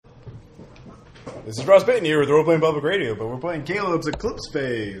This is Ross Payton here with Role Playing Public Radio, but we're playing Caleb's Eclipse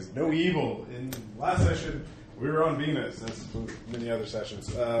phase. No evil. In last session, we were on Venus, as many other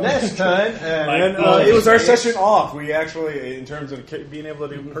sessions. Next time, it was our session off. We actually, in terms of being able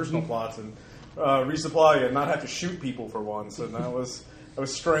to do personal plots and resupply and not have to shoot people for once, and that was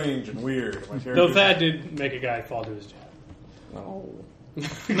strange and weird. Though that did make a guy fall to his death. No.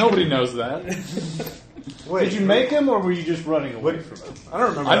 Nobody knows that. Wait, did you make him, or were you just running away from him? I don't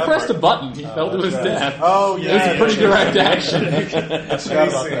remember. I pressed a button. He fell to his death. Oh, yeah. It was a pretty direct action.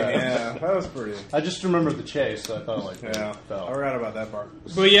 Yeah, that was pretty. I just remembered the chase, so I thought I forgot about that part.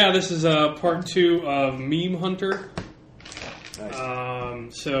 But yeah, this is part 2 of Meme Hunter.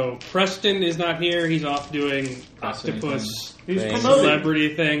 Nice. So Preston is not here. He's off doing octopus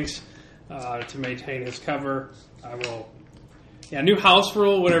celebrity things to maintain his cover. I will. Yeah, new house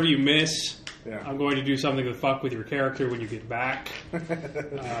rule. Whatever you miss, I'm going to do something to fuck with your character when you get back.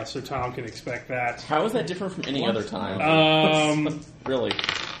 So Tom can expect that. How is that different from any other time? Really?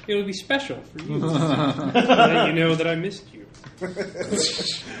 It would be special for you. So that you know that I missed you.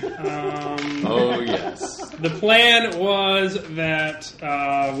 Oh, yes. The plan was that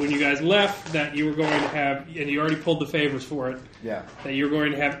when you guys left, that you were going to have, and you already pulled the favors for it, that you were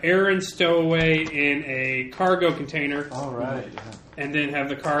going to have Aaron stow away in a cargo container. All right. And then have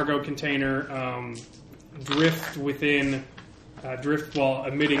the cargo container drift while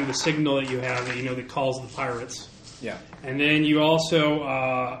emitting the signal that you have that calls the pirates. Yeah. And then you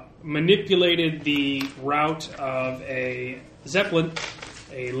also manipulated the route of a zeppelin,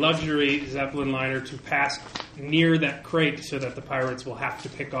 a luxury zeppelin liner, to pass near that crate so that the pirates will have to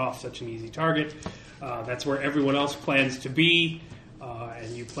pick off such an easy target. That's where everyone else plans to be,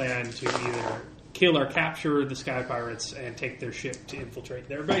 and you plan to either kill or capture the Sky Pirates and take their ship to infiltrate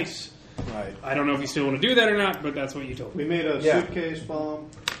their base. Right. I don't know if you still want to do that or not, but that's what you told me. We made a suitcase bomb.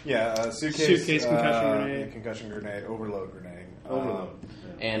 Yeah, suitcase concussion grenade, overload grenade.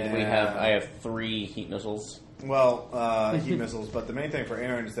 And I have 3 heat missiles. Well, heat missiles, but the main thing for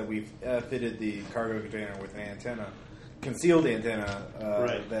Aaron is that we've fitted the cargo container with an antenna, concealed antenna,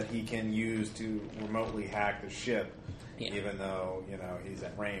 that he can use to remotely hack the ship, even though he's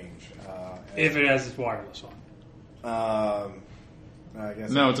at range. If it has its wireless on. I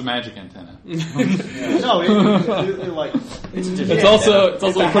guess no, it's a magic antenna. No, it's also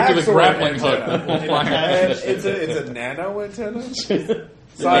equipped with a grappling hook. It's a nano antenna.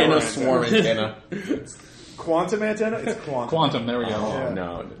 Nano swarm antenna. Quantum antenna. It's quantum. Quantum. There we go. Oh,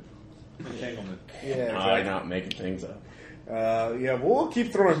 no. Entanglement. Yeah. Exactly. I'm not making things up. We'll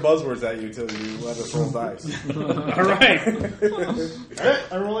keep throwing buzzwords at you until you let us roll dice. All right.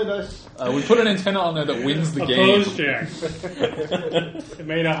 I roll a dice. We put an antenna on there that wins the game. Opposed check. It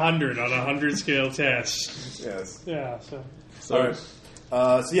made 100 on a 100 scale test. Yes. Yeah. All right.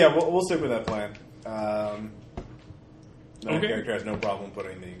 We'll stick with that plan. My character has no problem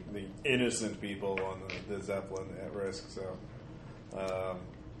putting the innocent people on the Zeppelin at risk. So.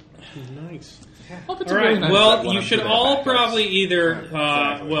 Nice. All right. Well, you should all probably either.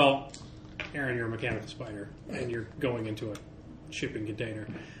 Aaron, you're a mechanical spider, and you're going into a shipping container.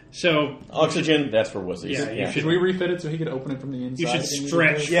 So oxygen, that's for wussies. Yeah. Should we refit it so he could open it from the inside? You should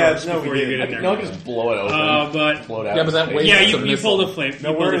stretch first before you get in there. No, I can just blow it open. Blow it out. Yeah, but that way. You pulled a flame.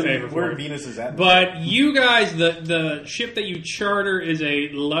 No, where Venus is at. But you guys, the ship that you charter is a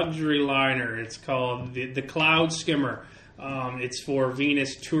luxury liner. It's called the Cloud Skimmer. It's for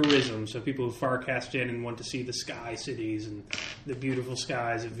Venus tourism, so people who farcast in and want to see the sky cities and the beautiful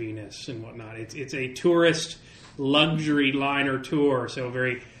skies of Venus and whatnot. It's a tourist luxury liner tour, so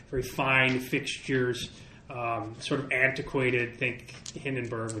very, very fine fixtures, sort of antiquated. Think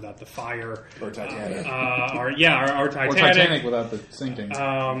Hindenburg without the fire, or Titanic, or Titanic, or Titanic without the sinking.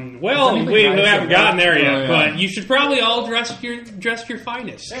 We haven't gotten there yet, but you should probably all dress your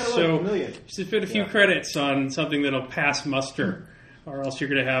finest. Just put a few credits on something that'll pass muster, or else you're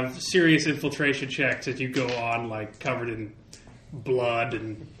going to have serious infiltration checks as you go on, like covered in blood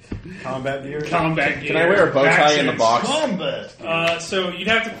and combat gear. Can I wear a bow tie in the box? Combat. So you'd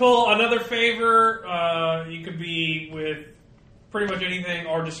have to pull another favor. You could be with pretty much anything,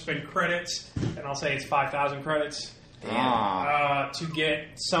 or just spend credits, and I'll say it's 5,000 credits to get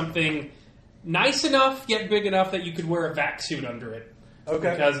something nice enough yet big enough that you could wear a vac suit under it.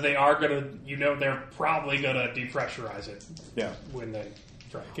 Okay. Because they are gonna, they're probably gonna depressurize it. Yeah. When they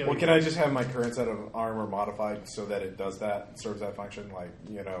try to kill you. Well, can I just have my current set of armor modified so that it does that, serves that function,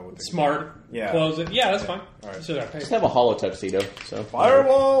 with the smart? Close it. Yeah, that's fine. All right. So just have a hollow tuxedo. So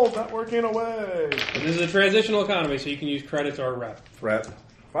Firewall not working away. And this is a transitional economy, so you can use credits or rep.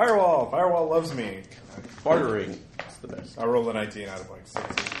 Firewall loves me. Bartering. That's the best. I rolled a 19 out of 16.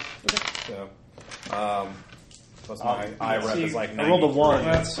 Okay. So. Plus my IREP is like 93. I rolled a 1.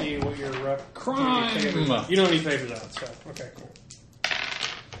 Let's see what your rep. Crime. You don't need favors out, so okay, cool.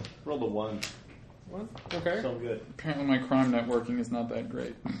 Rolled a 1. One? Okay. So good. Apparently my crime networking is not that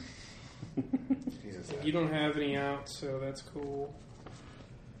great. Jesus. You don't have any out, so that's cool.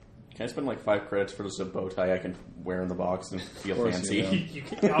 Can I spend like 5 credits for just a bow tie I can wear in the box and feel fancy?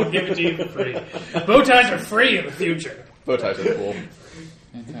 I'll give it to you for free. Bow ties are free in the future. Bow ties are cool.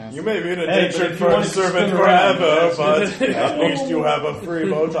 Fantastic. You may be an Hey, addiction but if for you a want to servant spin around, forever, but at least you have a free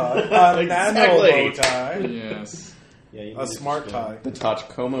bow tie. A nano bow tie. Yes. Yeah, you A smart tie. The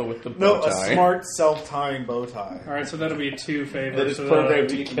Tachikoma with the No, bow tie. a smart self-tying bow tie. All right, so that'll be a 2 favor. That is so programmed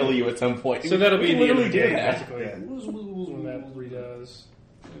to kill you at some point. So that'll be the end of the do game, that. basically. Yeah. When that redoes.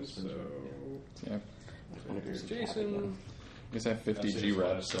 So, Yeah. here's Jason. I guess I have 50 G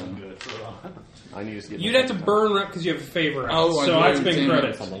reps. So. I need to get You'd have to burn rep because you have a favor out. Oh, so I I'd spend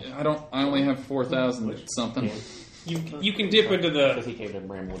credits. I only have 4,000 something. You can dip into Because the... he came to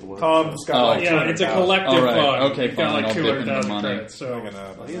Bram with work. Tom's got like Yeah, it's a 200,000. collective All right, fund. okay, You've got fine, like I'll dip into 200,000 money. credits. So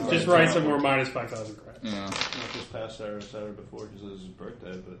Gonna- just write somewhere minus 5,000 credits. Yeah. Not this past Saturday before because it was his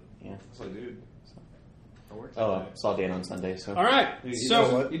birthday, but Yeah. it's like, dude, I worked Oh, I today. saw Dan on Sunday, so. All right, He so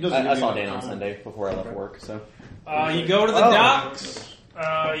doesn't- he doesn't I give saw me Dan enough on time. Sunday before I left work, so. you go to the Oh. docks.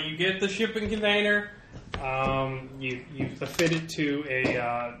 You get the shipping container. You fit it to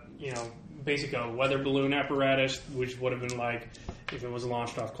a basic weather balloon apparatus, which would have been like if it was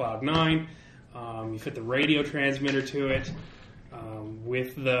launched off Cloud 9. You fit the radio transmitter to it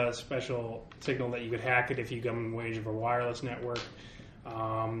with the special signal that you could hack it if you come in range of a wireless network.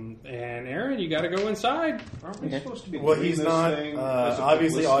 And Aaron, you got to go inside. Aren't we supposed to be Well, doing he's this not. thing as a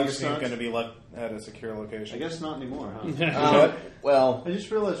Obviously, publicity Augustine's stunt? going to be left at a secure I location. guess not anymore, huh? Well, I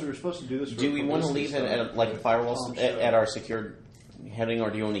just realized we were supposed to do this for do we want to publicity leave it stunt. at like a firewall Oh, at our secured heading, or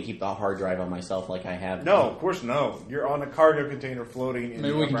do you want to keep the hard drive on myself like I have? No, of course no. You're on a cargo container floating in Maybe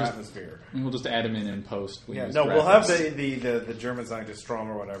the we upper can just- atmosphere. We'll just add him in post. Yeah, use no, we'll have graphics. the German scientist Strom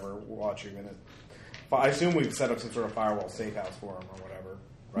or whatever watching in it. I assume we've set up some sort of firewall safe house for him or whatever.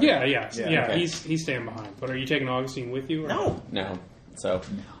 Right? Yeah. okay. He's staying behind. But are you taking Augustine with you? Or No. So,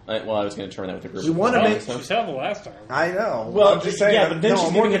 I was going to turn that with the group. We want to Oh, make. she said the last time. I know. Well, I'm just saying. yeah, but then she's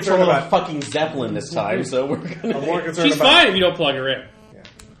I'm more giving concerned control of a about. fucking zeppelin this time, so we're going I'm more to. concerned She's about. fine if you don't plug her in. Yeah.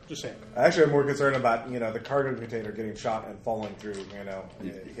 Just saying. Actually, I'm more concerned about the cargo container getting shot and falling through,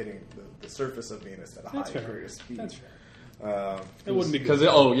 hitting the surface of Venus at a That's high fair. degree of speed. That's fair. It It wouldn't be good.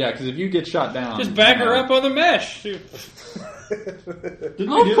 Because if you get shot down, Just back her up on the mesh. Shoot. Didn't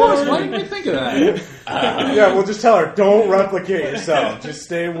Oh, we do of course. that? Why didn't we think of that? Yeah, we'll just tell her, don't replicate yourself. Just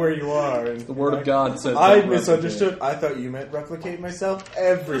stay where you are. And The word of God says. I don't misunderstood. I thought you meant replicate myself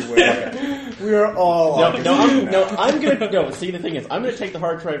everywhere. We are all. See, the thing is, I'm going to take the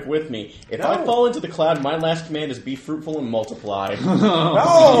hard drive with me. If No. I fall into the cloud, my last command is be fruitful and multiply.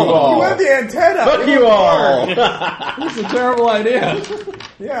 No, you have the antenna. Fuck We you don't all! care. That's a terrible idea.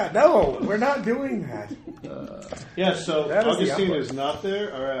 Yeah, no, we're not doing that. Yeah, so That is the Augustine output. is not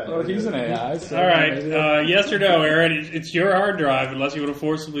there? All right. Well, he's an AI. So All right. Yes or no, Aaron? It's your hard drive. Unless you want to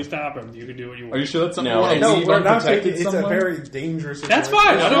forcibly stop him, you can do what you want. Are you sure that's something No, you want to No, leave we're not unprotected taking. It's a somewhere? very dangerous. That's situation.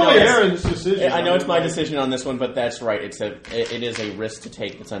 fine. I It's don't really know. Aaron's decision. I know it's my decision on this one, but that's right. It is a risk to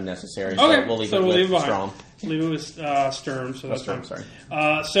take that's unnecessary. So Okay, we'll leave so it we'll with leave it behind. Strom. Leave it with Sturm. So that's Strom, fine.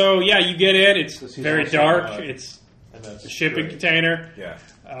 sorry. So yeah, you get in. It's Because he's very also, dark. It's And that's a shipping great. container. Yeah.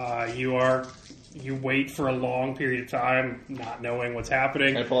 You wait for a long period of time, not knowing what's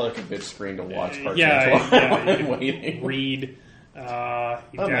happening. I pull out a big screen to watch cartoons Yeah, while yeah. I'm You waiting. read. You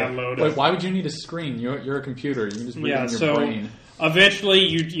download Wait, it. why would you need a screen? You're a computer. You can just read Yeah, it in your so brain. eventually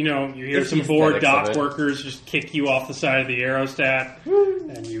you hear It's some the bored aesthetics dock of it. workers just kick you off the side of the aerostat,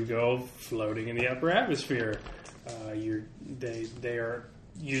 and you go floating in the upper atmosphere. They are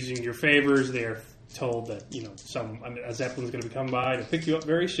using your favors. They are told that a zeppelin's going to come by to pick you up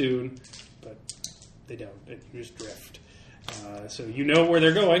very soon, but they don't. You just drift. So you know where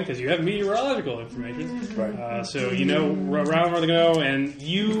they're going because you have meteorological information. Right. So you know around where they go, and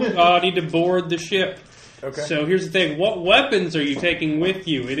you need to board the ship. Okay. So here's the thing: what weapons are you taking with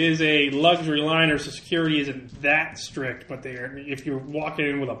you? It is a luxury liner, so security isn't that strict. But if you're walking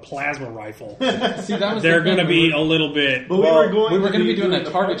in with a plasma rifle, See, that was they're the thing. going to be a little bit. But Well, We were going to be doing the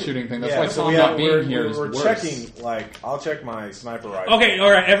that target party. shooting thing. That's Yeah, why so Tom we not have, being here is we're worse. checking. I'll check my sniper rifle. Okay, all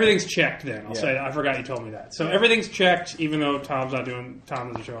right, everything's checked. Then I'll Yeah. say I forgot you told me that. So everything's checked, even though Tom doesn't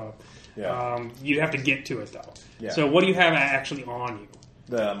show up. Yeah. You'd have to get to it though. Yeah. So what do you have actually on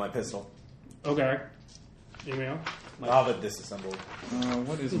you? My pistol. Okay. Email. I'll have it disassembled.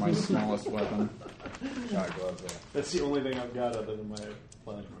 What is my smallest weapon? Shot gloves. Yeah. That's the only thing I've got other than my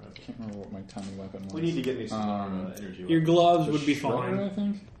flying rifle. I can't remember what my tiny weapon was. We need to get me some more energy. Your weapons. gloves The would be shredder, I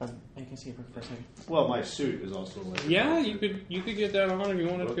fine. think. I can see it for a second. Well, my suit is also like. Yeah, you could get that on if you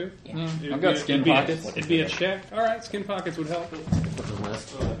wanted to. Yeah. I've got skin pockets. It'd be a check. All right, skin pockets would help.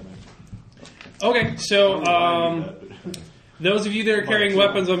 Oh, Okay, so those of you that are carrying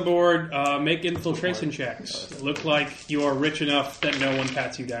weapons on board, make infiltration checks. Look like you are rich enough that no one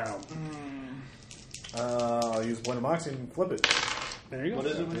pats you down. I'll use one of Moxie and flip it. There you go. what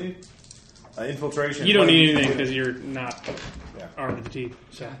is it we need? Infiltration. You don't need anything because you're not Yeah. armed to the teeth.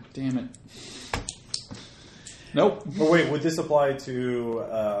 So. Damn it. Nope. Oh wait, would this apply to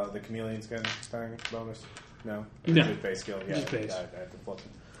the chameleon skin thing bonus? No. No. Just base skill. Yeah. Just base. I have to flip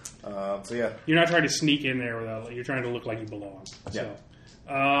it. So yeah. You're not trying to sneak in there without. You're trying to look like you belong. Yeah.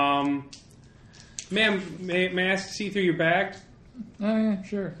 So, ma'am, may I ask to see through your bag? Yeah,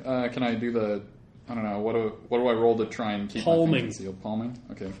 sure. Can I do the? I don't know. What do I roll to try and keep Palming. my things concealed? Palming.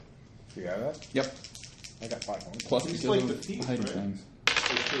 Okay. You got that? Yep. I got 5 points. Plus It's because like the of thief, hiding right? things.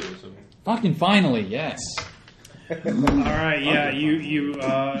 So, Fucking finally, yes. All right. Yeah.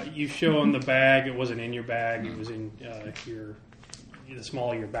 You show him the bag. It wasn't in your bag. It was in the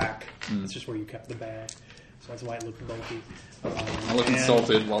small of your back. That's just where you kept the bag. So that's why it looked bulky. I look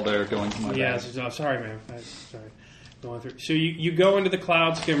insulted while they're going to my Yeah. bag. So, sorry, man. Sorry. Going through. So you go into the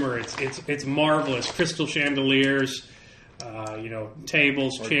cloud skimmer. It's marvelous. Crystal chandeliers.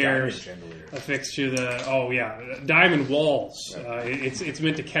 Tables, Or chairs diamond chandeliers. affixed to the diamond walls. It's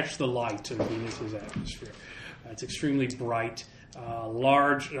meant to catch the light of Venus's atmosphere. It's extremely bright.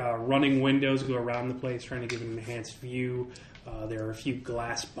 Large running windows go around the place, trying to give an enhanced view. There are a few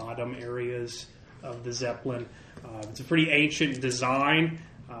glass bottom areas of the zeppelin. It's a pretty ancient design.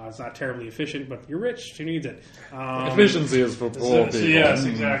 It's not terribly efficient, but you're rich. Who needs it? Efficiency is for poor people. Yes,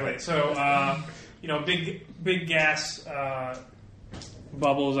 exactly. So, big gas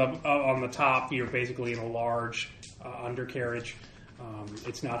bubbles up on the top. You're basically in a large undercarriage.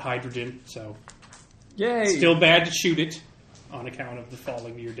 It's not hydrogen, so Yay! still bad to shoot it on account of the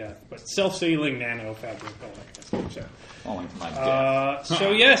falling to your death. But self-sealing nano fabric, all that kind of stuff. So. Falling to my death.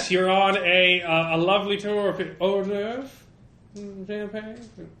 So yes, you're on a lovely tour of hors d'oeuvre. Champagne.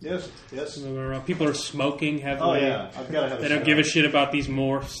 yes. People are smoking Oh heavily. yeah, I've got to have. They don't give a shit about these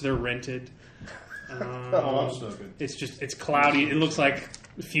morphs. They're rented. I'm smoking. It's cloudy. It looks like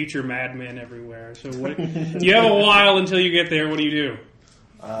future Mad Men everywhere. So you have a while until you get there. What do you do?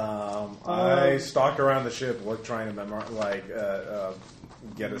 I stalk around the ship, trying to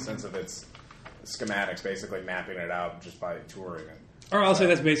get a sense of its schematics, basically mapping it out just by touring it. Or I'll say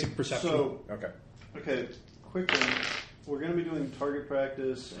that's basic perception. So Okay. quick one. We're going to be doing target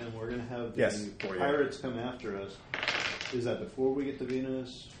practice, and we're going to have the pirates come after us. Is that before we get to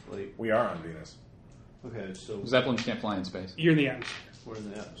Venus? We are on Venus. Okay, so Zeppelins can't fly in space. You're in the atmosphere. we're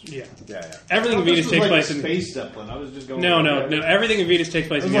in the atmosphere. Yeah. Yeah. Everything in Venus takes place in space zeppelin. I was just going. No. Everything in Venus takes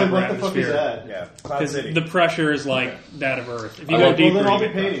place in the upper what the fuck is atmosphere. that? Yeah. Cloud Because City. the pressure is like that of Earth. If you Okay, go deeper, well, then I'll you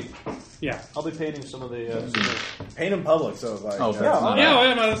be get painting. Yeah. I'll be painting some of the. Paint in public, so it's like. Oh, that's yeah. not-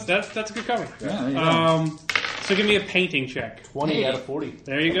 Yeah, no, that's a good comment. Yeah, there you go. So give me a painting check. 20 out of 40.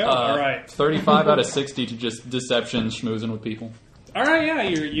 There you go. All right. 35 out of 60 to just deception, schmoozing with people. All right. Yeah,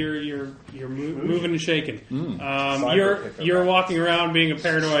 you're moving and shaking. Cyber You're walking around being a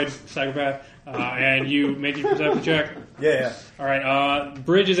paranoid psychopath, and you make your perception check. Yeah. All right.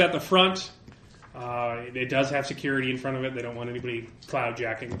 Bridge is at the front. It does have security in front of it. They don't want anybody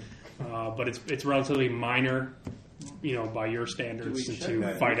cloudjacking, but it's relatively minor, by your standards, Do we check to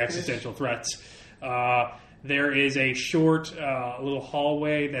that? fight existential threats. There is a short little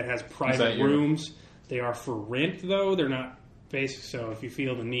hallway that has private rooms. They are for rent, though. They're not basic, so if you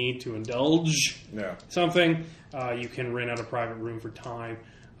feel the need to indulge something, you can rent out a private room for time.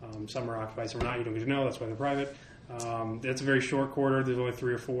 Some are occupied, some are not. You don't get to know. That's why they're private. That's a very short corridor. There's only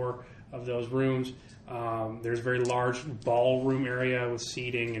 3 or 4 of those rooms. There's a very large ballroom area with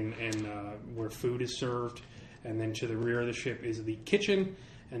seating and where food is served. And then to the rear of the ship is the kitchen.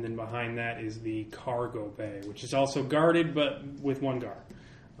 And then behind that is the cargo bay, which is also guarded, but with 1 guard,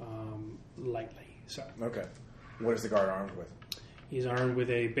 lightly. So Okay. What is the guard armed with? he's armed with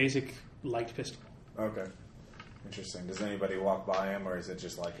a basic light pistol. Okay. Interesting. Does anybody walk by him, or is it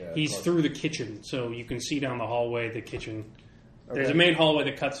just like a... He's through the kitchen, so you can see down the hallway, the kitchen. There's Okay. a main hallway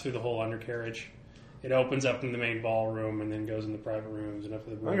that cuts through the whole undercarriage. It opens up in the main ballroom and then goes in the private rooms and up to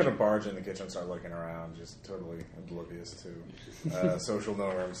the I'm bridge. going to barge in the kitchen and start looking around, just totally oblivious to social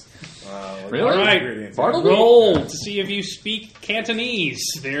norms. Really? All right. Ingredients. Bartleby? Roll to see if you speak Cantonese.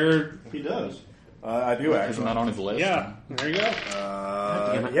 He does. I do actually. Isn't that on his list? Yeah, there you go.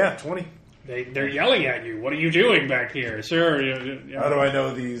 Yeah, 20. They're yelling at you. What are you doing back here, sir? How do I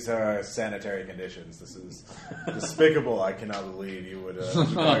know these are sanitary conditions? This is despicable. I cannot believe you would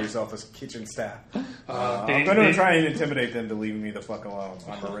call yourself as kitchen staff. I'm going to try and intimidate them to leave me the fuck alone.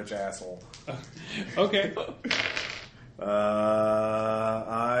 I'm a rich asshole. Okay.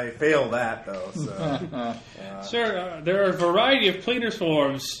 I fail that, though. So. Sir, there are a variety of cleaner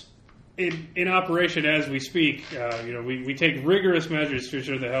swarms in operation as we speak. We take rigorous measures to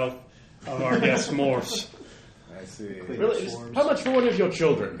ensure the health of our guest morphs. I see. Really? How much for one of your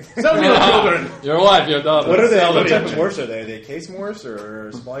children? Sell me your children! Your wife, your daughter. What are they? What type of morphs are they? Are they case morphs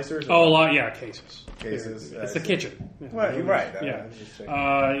or splicers? Oh, a lot, yeah, cases. Cases. It's the kitchen. Well, you're right. Yeah.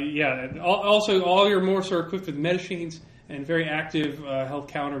 Also, all your morphs are equipped with medicines and very active health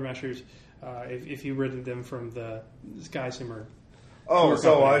countermeasures if you rid them from the Sky Simmer. Oh,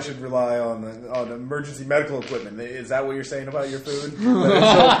 so I should rely on emergency medical equipment. Is that what you're saying about your food? That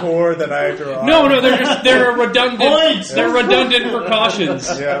it's so poor that I have to rely? No, they're redundant. They're redundant precautions.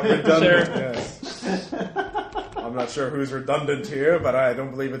 Yeah, redundant. Yes. I'm not sure who's redundant here, but I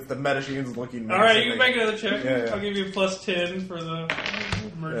don't believe it's the medicines looking. All right, you can make another check. Yeah. I'll give you a plus 10 for the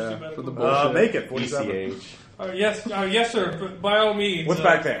emergency medical. For the bullshit. Make it 47. ECH. Yes, sir. By all means. What's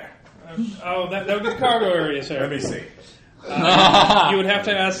back there? That would be the cargo area, sir. Let me see. You would have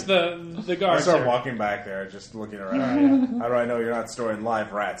to ask the guard. I start sir. walking back there, just looking around. How do I know you're not storing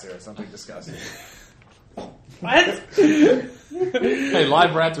live rats here? Something disgusting. What? Hey,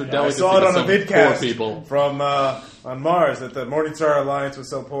 live rats are delicate. I saw it on a vidcast people from on Mars that the Morningstar Alliance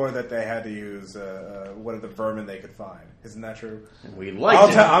was so poor that they had to use one of the vermin they could find. Isn't that true? And we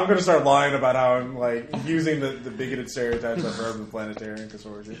liked it. I'm going to start lying about how I'm using the bigoted stereotypes of Urban Planetarian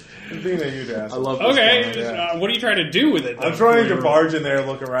Consortium. I'm being a huge asshole. I love this Okay, one, what are you trying to do with it? I'm trying to barge in there,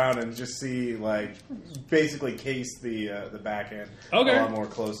 look around, and just see, basically case the back end a lot more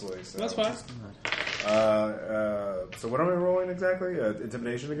closely. So. That's fine. So what am I rolling exactly?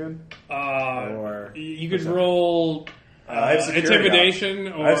 Intimidation again? Or you could roll I have intimidation,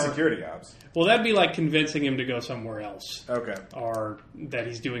 ops. or I have security ops. Well, that'd be like convincing him to go somewhere else. Okay. Or that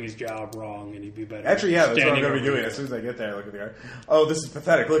he's doing his job wrong and he'd be better. Actually, yeah, that's what I'm going to be doing. there. As soon as I get there, I look at the guy. Oh, this is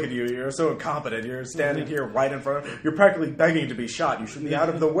pathetic. Look at you. You're so incompetent. You're standing here right in front of... You're practically begging to be shot. You should be out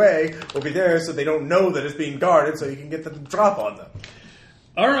of the way or be there so they don't know that it's being guarded so you can get the drop on them.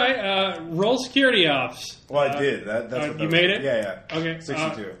 All right, roll security ops. Well, I did. That's what you made it? Yeah. Okay.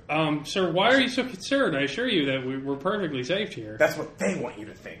 62. Sir, why are you so concerned? I assure you that we're perfectly safe here. That's what they want you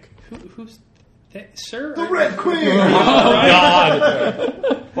to think. Who's... Sir? The Red Queen! God!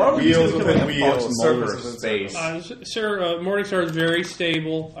 Wheels within wheels, surfaces in space. Sir, Morningstar is very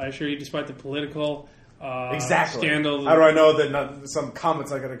stable, I assure you, despite the political scandal. How do I know that some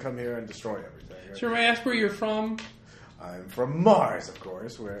comet's not going to come here and destroy everything? Sir, may I ask where you're from? I'm from Mars, of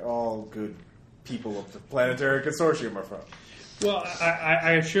course, where all good people of the Planetary Consortium are from. Well,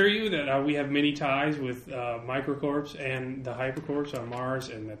 I assure you that we have many ties with Microcorps and the Hypercorps on Mars,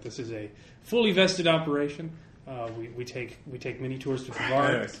 and that this is a fully vested operation. We take many tours to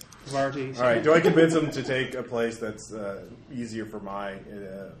Varti. All right, do I convince them to take a place that's easier for my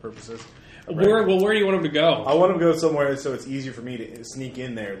purposes? Where do you want them to go? I want them to go somewhere so it's easier for me to sneak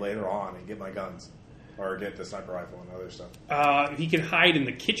in there later on and get my guns. Or get the sniper rifle and other stuff. He can hide in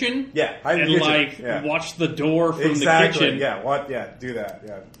the kitchen. Yeah, hide in the kitchen. Watch the door from the kitchen. Yeah, do that.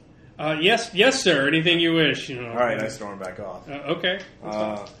 Yeah. Yes, sir. Anything you wish. All right, I storm back off. Okay.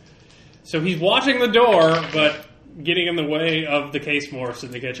 So he's watching the door, but getting in the way of the case morphs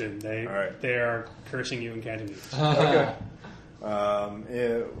in the kitchen. They are cursing you in Cantonese. Okay.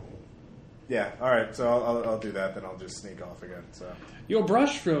 Yeah. All right. So I'll do that. Then I'll just sneak off again. So. Your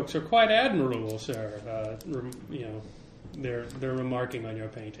brushstrokes are quite admirable, sir. They're remarking on your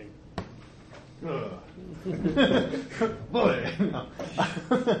painting. Boy.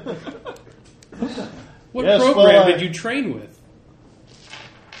 What program did you train with?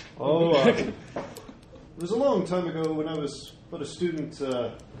 It was a long time ago when I was but a student.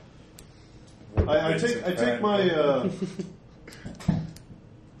 I take my.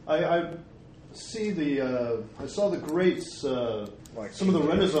 I see the. I saw the greats. Some of the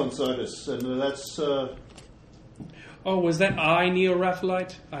Renaissance artists, and that's... Oh, was that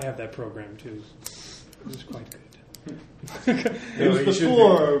Neo-Raphaelite? I have that program, too. It was quite good. It was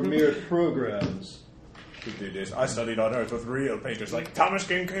before mere programs. I studied on Earth with real painters like Thomas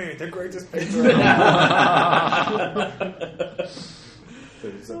Kincaid, the greatest painter.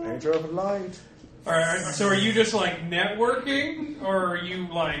 He's a painter of light. All right, so are you just, networking? Or are you,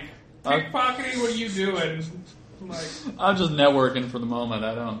 pickpocketing? What are you doing? I'm just networking for the moment.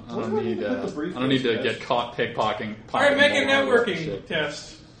 I don't need to get caught pickpocketing. All right, make a networking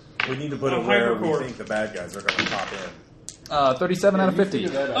test. We need to put it where we think the bad guys are going to pop in. 37 out of 50.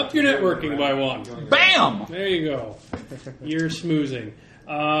 Up your networking by 1. Bam! There you go. You're smoozing.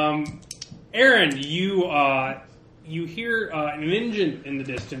 Aaron, you hear an engine in the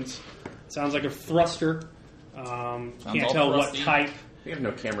distance. Sounds like a thruster. Can't tell what type. We have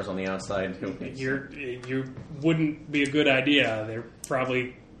no cameras on the outside. You wouldn't be a good idea. They're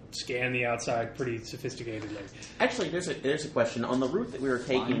probably scan the outside pretty sophisticatedly. Actually, there's a question. On the route that we were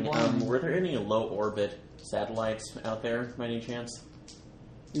taking, were there any low orbit satellites out there by any chance?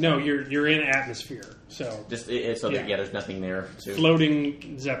 No, you're in atmosphere, so there's nothing there.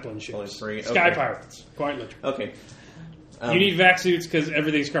 Floating zeppelin ships, sky pirates, quite literally. Okay. You need vac suits because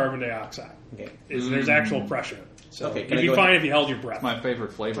everything's carbon dioxide. Okay. There's actual pressure. So you'd be fine if you held your breath. My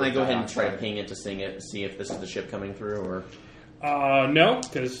favorite flavor. Can I go ahead and try to ping it to see if this is the ship coming through, or? No,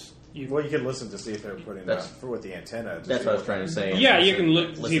 because you can listen to see if they're putting that with the antenna. That's what I was trying to say. Yeah, you can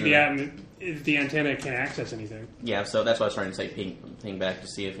look to see if the antenna can access anything. Yeah, so that's what I was trying to say. Ping back to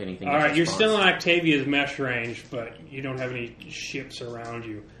see if anything. All right, you're still in Octavia's mesh range, but you don't have any ships around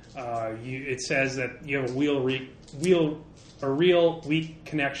you. It says that you have a real weak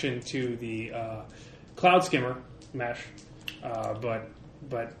connection to the cloud skimmer mesh, but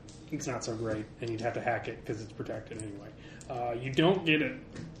it's not so great, and you'd have to hack it because it's protected anyway. You don't get a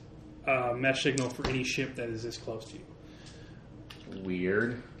mesh signal for any ship that is this close to you.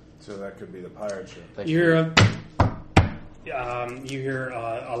 Weird. So that could be the pirate ship. You hear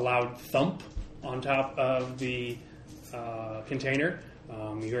a loud thump on top of the container.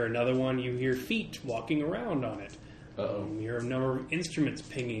 You hear another one. You hear feet walking around on it. You hear a number of instruments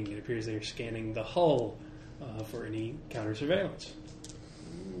pinging. It appears they're scanning the hull for any counter surveillance.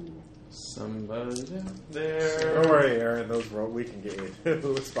 Somebody out there. Don't worry, Aaron. We can get you.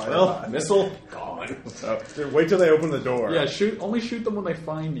 Missile gone. Wait till they open the door. Yeah, only shoot them when they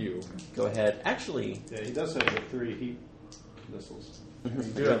find you. Go ahead. Actually, yeah, he does have the 3 heat missiles. You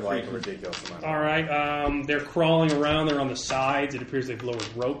do have like a ridiculous amount. All right, they're crawling around. They're on the sides. It appears they've lowered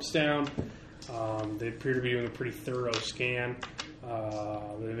ropes down. They appear to be doing a pretty thorough scan.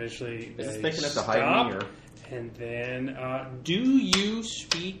 But eventually, is they this thick enough to stop. hide me? Or? And then, do you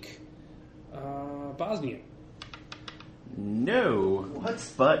speak Bosnian? No.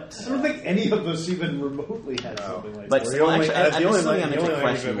 What? But I don't think any of us even remotely had something like that. But I answered the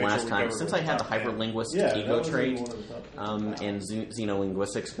question last time. Since I have the hyperlinguist ego trait and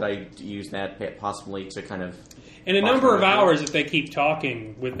xenolinguistics, could I use that possibly to kind of... In a number of hours, if they keep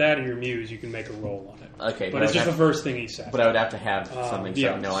talking, with that in your muse, you can make a roll on it. Okay. But it's just the first thing he said. But I would have to have something.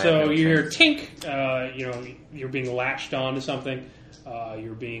 So you hear tink, you're being latched onto something.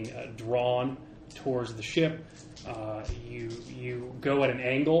 You're being drawn towards the ship. You go at an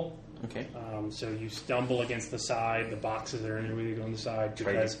angle. Okay. So you stumble against the side. The boxes are really on the side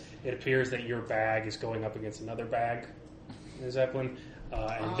because it appears that your bag is going up against another bag in the Zeppelin.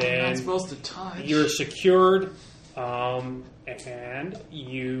 And then not supposed to touch. You're secured, and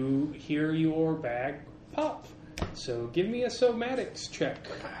you hear your bag pop. So give me a somatics check.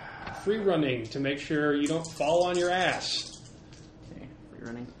 Free running to make sure you don't fall on your ass. Okay, free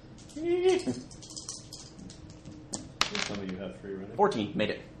running. Some of you have free running. 14, made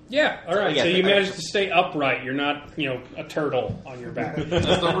it. Yeah, all right. So you managed to stay upright. You're not, a turtle on your back.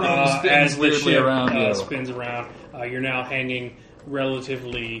 As the ship spins around, you're now hanging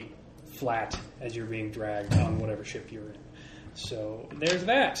relatively flat as you're being dragged on whatever ship you're in. So there's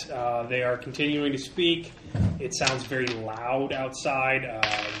that. They are continuing to speak. It sounds very loud outside.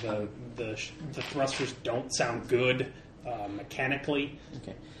 The thrusters don't sound good mechanically.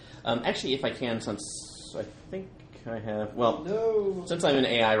 Okay. Actually, if I can, since I think I have... Well, since I'm in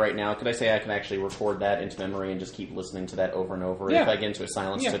AI right now, could I say I can actually record that into memory and just keep listening to that over and over? Yeah. If I get into a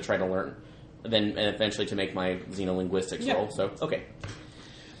silence to try to learn, and eventually to make my xenolinguistics roll. So, okay.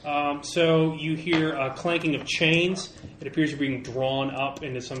 So you hear a clanking of chains. It appears you're being drawn up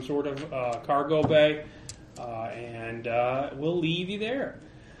into some sort of cargo bay, and we'll leave you there.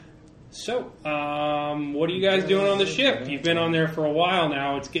 So, what are you guys doing on the ship? You've been on there for a while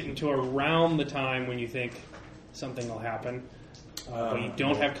now. It's getting to around the time when you think something will happen. But you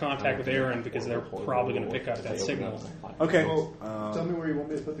don't have contact with Aaron because they're probably going to pick up that signal. Okay. Well, tell me where you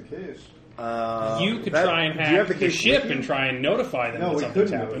want me to put the case. You could try and hack the ship and try and notify them that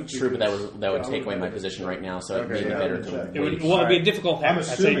something's happened. True, but that would take away my position right now, so it may be better to... It would be a difficult hack. I'd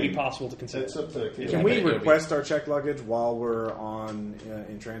say it would be possible to consider. Can we request our checked luggage while we're on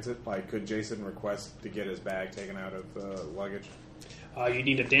in transit? Like, could Jason request to get his bag taken out of luggage? You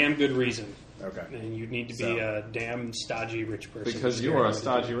need a damn good reason. Okay. And you need to be a damn stodgy rich person. Because you are a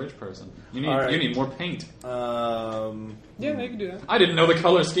stodgy rich person. You need more paint. Yeah, you can do that. I didn't know the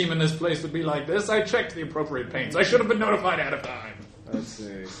color scheme in this place would be like this. I checked the appropriate paints. I should have been notified ahead of time. Let's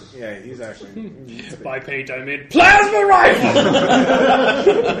see. Yeah, he's actually... By paint, I mean plasma rifle!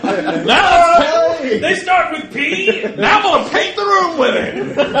 Now They start with P! Now I'm going to paint the room with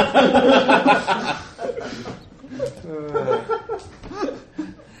it!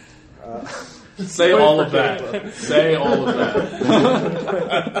 Say all of that. Say all of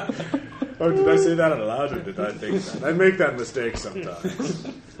that. Oh, did I say that out loud, or did I think that? I make that mistake sometimes.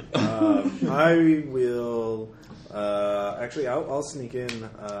 I will... actually, I'll sneak in.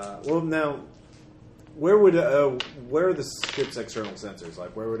 Well, now, where are the ship's external sensors?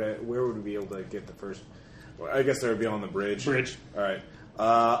 Like, where would we be able to get the first? Well, I guess they would be on the bridge. Bridge. All right.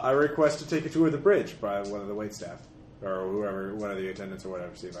 I request to take a tour of the bridge by one of the waitstaff or whoever, one of the attendants or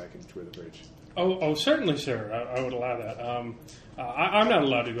whatever. See if I can tour the bridge. Oh, certainly, sir. I would allow that. I'm not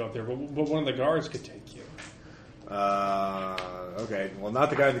allowed to go up there, but one of the guards could take you. Okay. Well, not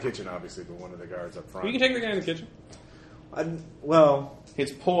the guy in the kitchen, obviously, but one of the guards up front. You can take the guy in the kitchen.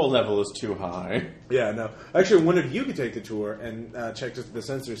 His pull level is too high. Yeah, no. Actually, one of you could take the tour and check the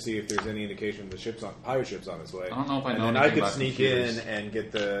sensors, see if there's any indication the pirate ship's on its way. I don't know if I know And then anything I could about sneak computers. in and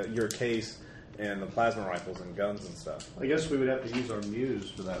get your case and the plasma rifles and guns and stuff. I guess we would have to use our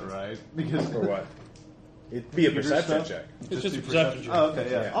muse for that, right? Because For what? It'd be a perception stuff? check. It's just a perception check. Oh, okay,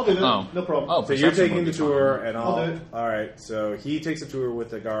 yeah. Yeah. I'll do that. Oh. No problem. Oh, So you're perception taking would the be tour, fine. and I'll do it. all right. So he takes a tour with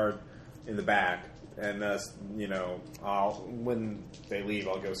the guard in the back, and when they leave,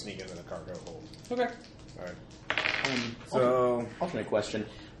 I'll go sneak into the cargo hold. Okay. All right. Ultimate question.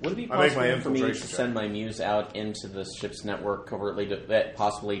 Would it be I make my possible for me to infiltration check. send my muse out into the ship's network covertly,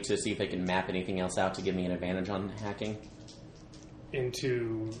 possibly to see if they can map anything else out to give me an advantage on hacking?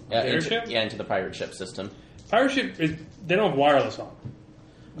 Into their ship? Yeah, into the pirate ship system. Pirate ship, they don't have wireless on.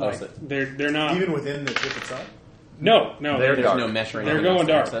 Oh, Like, is it- they're not... Even within the ship itself? No. There's They're no mesh or They're anything going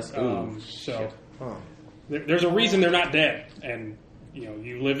else dark. to access? Ooh, So Huh. there's a reason they're not dead. And,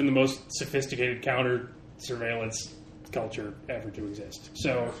 you live in the most sophisticated counter surveillance culture ever to exist.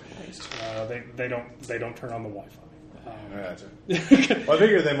 So they don't turn on the Wi-Fi. Gotcha. Well, I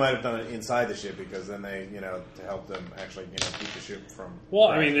figure they might have done it inside the ship because then they, to help them actually, keep the ship from. Well,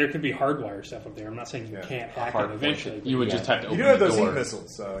 I mean, there could be hardwire stuff up there. I'm not saying you Yeah. can't hack Hard it eventually. point. You would just have to You open do have the those door. heat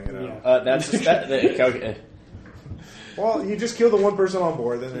missiles, so Yeah. okay. Well, you just kill the one person on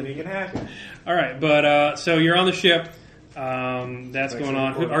board, and then you can hack it. All right, but so you're on the ship. That's Thanks going for on.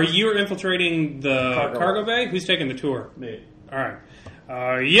 recording. Are you infiltrating the cargo bay? Who's taking the tour? Me. All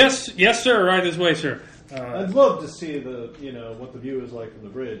right. Yes, sir. Right this way, sir. I'd love to see what the view is like from the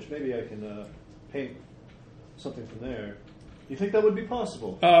bridge. Maybe I can paint something from there. You think that would be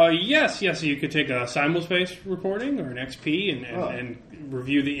possible? Yes. You could take a simulspace recording or an XP and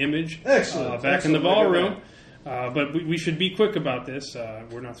review the image. Excellent. Back in the Excellent. ballroom. But we should be quick about this.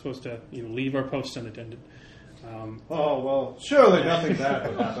 We're not supposed to leave our posts unattended. Well, surely nothing bad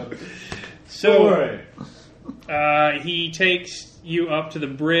would happen. So Don't worry. he takes you up to the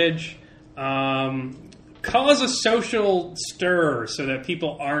bridge. Cause a social stir so that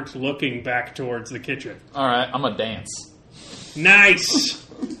people aren't looking back towards the kitchen. All right, I'm going to dance. Nice!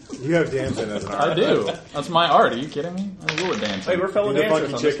 You have dancing as an art. I do. That's my art. Are you kidding me? I'm good at dancing. Hey, we're fellow You're the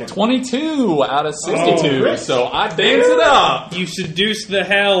dancers funky on this chicken. 22 out of 62, Oh. so I dance it up. You seduced the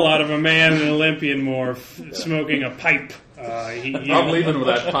hell out of a man in Olympian morph smoking a pipe. I'm leaving with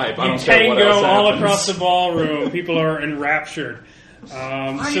that pipe. I You don't care what tango else all happens. across the ballroom. People are enraptured.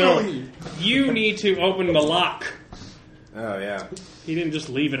 So you need to open the lock. Oh, yeah. He didn't just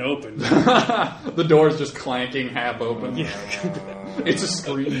leave it open. The door's just clanking half open. It's a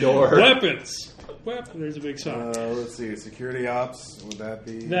screen door. Weapons. There's a big sign. Let's see. Security ops. Would that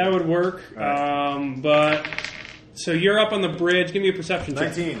be? That would work. Right. But so you're up on the bridge. Give me a perception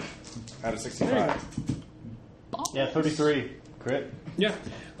check. 19 out of 65. Yeah, 33. Crit. Yeah.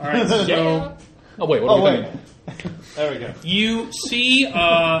 All right. So Oh, wait, what are we thinking? There we go. you see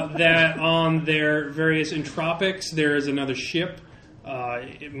that on their various entropics, there is another ship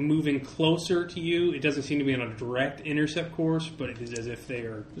moving closer to you. It doesn't seem to be on a direct intercept course, but it is as if they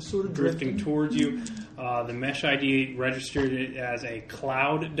are sort of drifting towards you. The mesh ID registered it as a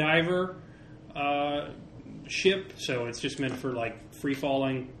cloud diver ship, so it's just meant for like free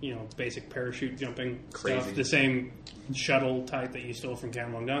falling, basic parachute jumping stuff. The same shuttle type that you stole from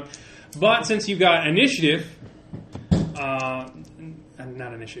Camelon Gun. But since you got initiative,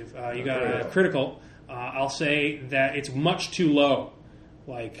 not initiative, you got critical. I'll say that it's much too low.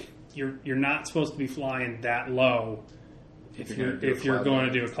 Like you're not supposed to be flying that low if you're going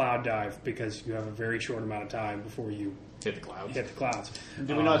to do a cloud dive, because you have a very short amount of time before you hit the clouds.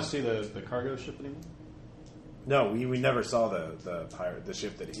 Did we not see the cargo ship anymore? No, we never saw the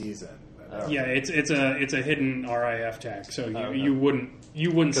ship that he's in. Yeah, it's a hidden RIF tag, so you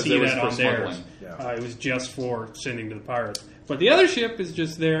wouldn't see that on theirs. Yeah. It was just for sending to the pirates. But the other ship is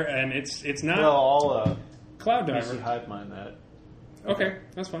just there, and it's not. Well, I'll cloud diver. hive mind that. Okay,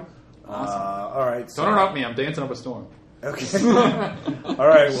 that's fine. Awesome. All right. Don't interrupt me. I'm dancing up a storm. Okay. All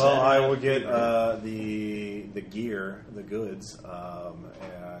right. Well, I will get the gear, the goods,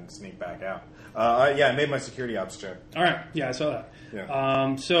 and sneak back out. I made my security ops check. All right. Yeah, I saw that.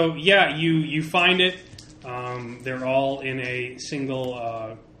 Yeah. You find it. They're all in a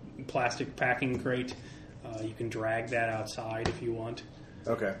single plastic packing crate. You can drag that outside if you want.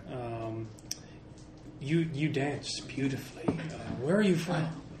 Okay. You dance beautifully. Where are you from?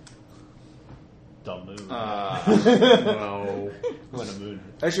 Dumb move. No. What a mood.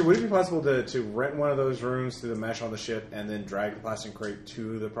 Actually, would it be possible to rent one of those rooms through the mesh on the ship and then drag the plastic crate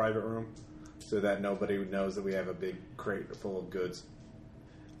to the private room so that nobody knows that we have a big crate full of goods?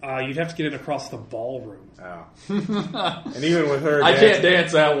 You'd have to get it across the ballroom. Oh. And even with her I can't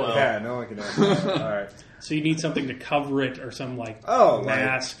dance that well. Yeah, no one can dance that well. All right. So you need something to cover it, or some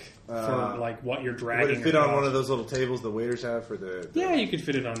mask for what you're dragging. Would it fit on one of those little tables the waiters have for the... Yeah, you could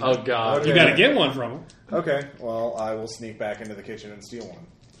fit it on. Oh God! Okay. You got to get one from them. Okay, well, I will sneak back into the kitchen and steal one.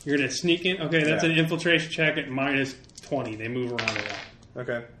 You're gonna sneak in. Okay, that's an infiltration check at -20. They move around a lot.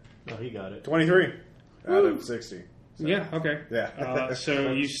 Okay. Oh, he got it. 23 out of 60. So. Yeah. Okay. Yeah.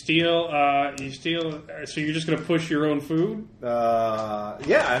 So you steal. So you're just gonna push your own food.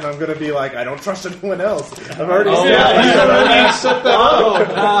 Yeah, and I'm gonna be like, I don't trust anyone else. I've already set that up.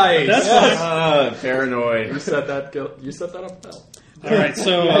 Oh, nice. That's Paranoid. You set that up well. All right.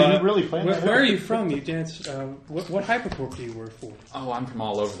 So you really playing where are you from? You dance. What hypercorp do you work for? Oh, I'm from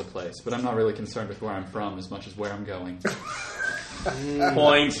all over the place, but I'm not really concerned with where I'm from as much as where I'm going.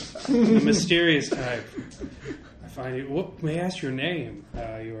 Point. The mysterious type. I find you. What, may I ask your name?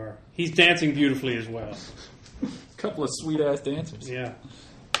 You are. He's dancing beautifully as well. Couple of sweet ass dancers. Yeah.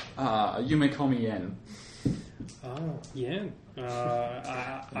 You may call me Yen. Oh, Yen.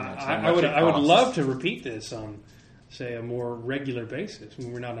 I would love to repeat this on, say, a more regular basis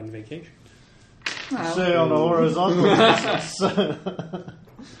when we're not on vacation. Say on a horizontal basis.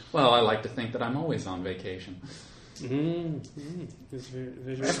 Well, I like to think that I'm always on vacation. Ask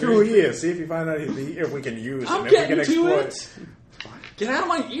who he is. See if you find out if we can use him. I'm if we getting can to exploit. it. Get out of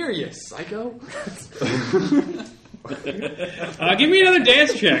my ear, you psycho. Give me another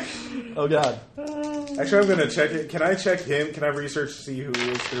dance check. Oh, God. Actually, I'm going to check it. Can I check him? Can I research to see who he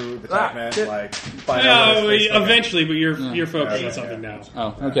is through the top net? Find out what his Facebook eventually, but you're focusing on something now.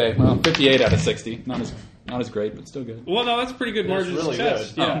 Oh, okay. Well, 58 out of 60. Not as great, but still good. Well, no, that's a pretty good margin of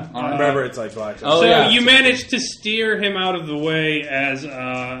success. Good. Yeah. Remember, it's like black. So you managed to steer him out of the way as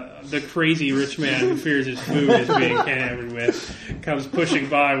the crazy rich man who fears his food is being hammered with comes pushing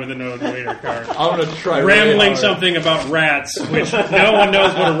by with an old waiter cart. I'm going to try rambling something about rats, which no one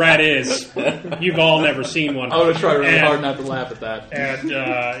knows what a rat is. You've all never seen one. I'm going to try really hard not to laugh at that. And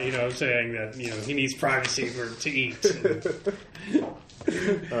saying that he needs privacy to eat.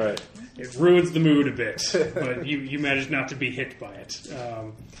 All right. It ruins the mood a bit, but you managed not to be hit by it.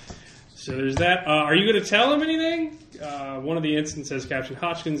 So there's that. Are you going to tell him anything? One of the instances, Captain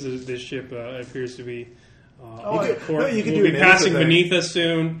Hodgkins, this ship appears to be you can will be passing beneath us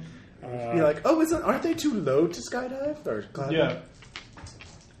soon. Be like, aren't they too low to skydive? Or climb? Yeah.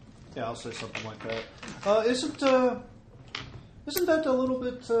 Yeah, I'll say something like that. Isn't that a little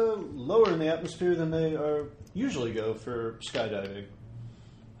bit lower in the atmosphere than they usually go for skydiving?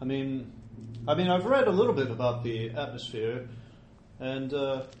 I mean, I've read a little bit about the atmosphere, and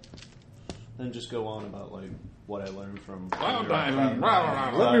then just go on about what I learned from cloud diving.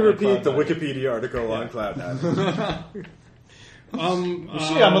 Let me repeat the Wikipedia article on cloud diving. You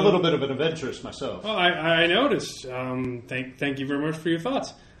see, I'm a little bit of an adventurous myself. Well, I noticed. Thank you very much for your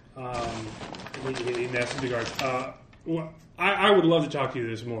thoughts. He asked the guards. I would love to talk to you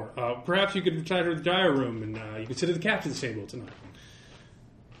this more. Perhaps you could retire to the diary room and you could sit at the captain's table tonight.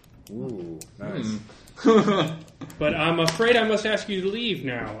 Ooh, nice. But I'm afraid I must ask you to leave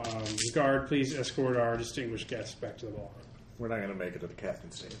now. Guard, please escort our distinguished guests back to the ballroom. We're not going to make it to the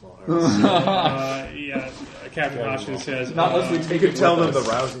captain's table. Captain Hodgkins says... Not unless we take you could tell them the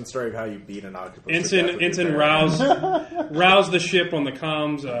rousing story of how you beat an octopus. Ensign, rouse the ship on the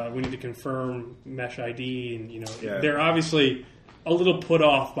comms. We need to confirm mesh ID. And they're obviously a little put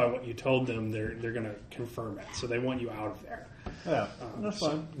off by what you told them. They're going to confirm it. So they want you out of there. Yeah, that's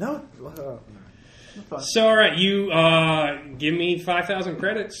fine. No. So, all right, you give me 5,000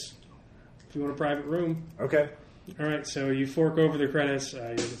 credits if you want a private room. Okay. All right, so you fork over the credits. You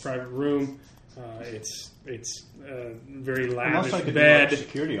have a private room. It's very lavish Unless I could do, bed. like,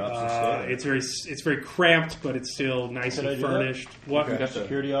 security ops and stay there. It's very cramped, but it's still nicely furnished. What? You got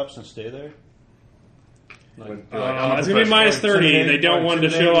security ops and stay there? It's going to be minus 30. They don't want to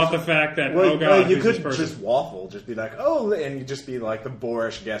show off the fact that, Well, oh god, you who's could this person? just waffle, just be like, oh, and you just be like the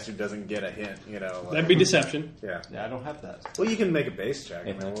boorish guest who doesn't get a hint, you know. Like, That'd be deception. yeah. Yeah, I don't have that. Well, you can make a base check.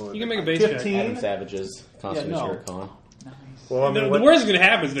 Yeah. I mean, You can make a base check. 15. Adam Savage's constant Yeah, no. con. Well, I mean, The worst that's going to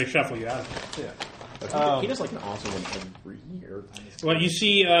happen is they shuffle you out. Yeah. He does like an awesome one every year. Well, you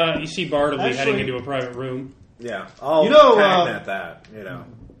see Bartleby Actually- heading into a private room. yeah. I'll tag at that, you know.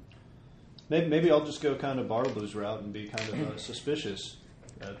 Maybe I'll just go kind of Bartleby's route and be kind of suspicious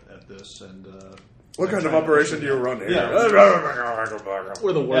at this. And What kind of operation do you run here? Yeah.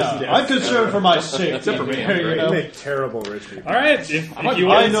 We're the worst. yeah, I'm concerned for my safety. Except for me, here, I'm you great. know? You make terrible rich people. All right, if you I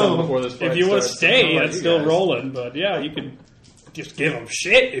want know before this fight if you want to starts. stay, How about that's you still guys? rolling. But yeah, you could just give them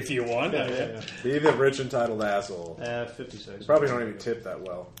shit if you want. Yeah. Be the rich entitled asshole. 56. Probably don't even tip that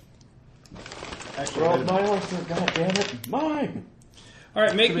well. Actually, Well, my oyster, God damn it, mine. All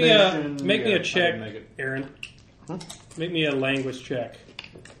right, make me a Intimidation, yeah, I check, can make it. Aaron. Make me a language check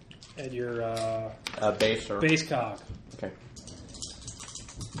at your Base or base cog. Okay.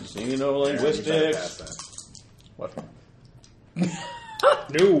 You try to Linguistics. pass that. What?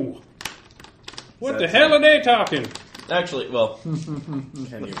 No. What the That's hell are they talking? Actually, well,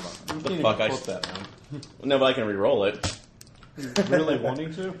 Can you? the fuck I that man. No, but I can re-roll it. Really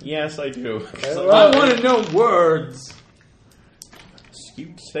wanting to? Yes, I do. I want to know words.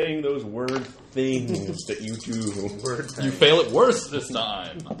 Keep saying those word things that you do. You fail it worse this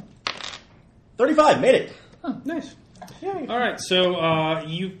time. 35, made it. Nice. All right, so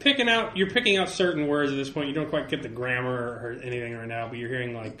you're picking out certain words at this point. You don't quite get the grammar or anything right now, but you're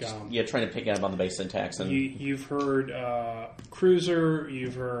hearing like Yeah, trying to pick up on the base syntax and you've heard cruiser,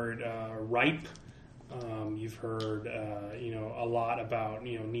 you've heard ripe, you've heard a lot about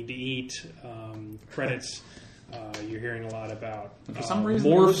need to eat, credits. You're hearing a lot about For some reason,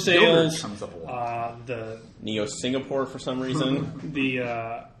 morph the yogurt sales. comes up a lot. The Neo Singapore for some reason.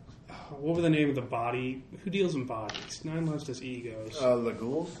 what was the name of the body? Who deals in bodies? 9 Lives does egos. The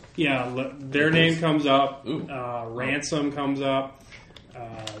ghouls? Yeah, their name comes up. Ooh. Ransom comes up.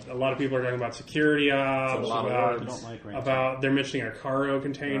 A lot of people are talking about security ops. a lot of About, words. Don't like ransom. about they're mentioning a cargo We're not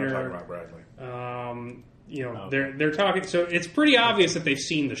container. talking about Bradley. They're talking. So it's pretty obvious that they've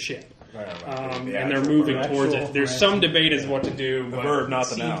seen the ship. Right. And The they're actual moving verb. towards it. There's some debate as what to do. The but verb, not it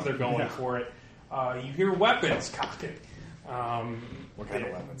the seems noun. they're going for it. You hear weapons cocking. What kind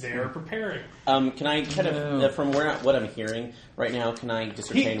of weapons? They are preparing. Can I kind of from what I'm hearing right now? Can I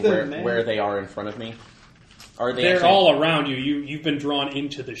discertain Keep them, man. where they are in front of me? Are they? They're actually, all around you. You've been drawn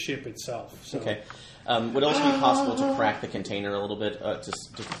into the ship itself. So. okay. Would it also be possible to crack the container a little bit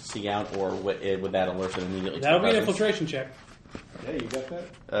to see out, or would that alert them immediately? That'll to be an presence? infiltration check. Yeah, you got that?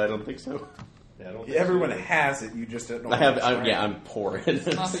 I don't think so. Yeah, I don't think Everyone so. has it. You just don't. know I have. how to Yeah, I'm poor. Not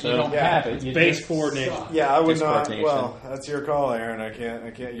that you So- don't Yeah. have it. You Base just coordination. suck. Yeah, I would not. Discoordination. Well, that's your call, Aaron. I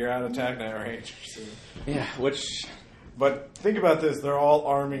can't. You're out of attack net range. So. Yeah, which But think about this: they're all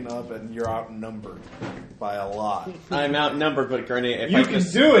arming up, and you're outnumbered by a lot. I'm outnumbered, but granted, if You I can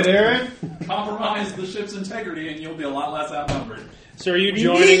just do it, Aaron! Compromise the ship's integrity, and you'll be a lot less outnumbered. So are you We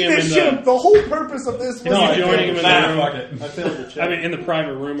joining need him in this ship. the? The whole purpose of this was Are you joining him in Nah, the room? fuck it. I failed the check. I mean, in the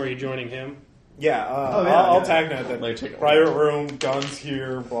private room, are you joining him? Yeah, yeah, I'll yeah. tag note Let me that take it. private room, guns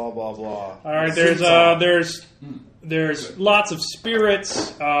here, blah blah blah. All right. There's lots of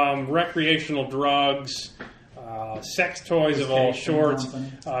spirits, recreational drugs, sex toys of all sorts.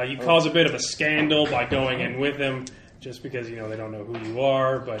 You cause a bit of a scandal by going in with them, just because they don't know who you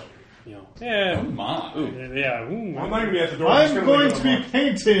are. But yeah, Oh my. yeah. I'm not gonna be at the door. I'm going to be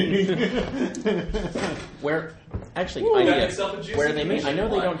painting! where actually Ooh, idea, got yourself a juicy where they may. I know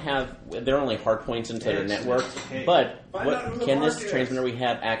they commission. don't have. They're only hard points into their network, but Find out who the can this mark is. transmitter we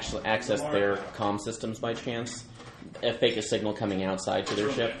have actually access their comm systems by chance? Fake a signal coming outside to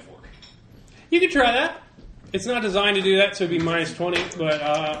their ship. You could try that. It's not designed to do that, so it'd be minus 20. But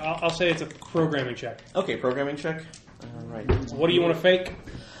I'll say it's a programming check. Okay, programming check. All right. What do you want to fake?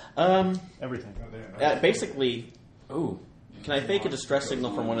 Everything. Basically, can I fake a distress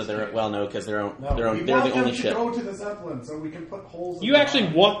signal from one of their? Well, no, because they're We the want only them to ship. go to the zeppelin so we can put holes. You actually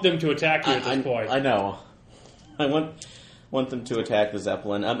want them to attack you at this point. I know. I want. want them to attack the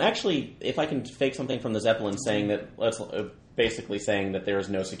Zeppelin. Actually, if I can fake something from the Zeppelin saying that, basically saying that there is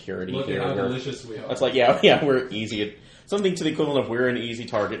no security Look here. at how delicious we are. That's like, yeah, we're easy. Something to the equivalent of we're an easy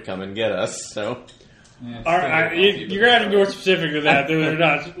target, come and get us. So, you're gonna have to be more specific with that. They're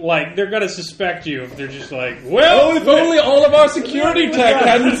not like they're gonna suspect you if they're just like, well, if only all of our security tech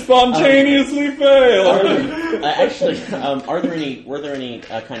hadn't spontaneously failed. Actually, were there any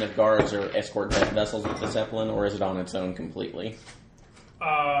kind of guards or escort vessels with the Zeppelin, or is it on its own completely?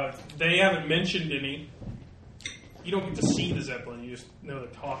 They haven't mentioned any. You don't get to see the Zeppelin; you just know they're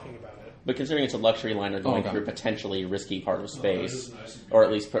talking about it. But considering it's a luxury liner going through a potentially risky part of space, or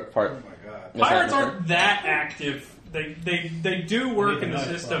at least part. Oh my god! Pirates aren't that active. They do work in the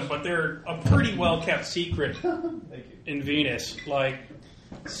system, but they're a pretty well kept secret in Venus.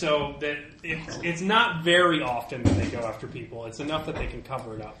 So that it's not very often that they go after people. It's enough that they can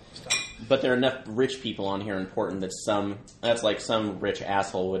cover it up. Stuff. But there are enough rich people on here important that some rich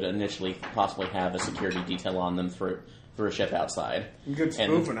asshole would initially possibly have a security detail on them for a ship outside. You could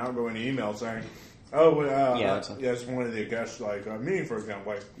spoof an outgoing email saying, it's one of the guests, me, for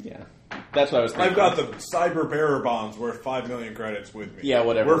example. Yeah. That's what I was thinking. I've got the cyber bearer bonds worth 5 million credits with me. Yeah,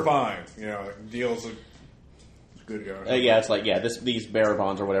 whatever. We're fine. Deals are good going. These bearer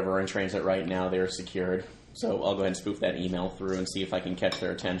bonds or whatever are in transit right now. They're secured. So I'll go ahead and spoof that email through and see if I can catch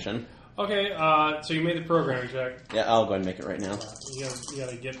their attention. Okay, so you made the programming check. Yeah, I'll go ahead and make it right now. You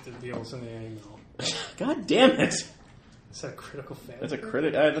gotta get to be able to send the email. God damn it! Is that a critical failure? That's a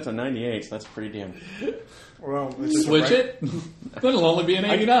crit. That's a 98, so that's pretty damn. Well, switch it? That'll only be an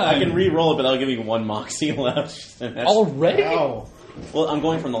 89. I can re-roll it, but I'll give you one moxie left. Already? Wow. Well, I'm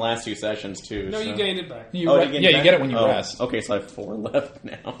going from the last 2 sessions, too. No, you gained it back. You get it when you rest. Okay, so I have 4 left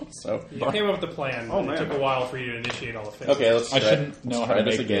now. So you came up with the plan. Oh, man. It took a while for you to initiate all the phases. Okay, let's I shouldn't know how to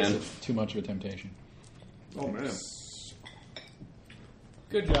this make again. this too much of a temptation. Oh, man.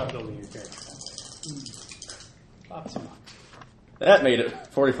 Good job building your character. Lots of fun. That made it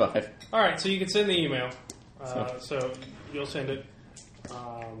 45. All right, so you can send the email. So you'll send it.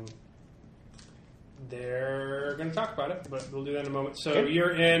 They're going to talk about it, but we'll do that in a moment. So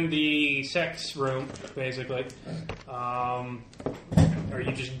you're in the sex room, basically. Are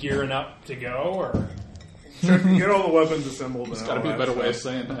you just gearing up to go, or? Get all the weapons assembled. There's got to be a better way of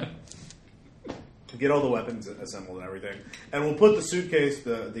saying that. Get all the weapons assembled and everything, and we'll put the suitcase,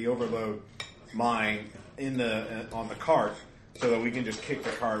 the overload mine, on the cart, so that we can just kick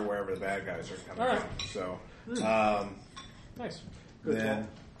the cart wherever the bad guys are coming from. So, nice. Then,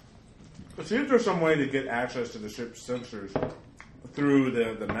 see if there's some way to get access to the ship's sensors through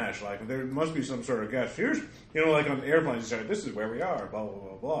the mesh. Like, there must be some sort of guess. Here's, like on airplanes, you say, this is where we are, blah, blah,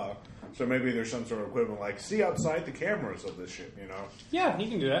 blah, blah. So maybe there's some sort of equivalent, like, see outside the cameras of this ship, Yeah, you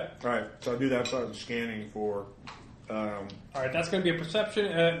can do that. All right, so I'll do that, start scanning for... all right, that's going to be a perception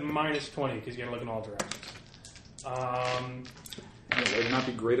at -20, because you got to look in all directions. It would not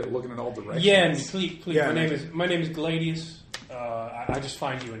be great at looking in all directions. Yeah, please. Yeah, my name is Gladius. I just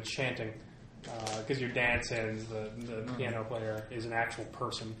find you enchanting because your dad says the piano player is an actual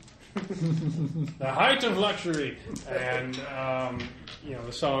person. The height of luxury, and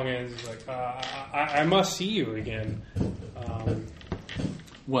the song is like I must see you again.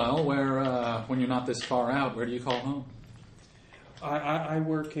 Well, when you're not this far out, where do you call home? I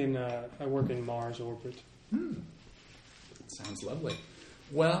work in Mars orbit. Sounds lovely.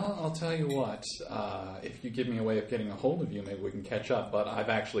 Well, I'll tell you what. If you give me a way of getting a hold of you, maybe we can catch up. But I've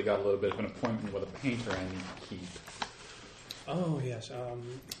actually got a little bit of an appointment with a painter I need to keep. Oh, yes.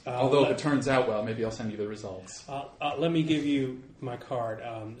 Although if it turns out well, maybe I'll send you the results. Let me give you my card.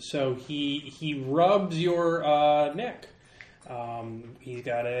 So he rubs your neck. He's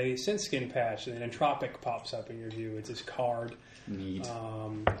got a sense skin patch, and an entropic pops up in your view. It's his card. Neat.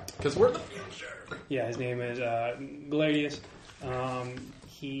 Because we're the future. Yeah, his name is Gladius.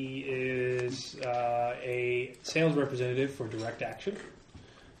 He is a sales representative for Direct Action,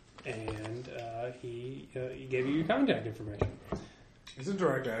 and he gave you your contact information. Isn't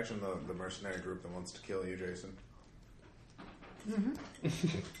Direct Action the mercenary group that wants to kill you, Jason?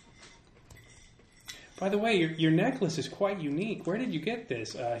 Mm-hmm. By the way, your necklace is quite unique. Where did you get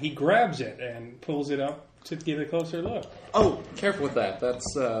this? He grabs it and pulls it up to give a closer look. Oh, careful with that.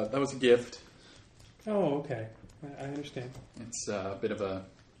 That was a gift. Oh, okay. I understand. It's a bit of a,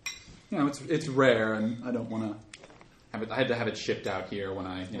 it's rare, and I don't want to have it. I had to have it shipped out here when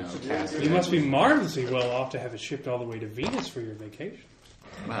I, cast it. You must be marvelously well off to have it shipped all the way to Venus for your vacation.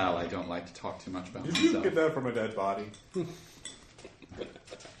 Well, I don't like to talk too much about Did myself. you get that from a dead body?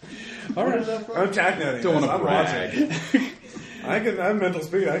 All right. I'm tagnetting. Don't want to brag. I have mental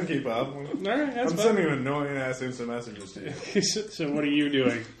speed. I can keep up. All right, that's I'm fine. sending annoying ass instant messages to you. So what are you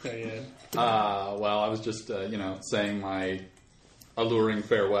doing, Diane? Well, I was just, saying my alluring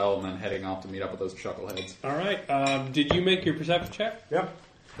farewell and then heading off to meet up with those chuckleheads. All right. Did you make your perception check? Yeah.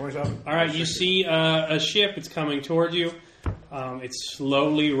 27. All right. You see a ship. It's coming towards you. It's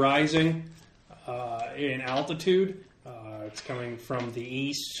slowly rising in altitude. It's coming from the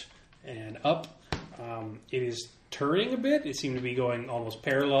east and up. It is turning a bit. It seemed to be going almost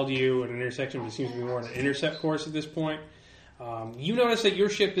parallel to you at an intersection, but it seems to be more on an intercept course at this point. You notice that your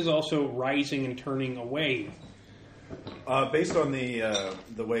ship is also rising and turning away. Based on the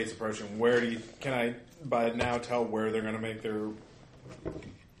way it's approaching, can I by now tell where they're going to make their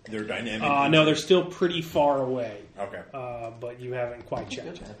dynamic? No, they're still pretty far away. Okay. But you haven't quite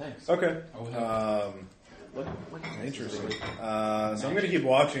checked. Thanks. Okay. What Interesting. So I'm going to keep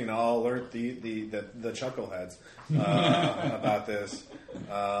watching. And I'll alert the chuckleheads about this.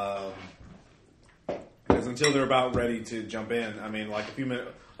 Because until they're about ready to jump in, I mean, like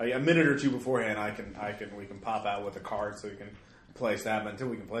a minute or two beforehand, we can pop out with a card so we can place that. But until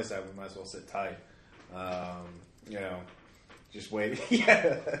we can place that, we might as well sit tight. Just wait.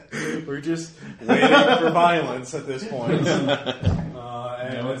 Yeah, we're just waiting for violence at this point.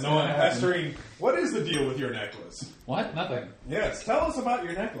 And no one pestering. What is the deal with your necklace? What? Nothing. Yes, tell us about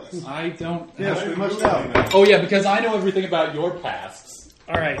your necklace. I don't... Yes, we must know. Oh, yeah, because I know everything about your pasts.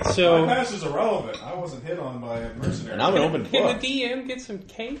 All right, so My past is irrelevant. I wasn't hit on by a mercenary. And I'm an open can book. the DM get some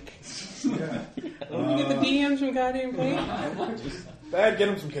cake? Yeah. Can we get the DM some goddamn cake? Bad, get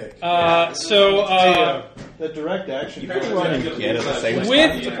him some cake. The direct action. Get it the same time.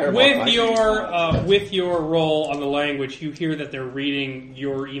 with your roll on the language, you hear that they're reading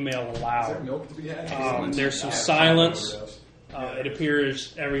your email aloud. Milk to be had? There's some silence. It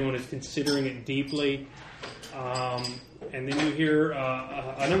appears everyone is considering it deeply. And then you hear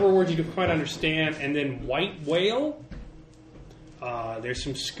a number of words you don't quite understand, and then white whale. There's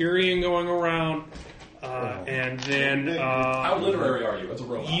some scurrying going around, and then How literary are you? That's a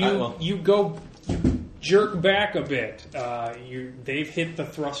robot. you jerk back a bit. They've hit the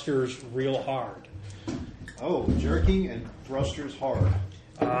thrusters real hard. Oh, jerking and thrusters hard.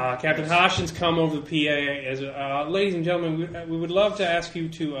 Captain Hoshin's come over the PA as, ladies and gentlemen, we would love to ask you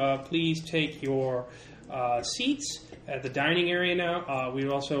to please take your seats at the dining area now. We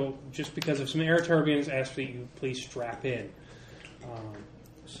also, just because of some air turbulence, ask that you please strap in.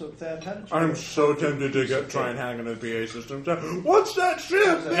 So, Thad, how did you... I'm so tempted to try and hack into the PA system. What's that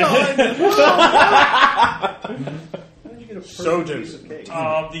ship behind How did you get a So piece of tempted.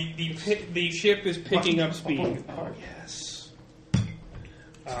 cake? The ship is picking up speed. Yes.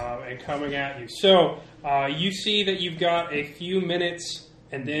 And coming at you. So, you see that you've got a few minutes,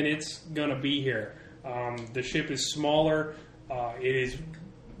 and then it's going to be here. The ship is smaller. It is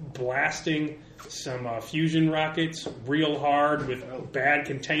blasting some fusion rockets real hard with bad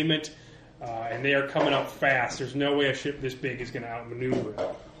containment, and they are coming up fast. There's no way a ship this big is going to outmaneuver it.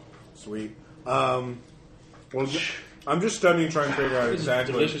 Sweet. Well, I'm just studying, trying to figure out This is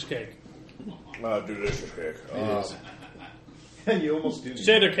exactly. delicious cake. Delicious cake. And you almost do.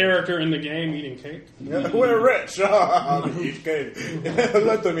 Said a character in the game eating cake. We're rich. Eat cake.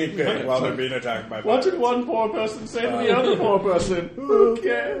 Let them eat cake while they're being attacked by What pirates. did one poor person say to the other poor person? Who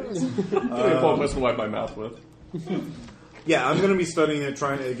cares? Give me a poor person to wipe my mouth with. Yeah, I'm going to be studying it,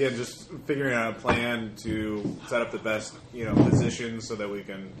 trying to, again, just figuring out a plan to set up the best, position so that we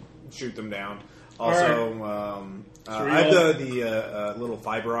can shoot them down. Also, I have the little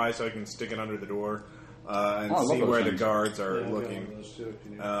fiber eye so I can stick it under the door and see where the guards are looking.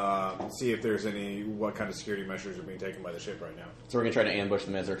 See if there's what kind of security measures are being taken by the ship right now. So we're going to try to ambush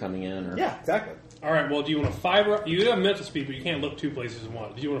them as they're coming in? Or? Yeah, exactly. All right, well, do you want to fiber... You have mental speed, but you can't look two places at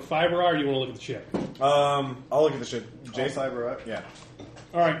once. Do you want to fiber eye or do you want to look at the ship? I'll look at the ship. Jason, fiber up. Yeah.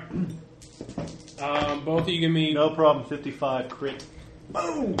 All right. Both of you give me... No problem. 55 crit.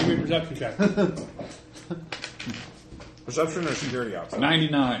 Boom! Give me a perception check. Perception or security outside?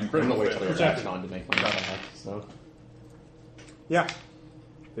 99. I'm Critical going to wait till failure. they're action on to make my attack. So. Yeah.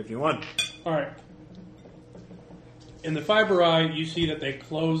 51. All right. In the fiber eye, you see that they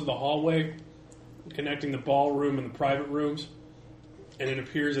close the hallway connecting the ballroom and the private rooms, and it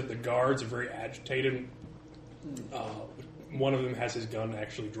appears that the guards are very agitated. One of them has his gun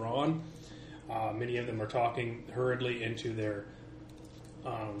actually drawn. Many of them are talking hurriedly into their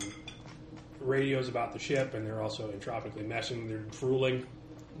radios about the ship, and they're also entropically meshing. They're drooling,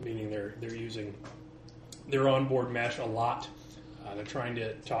 meaning they're using their onboard mesh a lot. They're trying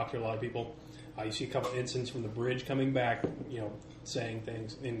to talk to a lot of people. You see a couple ensigns from the bridge coming back, saying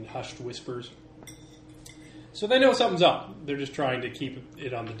things in hushed whispers. So they know something's up. They're just trying to keep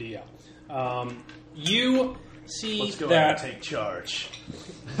it on the DL. You see Let's go that ahead and take charge.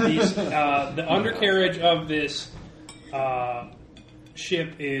 the undercarriage of this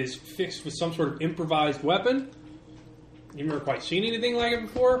ship is fixed with some sort of improvised weapon. You've never quite seen anything like it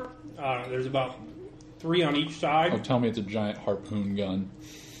before. There's about 3 on each side. Oh, tell me it's a giant harpoon gun.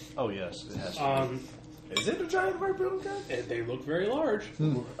 Oh, yes, it has to be. Is it a giant harpoon gun? They look very large.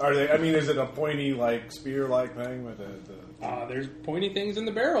 Are they? I mean, is it a pointy, like spear-like thing with the? There's pointy things in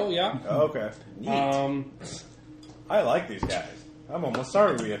the barrel. Yeah. Oh, okay. Neat. I like these guys. I'm almost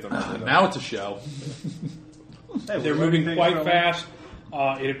sorry we have to. Now it's a show. Hey, They're moving quite fast.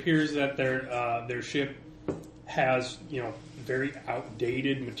 It appears that their ship has very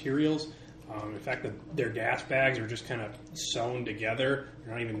outdated materials. In fact, their gas bags are just kind of sewn together.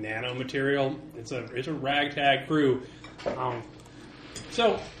 They're not even nanomaterial. It's a ragtag crew.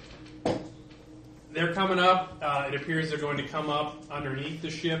 So they're coming up. It appears they're going to come up underneath the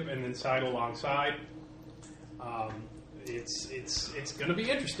ship and then side alongside. It's going to be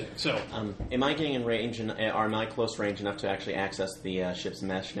interesting. So, am I getting in range? And am I close range enough to actually access the ship's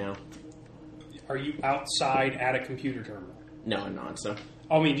mesh now? are you outside at a computer terminal? No, I'm not. So.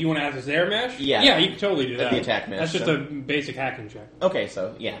 I mean, do you want to access their mesh? Yeah. Yeah, you can totally do that. The attack mesh. That's just a basic hacking check. Okay,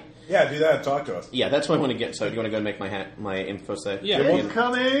 so, yeah. Yeah, do that. Talk to us. Yeah, that's what I want to get. So, do you want to go and make my info set? Yeah.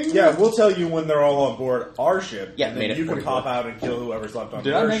 Incoming! Yeah, we'll tell you when they're all on board our ship. Yeah, and made then it you can 44. pop out and kill whoever's left on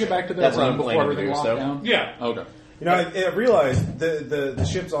Did their I make ship. it back to the That's what room I'm before planning to everything do, locked so. down? Yeah. Okay. You know, I realized the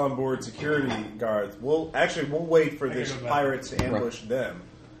ship's onboard security guards. We'll wait for the pirates to ambush them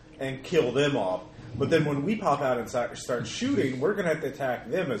and kill them off. But then when we pop out and start shooting, we're going to have to attack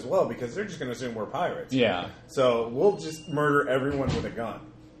them as well because they're just going to assume we're pirates. Yeah. So we'll just murder everyone with a gun.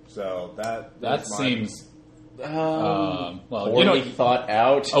 So That seems. Well, Poorly thought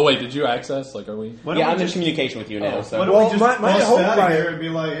out. Oh wait, did you access? Like, are we? Yeah, I'm in communication with you now. So. Why don't we just my bust hope out by- here and be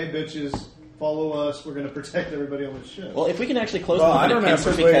like, hey, bitches, follow us. We're going to protect everybody on the ship. Well, if we can actually close Well, them I in a don't have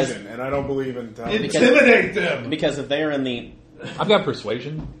pincer persuasion, and I don't believe in Intimidate them! because if they're in the... I've got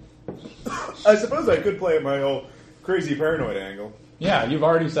persuasion. I suppose I could play my whole crazy paranoid angle. Yeah, you've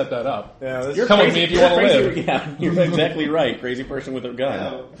already set that up. Yeah, that's Come with me if you want to live. Yeah, you're exactly right. Crazy person with a gun.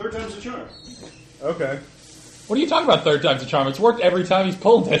 Yeah, third time's the charm. okay. What are you talking about? Third time's a charm. It's worked every time he's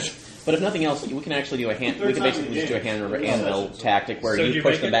pulled it. But if nothing else, we can actually do a hand. We can basically just do a handle tactic where So you you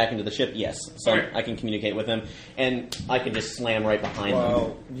push make them it? back into the ship. Yes, so Okay. I can communicate with them, and I can just slam right behind them.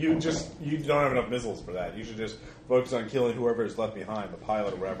 Well, you don't have enough missiles for that. You should just focus on killing whoever is left behind, the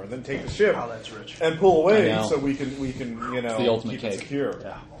pilot or whatever, and then take the ship Oh, that's rich. and pull away I know. so we can the ultimate keep cake. it secure.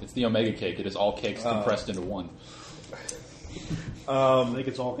 Yeah. It's the Omega cake. It is all cakes compressed into one. I think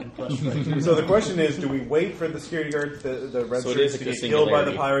it's all compressed right here. So the question is, do we wait for the security guards, the red So it shirts is to like get a killed by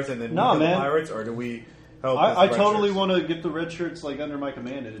the singularity. pirates and then No, kill the man. pirates, or do we help I the red totally shirts? want to get the red shirts like under my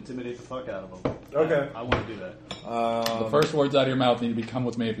command and intimidate the fuck out of them. Okay. I want to do that. The first words out of your mouth need to be "Come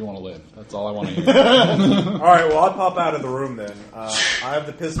with me if you want to live." That's all I want to hear. All right, well, I'll pop out of the room then. I have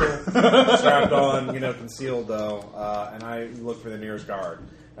the pistol strapped on, concealed though, and I look for the nearest guard,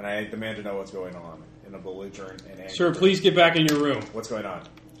 and I demand to know what's going on in a belligerent and angry. Sir, please get back in your room. What's going on?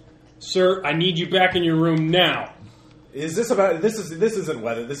 Sir, I need you back in your room now. Is this about this isn't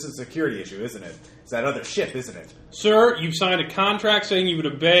weather? This is a security issue, isn't it? It's that other ship, isn't it? Sir, you've signed a contract saying you would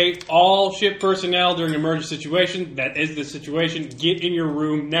obey all ship personnel during an emergency situation. That is the situation. Get in your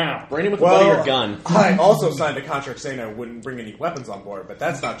room now. Brandon with the butt of your gun. I also signed a contract saying I wouldn't bring any weapons on board, but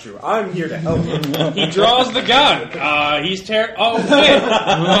that's not true. I'm here to help you. He draws the gun. He's Oh,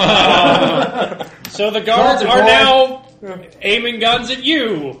 shit. So the guards are now aiming guns at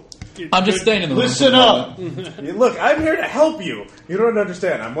you. I'm just staying in the room. Listen up! Look, I'm here to help you. You don't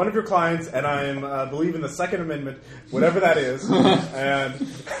understand. I'm one of your clients, and I believe in the Second Amendment, whatever that is. And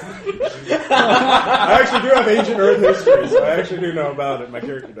I actually do have ancient Earth history, so I actually do know about it. My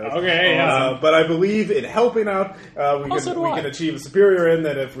character does. Okay, yeah. But I believe in helping out. We Also do I. can achieve a superior end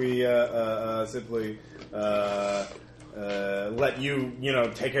than if we simply let you,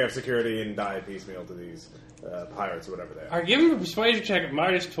 take care of security and die piecemeal to these pirates or whatever they are. All right, give him a persuasion check at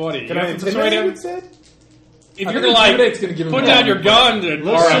 -20. Can You I have to persuade intimidate him him? instead? If I you're think gonna Intimidate's gonna give him put a down your bad gun or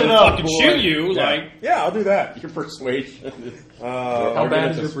Listen up, fucking boy. shoot you, Yeah, I'll do that. Your persuasion. How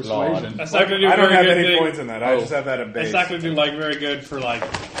bad is your persuasion? that's not going to do I don't very have good any thing. points in that. I just have that at base. That's not going to do very good for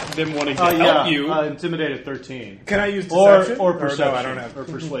them wanting to Oh, help you. Intimidated 13. Can I use deception? Or perception. No, I don't have. Or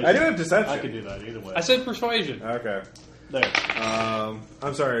persuasion. I do have deception. I can do that either way. I said persuasion. Okay. There.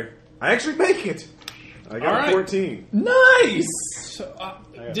 I'm sorry. I actually make it. I got All right. 14. Nice. So,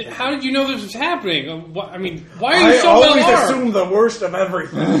 How did you know this was happening? Why are you so I always well-armed? assume the worst of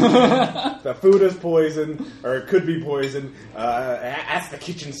everything. The food is poison, or it could be poison. Ask the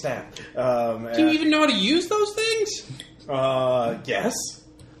kitchen staff. Do you even know how to use those things? Yes,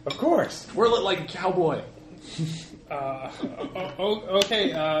 of course. Whirl it like a cowboy.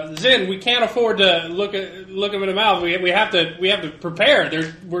 Okay, Zin, we can't afford to look him in the mouth. We have to prepare.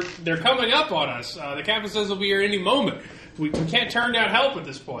 They're coming up on us. The captain says they'll be here any moment. We can't turn down help at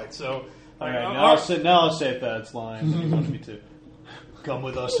this point. So, all right, now I'll say Thad's line. He wants me to come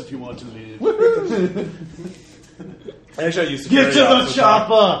with us if you want to leave. Actually, I use Get security to the ops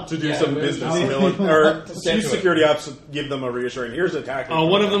chopper to do some business, or use security ops to give them a reassuring. Here's a tactic.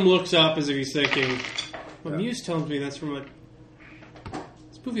 one of them looks up as if he's thinking, "My muse tells me that's from a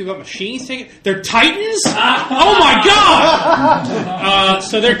movie about machines taking. They're Titans? Oh my god!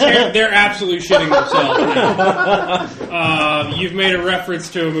 So they're absolutely shitting themselves. You've made a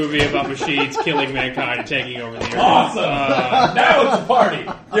reference to a movie about machines killing mankind and taking over the earth. Awesome! Now it's a party.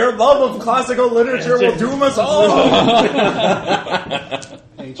 Your love of classical literature will doom us all.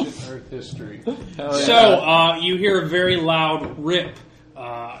 Ancient Earth history. So you hear a very loud rip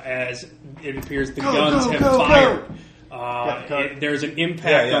as it appears the guns have fired. There's an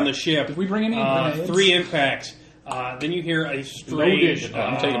impact on the ship. Did we bring any grenades? 3 impacts. Then you hear a strange,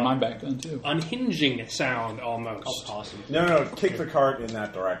 I'm taking mine back then too. unhinging sound almost. Oh, awesome. No, kick the cart in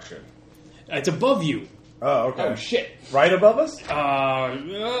that direction. It's above you. Oh, okay. Oh shit! Right above us?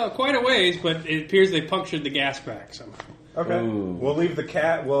 Quite a ways, but it appears they punctured the gas pack somehow. Okay. Ooh. We'll leave the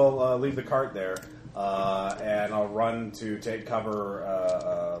cat. We'll leave the cart there, and I'll run to take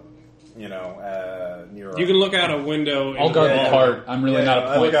cover. Near. You can look out a window. I'll guard the cart. I'm really not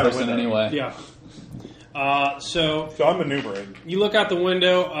a point person window. anyway. Yeah. So I'm maneuvering. you look out the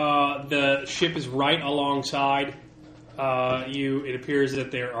window. The ship is right alongside. It appears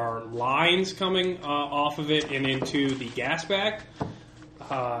that there are lines coming off of it and into the gas bag.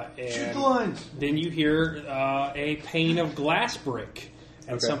 Shoot the lines. Then you hear a pane of glass break,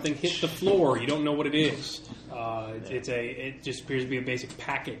 and something hit the floor. You don't know what it is. It just appears to be a basic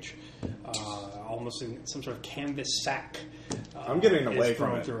package, almost in some sort of canvas sack. I'm getting away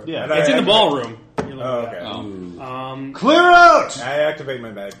from it. Yeah. It's in the ballroom. Okay. Clear out! I activate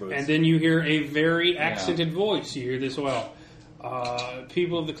my bag boots. And then you hear a very accented voice. You hear this well.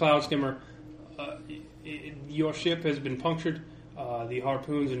 People of the Cloud Skimmer, your ship has been punctured. The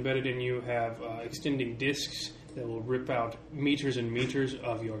harpoons embedded in you have extending discs that will rip out meters and meters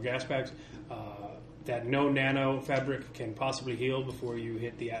of your gas bags. That no nano fabric can possibly heal before you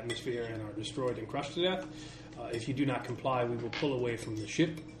hit the atmosphere and are destroyed and crushed to death. If you do not comply, we will pull away from the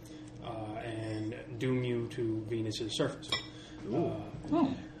ship and doom you to Venus's surface.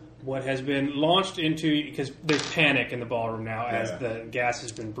 What has been launched into, because there's panic in the ballroom now as the gas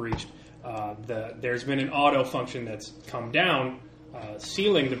has been breached. There's been an auto function that's come down,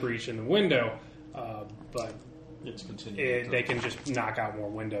 sealing the breach in the window, but It's continuing. they can just knock out more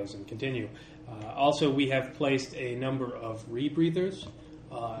windows and continue. Also, we have placed a number of rebreathers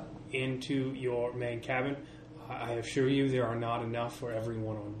into your main cabin. I assure you there are not enough for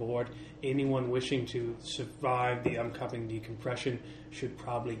everyone on board. Anyone wishing to survive the upcoming decompression should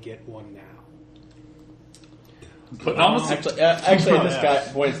probably get one now. But Actually,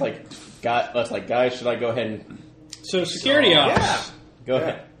 this boy's like, guys, should I go ahead and... So, security ops. Go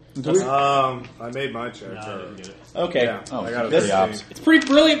ahead. I made my check. I didn't get it. Okay. Yeah, I got this- it. It's a pretty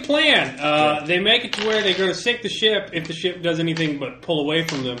brilliant plan. They make it to where they're going to sink the ship if the ship does anything but pull away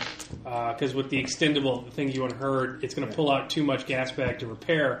from them. Because with the extendable things you unheard, it's going to pull out too much gas bag to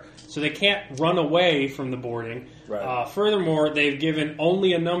repair. So they can't run away from the boarding. Right. Furthermore, they've given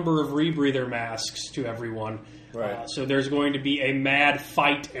only a number of rebreather masks to everyone. Right. So there's going to be a mad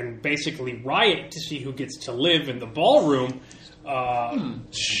fight and basically riot to see who gets to live in the ballroom.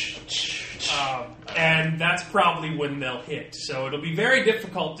 And that's probably when they'll hit. So it'll be very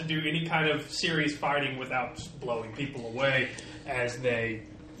difficult to do any kind of serious fighting without just blowing people away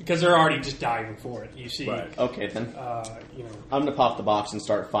because they're already just diving for it. You see, Right. Okay, then. you know, I'm going to pop the box and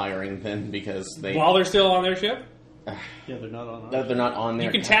start firing then because they... while they're still on their ship, Yeah, they're not on. They're not on there.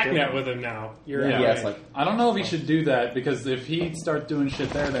 you can TACnet with them now. You're Yeah, it's like... I don't know if he should do that because if he starts doing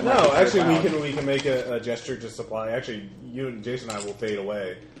shit there, then No, actually, we can make a gesture to supply. Actually, you and Jason and I will fade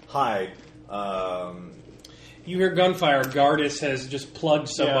away, hide. You hear gunfire. Gardis has just plugged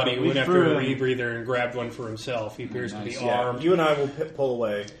somebody Yeah, who we went after a threw him. rebreather and grabbed one for himself. He appears to be Yeah, armed. you and I will pull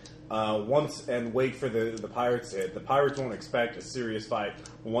away once and wait for the pirates to hit. The pirates won't expect a serious fight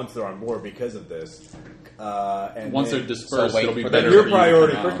once they're on board because of this. And once they're dispersed, so wait it'll be for better. your for you to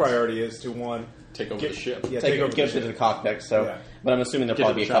priority, come first out. priority, is to Take over the ship. Yeah, Take over get the to the ship. cockpit. So Yeah. But I'm assuming there'll Get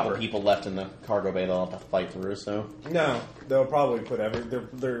probably to be the a couple chopper. people left in the cargo bay they'll have to fight through, so... No, they'll probably put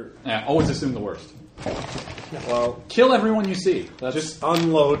they're Yeah, always assume the worst. well, Kill everyone you see. That's just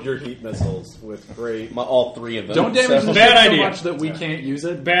unload your heat missiles with great... All three of them. don't damage the Bad ship so idea. much that we can't use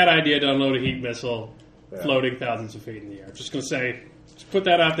it. Bad idea to unload a heat missile floating thousands of feet in the air. Just going to say, just put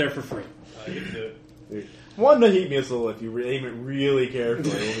that out there for free. One heat missile, if you aim it really carefully,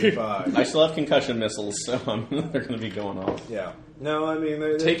 will be fine. I still have concussion missiles, so they're going to be going off. Yeah. No, I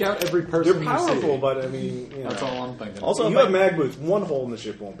mean... Take out every person They're powerful, you see. but I mean... You That's know. all I'm thinking. Also, You if have I- mag boots, one hole in the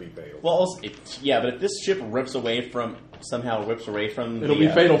ship won't be fatal. Well, also, but if this ship rips away from... Somehow rips away from It'll the,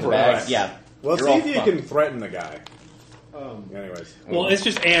 be fatal the for bags, us. Yeah. Well, You're see all if you fucked. can threaten the guy. Anyways. Well, it's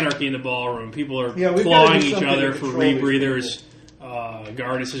just anarchy in the ballroom. People are Yeah, we've clawing gotta do each something other to for control these rebreathers.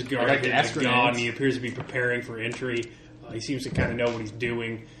 Gardus is got guarding gas his gun. grenades. He appears to be preparing for entry. He seems to kind of know what he's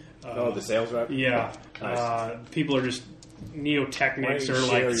doing. The sales rep? Yeah. Nice. People are just... Neotechnics Why don't are you share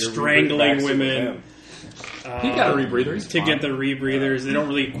like your strangling rebreather vaccine women with him? He got a rebreather. He's to fine. get the rebreathers. They don't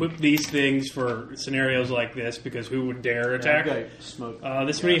really equip these things for scenarios like this because who would dare attack Smoke.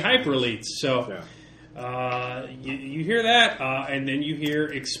 this many hyper elites? So Yeah. you hear that, and then you hear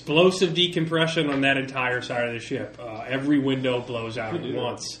explosive decompression on that entire side of the ship. Every window blows out at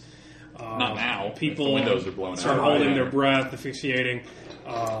once. Not now. People The windows are blowing start out. holding their breath, asphyxiating.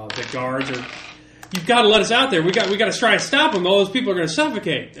 The guards are. You've got to let us out there. We got to try to stop them. All those people are going to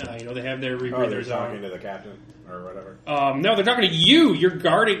suffocate. They have their Oh, they're rebreathers talking on. to the captain or whatever. No, they're talking to you. You're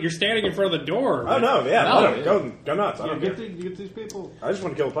guarding. You're standing in front of the door. Oh, no, yeah. No. Go nuts. I don't care. Get these people. I just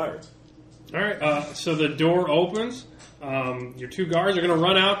want to kill the pirates. All right. So the door opens. Your two guards are going to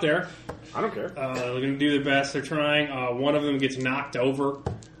run out there. I don't care. They're going to do their best. They're trying. One of them gets knocked over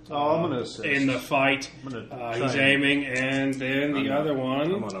Oh, I'm going to assist. in the fight. I'm gonna try He's and- aiming, and then the other I'm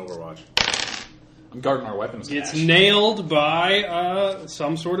one on Overwatch. I'm guarding our weapons. gets cache. nailed by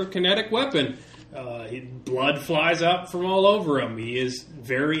some sort of kinetic weapon. Blood flies up from all over him. He is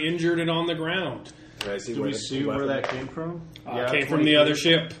very injured and on the ground. Can I see Do where we the see weapon- where that came from? Came from the other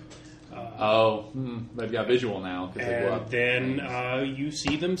ship. Oh, they've got visual now. 'Cause they blew And up. then you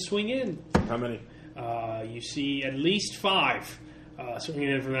see them swing in. How many? You see at least 5 swinging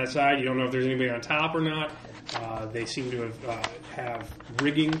in from that side. You don't know if there's anybody on top or not. They seem to have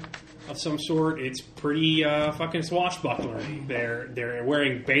rigging of some sort. It's pretty fucking swashbucklery. They're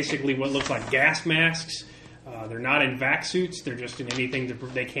wearing basically what looks like gas masks. They're not in vac suits. They're just in anything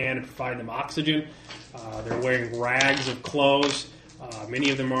that they can to provide them oxygen. They're wearing rags of clothes. Many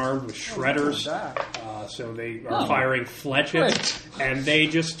of them armed with shredders. So they are firing fletchets. And they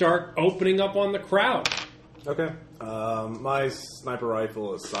just start opening up on the crowd. Okay. My sniper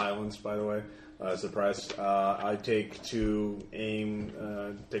rifle is silenced, by the way. Suppressed. I take 2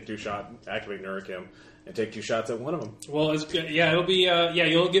 aim, take 2 shot, activate Nuricam, and take 2 shots at one of them. Well, it's good. Yeah, it'll be.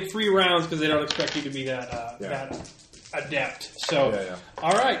 You'll get 3 rounds because they don't expect you to be that adept. So, Yeah.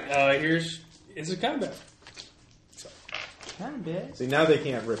 all right. It's a combat. See, now they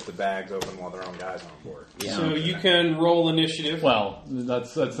can't rip the bags open while their own guys on board. Yeah. So you can roll initiative. Well,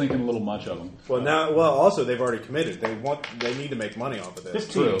 that's thinking a little much of them. Well, also they've already committed. They need to make money off of this.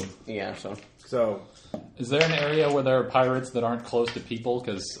 True. Yeah, So, Is there an area where there are pirates that aren't close to people?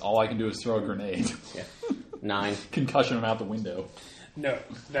 Because all I can do is throw a grenade. yeah. 9. Concussion them out the window. No,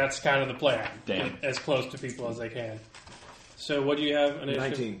 that's kind of the plan. Damn. Get as close to people as they can. So what do you have? Initiative?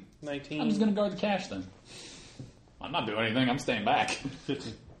 19. 19. I'm just going to guard the cache then. I'm not doing anything. I'm staying back.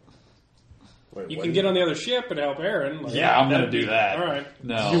 wait, You what can is- get on the other ship and help Aaron. Yeah, I'm gonna that'd do be- that. All right.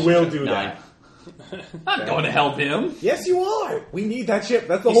 No. You will do 9. that. I'm going to help him. Yes, you are. We need that ship.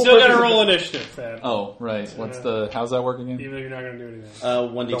 That's the You whole still got purpose to of roll the- initiative, Thad. Oh, right. How's that work again? Even though you're not going to do anything.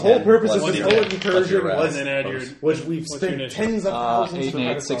 1d10. The whole purpose of plus this your- whole plus incursion your rest. was, And then add your. which we've What's your spent initiative? tens of thousands 8 of and 8,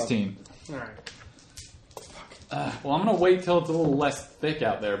 credits on. 16. All right. Well, I'm going to wait till it's a little less thick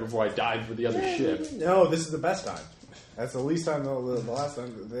out there before I dive for the other ship. No, this is the best time. That's the least time, the last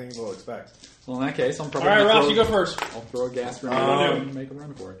time the thing we'll expect. Well, in that case, I'm All probably right, gonna Ross, throw- you go first. I'll throw a gas grenade and make a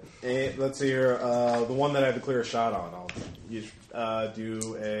run for it. Let's see here. The one that I have the clearest shot on, I'll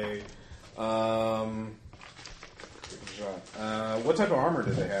do a shot. What type of armor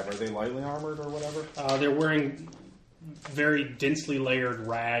do they have? Are they lightly armored or whatever? They're wearing very densely layered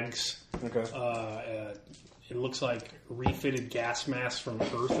rags. Okay. It looks like refitted gas masks from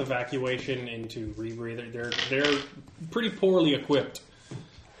Earth evacuation into rebreather. They're pretty poorly equipped.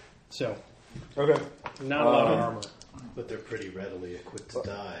 So, Okay. not a lot of armor. But they're pretty readily equipped to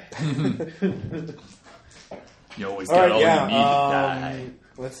die. You always All got right. all Yeah. you need to die.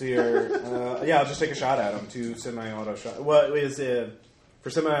 Let's see here. I'll just take a shot at them. 2 semi-auto shots. What is it? For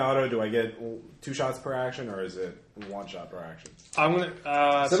semi-auto, do I get 2 shots per action, or is it 1 shot per action? I'm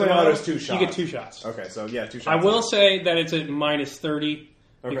gonna Semi-auto is 2 shots. You get 2 shots. Okay, so 2 shots. I will say that it's at minus 30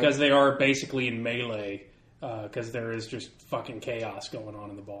 because they are basically in melee because there is just fucking chaos going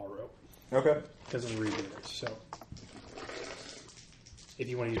on in the ballroom. Okay. Because of the rebreathers. So if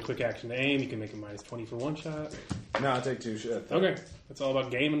you want to use quick action to aim, you can make it minus 20 for 1 shot. No, I'll take 2 shots. Okay. That's all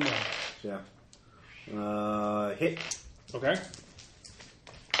about game and mind. Yeah. Hit. Okay.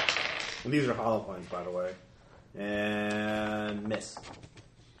 And these are hollow points, by the way. And miss.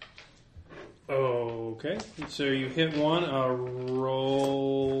 Okay. So you hit one.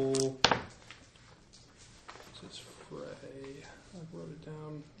 Roll. This is Frey. I wrote it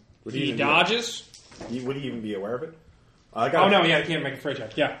down. He dodges. Would he even be aware of it? I can't make a Frey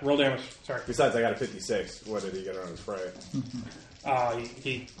check. Yeah, roll damage. Sorry. Besides, I got a 56. What did he get on his Frey?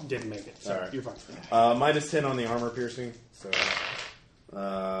 He didn't make it. So right. You're fine. Minus 10 on the armor piercing. So.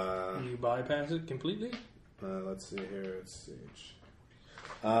 You bypass it completely? Let's see here. It's Sage.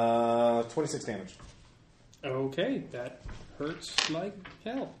 26 damage. Okay, that hurts like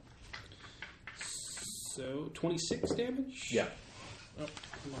hell. So, 26 damage? Yeah. Oh,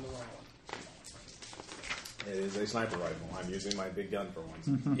 I'm on the wrong one. It is a sniper rifle. I'm using my big gun for once.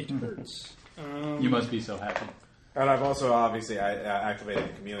 It hurts. You must be so happy. And I've also, obviously, I activated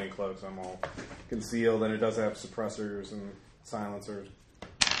the chameleon cloak, so I'm all concealed, and it does have suppressors and silencers.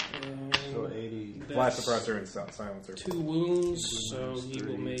 So 80. Flash suppressor and silencer. 2 wounds, so he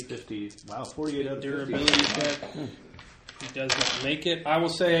will make 50. Wow, 48 out of 50. durability check. He does not make it. I will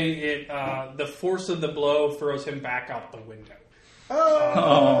say it. The force of the blow throws him back out the window.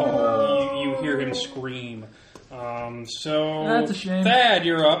 You hear him scream. So that's a shame. Thad,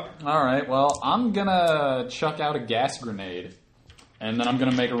 you're up. All right. Well, I'm gonna chuck out a gas grenade, and then I'm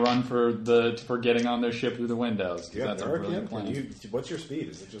gonna make a run for getting on their ship through the windows. You have that's a dark brilliant yet? plan. What's your speed?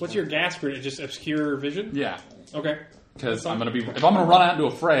 Is it just What's your gas grenade? Just obscure vision? Yeah. Okay. Because if I'm gonna run out into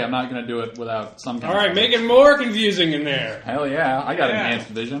a fray, I'm not gonna do it without some kind All right, of... make it more confusing in there. Hell yeah. I got Yeah. enhanced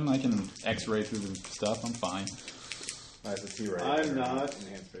vision. I can x-ray through the stuff. I'm fine. That's a T-ray. I'm not.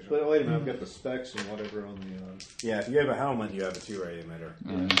 But wait a minute, I've got the specs and whatever on the... Yeah, if you have a helmet, you have a T-ray emitter.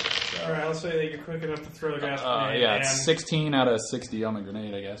 All right, I'll say that you're quick enough to throw the gas grenade. Yeah, it's 16 out of 60 on the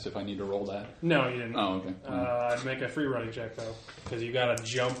grenade, I guess, if I need to roll that. No, you didn't. Oh, okay. I'd make a free running check, though, because you got to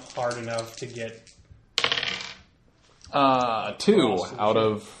jump hard enough to get... 2 out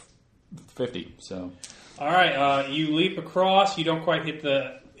of 50, so... All right, you leap across. You don't quite hit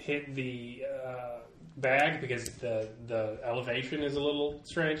the bag because the elevation is a little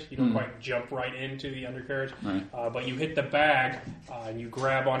strange. You don't quite jump right into the undercarriage, Right. But you hit the bag and you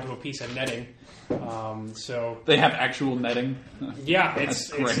grab onto a piece of netting. So They have actual netting? yeah, That's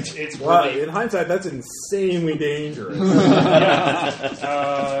great. it's Well, really in hindsight, that's insanely dangerous. it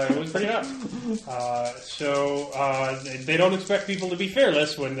was pretty nuts. So they don't expect people to be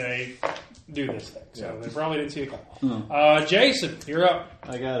fearless when they do this thing. So they probably didn't see it coming. Jason, you're up.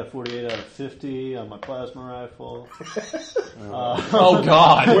 I got a 48 out of 50 on my plasma rifle. Oh,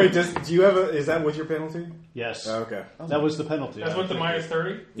 God. Wait, do you have is that with your penalty? Yes. Oh, okay. That was the penalty. That's with the minus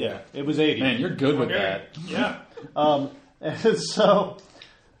 30? Yeah, it was 80. Man, you're good with Okay. that. Yeah. And so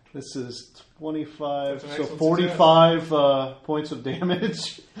this is 25, That's an so excellent 45 points of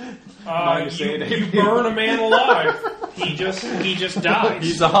damage. You burn a man alive. He just dies.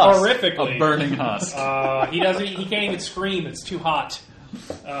 He's a husk. Horrifically. A burning husk. He can't even scream. It's too hot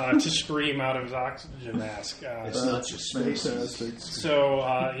to scream out of his oxygen mask. It's not just space.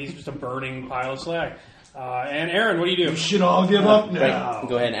 So he's just a burning pile of slag. And Aaron, what do you do? We should all give up now.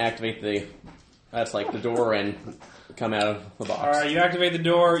 Go ahead and activate the door and come out of the box. All right, you activate the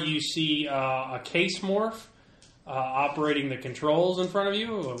door. You see a case morph operating the controls in front of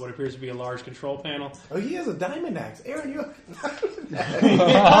you. What appears to be a large control panel. Oh, he has a diamond axe. Aaron, you You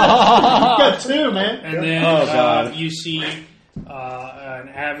got 2, man. And then you see an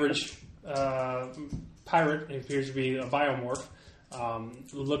average pirate. It appears to be a biomorph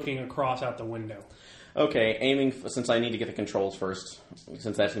looking across out the window. Okay, aiming, since I need to get the controls first,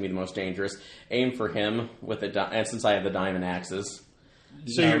 since that's going to be the most dangerous, aim for him with and since I have the diamond axes.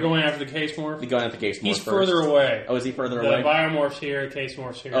 So you're going after the case morph? Going after the case morph He's first. further away. Oh, is he further The away? biomorph's here, the case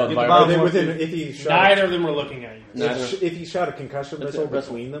morph's here. Oh, the Are they biomorph. within? If he shot, Neither of them are looking at you. if he shot a concussion missile That's-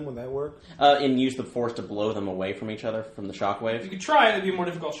 between them, would that work? And use the force to blow them away from each other from the shockwave. You could try it, it'd be a more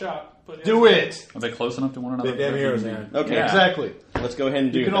difficult shot. But Do it. Are they close enough to one another? They damn heroes, Aaron. Okay, Yeah. Exactly. let's go ahead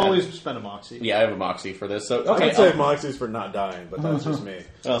and do You can that. always spend a moxie. Yeah, I have a moxie for this. So I okay, would save Moxie's for not dying, but that's just me.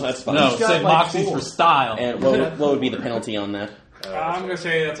 oh, that's fine. No, He's got say like Moxies 4. for style. And what would be the penalty on that? I'm going to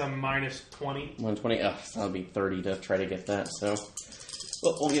say that's a minus 20. 120. Oh, so that'll be 30 to try to get that. So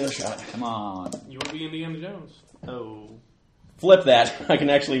Well, we'll give it a shot. Come on. You will be Indiana Jones. Oh. Flip that. I can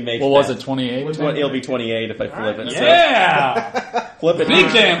actually make What that. was it, 28? It'll be 28 if I flip it. Yeah! Flip it.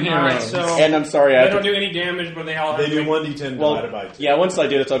 Big damn Alright, heroes. so And I'm sorry, I they have don't to... do any damage, but they all have They do to 1d10 Well, divided by 2. yeah, once I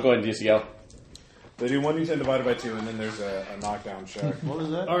do this, I'll go ahead and DCL. They do 1d10 divided by 2, and then there's a knockdown check. What is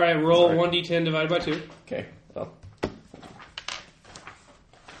that? Alright, roll Sorry. 1d10 divided by 2. Okay. Well,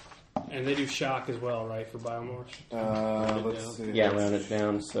 And they do shock as well, right, for biomorphs? Let's see. yeah, round it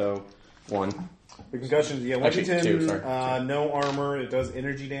down, so 1. The concussions, yeah, Actually, 1d10, 2, sorry. no armor, it does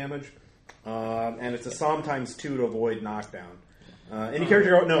energy damage, and it's a Psalm times 2 to avoid knockdown. Any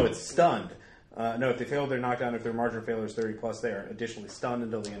character, no, it's stunned. No, if they fail their knockdown, if their margin of failure is 30 plus, they are additionally stunned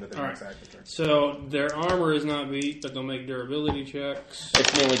until the end of their next active turn. So their armor is not beat, but they'll make durability checks.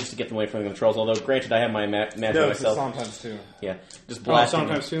 It's mainly just to get them away from the controls, although granted I have my magic No, it's a myself. Psalm times 2. Yeah, just Oh, blasting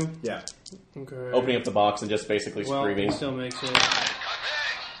sometimes too? Yeah. Okay. opening up the box and just basically Well, screaming. he still makes it.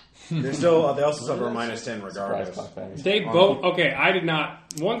 They're still, they also suffer a minus 10 regardless. Surprise cockbags. They both, okay, I did not,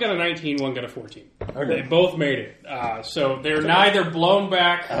 one got a 19, one got a 14. Okay. They both made it. So they're neither blown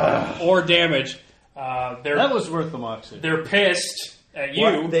back or damaged. That was worth the moxie. They're pissed at you.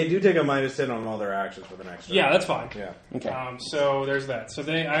 Well, they do take a minus 10 on all their actions for the next turn. Yeah, that's fine. Yeah. Okay. So there's that. So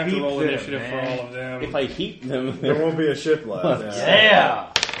I have to Heat roll them, initiative man. for all of them. If I heat them, There won't be a ship left.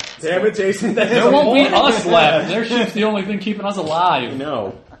 Yeah! Damn it, Jason. That's There a won't be point. us left. Their ship's the only thing keeping us alive.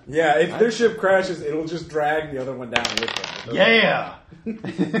 no. Yeah, if their ship crashes, it'll just drag the other one down with them. Yeah!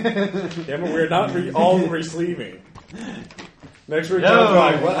 Damn it, we're not all receiving. Next week, No. John's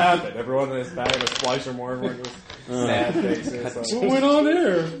like, what happened? Everyone is back in a splice or more. Everyone just sad faces. Like, What went on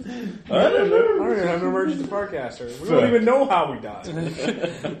there? I don't know. I don't even have an emergency forecaster. We don't even know how we died.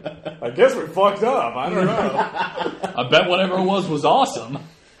 I guess we fucked up. I don't know. I bet whatever it was awesome.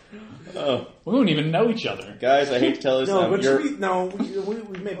 Oh. We don't even know each other. Guys, I hate to tell you No, but you're,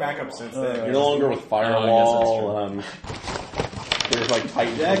 we've made backup since then. you're no longer with Firewall. There's like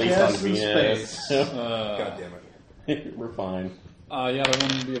Titans released on Jackass in Venus. God damn it. We're fine. Yeah, there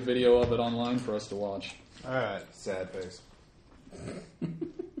won't even be a video of it online for us to watch. Alright. Sad face.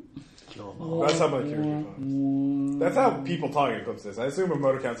 Kill them all. That's how my character talks. That's how people talk in Eclipse is. I assume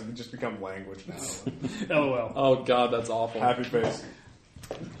emoticons have just become language now. LOL. Oh god, that's awful. Happy face.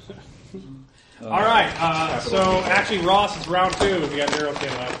 All right. So actually, Ross, it's round 2. We got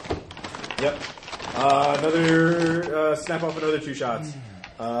Neurokin left. Yep. Another snap off another 2 shots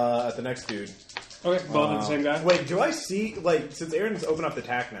at the next dude. Okay, both of the same guy. Wait, do I see, like, since Aaron's opened up the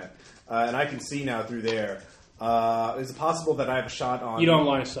TAC net, and I can see now through there, is it possible that I have a shot on... You don't have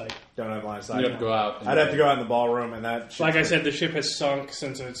line of sight. Don't have line of sight. You have to go out. I'd have to go out in the ballroom, and that... Like I said, the ship has sunk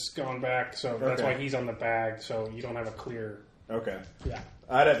since it's gone back, so that's Okay. why he's on the bag, so you don't have a clear... Okay. Yeah.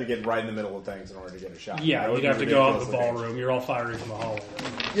 I'd have to get right in the middle of things in order to get a shot. Yeah, That would you'd be have to go out in the ridiculously ballroom. You're all firing from the hallway.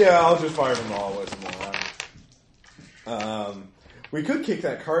 Right? Yeah, I'll just fire from the hallway some more. We could kick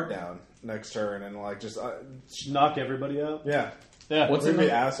that cart down next turn and like just Knock everybody out? yeah. Yeah. What's We'd it? be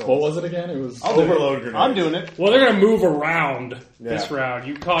assholes. What was it again? It was Overload grenades. I'm doing it. Well, they're going to move around this Yeah. round.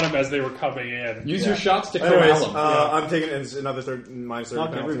 You caught them as they were coming in. use Yeah. your shots to Anyways, corral them. I'm taking another minus 30 Knock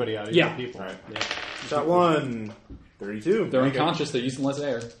penalty. everybody out. Yeah. People. All right. Yeah. Shot 1, 32. They're Okay. unconscious. They're using less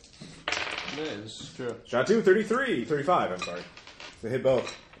air. That is true. Shot 2, 33. 35, I'm sorry. They hit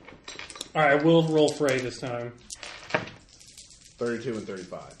both. All right, we'll roll Frey this time. 32 and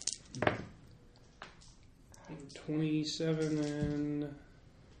 35. 27 and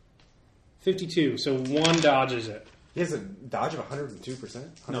 52. So one dodges it. He has a dodge of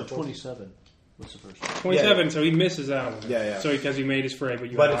 102%? No, 27 was the first one. 27, so he misses that one. Yeah, yeah. So because he made his Frey, but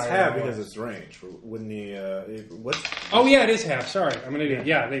you But had it's higher half roll. because it's range. Wouldn't he... what's... Oh, yeah, it is half. Sorry. I'm an idiot.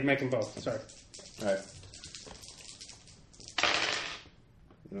 Yeah, they make them both. Sorry. All right.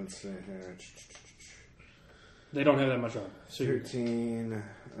 Let's see here. They don't have that much armor. So you're 13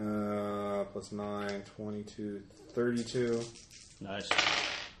 plus 9, 22, 32. Nice.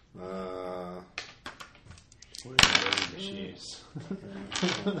 Uh, Jeez.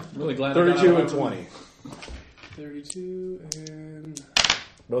 Really glad. 32 and 20. 32 and...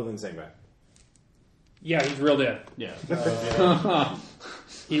 Both in the same guy. Yeah, he's real dead. Yeah.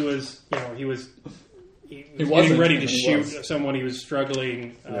 He was He getting wasn't, ready to and he shoot was. someone he was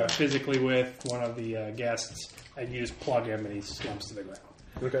struggling Yeah. physically with, one of the guests, and you just plug him and he slumps to the ground.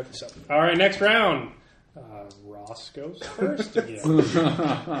 Okay. So, all right, next round. Ross goes first again.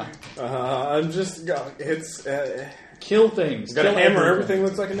 I'm just... It's... Kill things. got to Kill hammer everything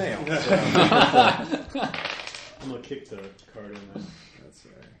looks like a nail. So. I'm going to kick the card in there. That's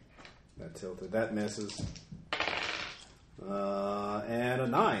right. That tilted. That misses. And a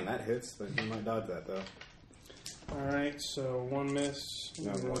 9. That hits, but you might dodge that, though. Alright, so 1 miss.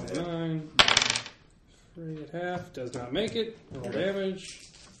 No, 1 hit. 9. Free at half. Does not make it. Roll damage.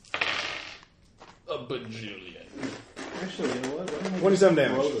 A bajillion. Actually, you know what? Why don't we 27 just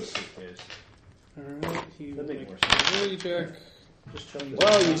damage. blow this suitcase? Alright, he will That'd make make more a sense. ability check. Just trying to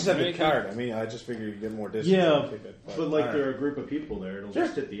Well, you just have to Make it. card. I mean, I just figure you get more distance. Yeah, to kick it, but like alright. there are a group of people there, it'll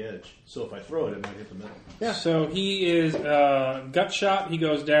just hit the edge. So if I throw it, it might hit the middle. Yeah. So he is gut shot. He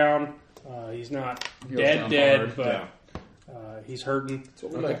goes down. He's not He goes dead, down dead, hard. but Yeah. he's hurting. That's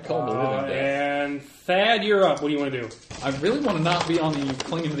what we like to call the living death. And Thad, you're up. What do you want to do? I really want to not be on the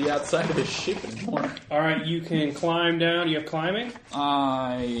clinging to the outside of this ship anymore. All right, you can climb down. You have climbing.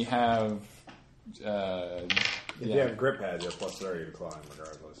 I have. If you have grip pads, you're plus 30 to climb,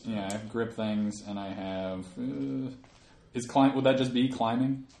 regardless. Yeah, I have grip things, and I have. Is climb? Would that just be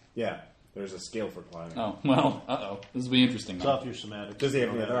climbing? Yeah, there's a skill for climbing. Oh well. This will be interesting. It's off your somatic. Does he have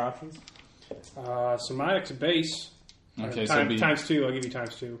any other options? Somatic's a base. Okay, so Time, it'd be times 2. I'll give you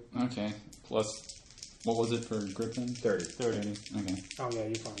times 2. okay. Plus, what was it for grip thing? 30. 30. Okay. Oh yeah,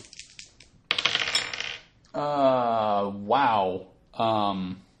 you're fine. Wow.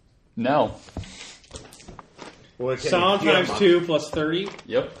 No. Well, Psalm times 2 plus 30.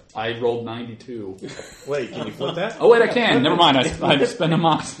 Yep. I rolled 92. Wait, can you flip that? Oh wait, I can. Never mind. I spend a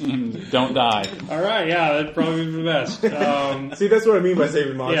moxie and don't die. All right, yeah, that'd probably be the best. See, that's what I mean by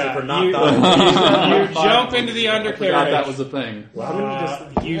saving monsters Yeah, for not you- dying. You jump into the I forgot undercarriage. that was a thing.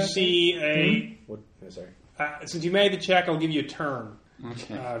 You see a. What? Sorry. Since you made the check, I'll give you a turn.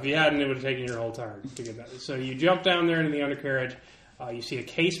 Okay. If you hadn't, it would have taken your whole turn to get that. So you jump down there into the undercarriage. You see a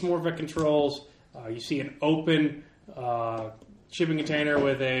case morphic controls. You see an open shipping container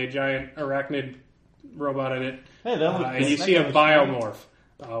with a giant arachnid robot in it. Hey, that looks and you see a biomorph.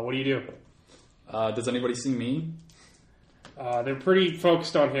 What do you do? Does anybody see me? They're pretty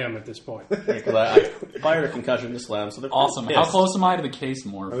focused on him at this point. Because I fired a concussion to slam, so they're Awesome. pissed. How close am I to the case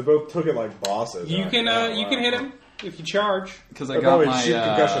morph? They both took it like bosses. You can hit him if you charge. Because I They're got probably my shooting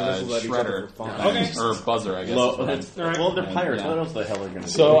concussion missiles at each other shredder. for fun. Okay. Or buzzer, I guess. Low, is what it's- All right. Well, they're pirates. Yeah. What else the hell are going to do?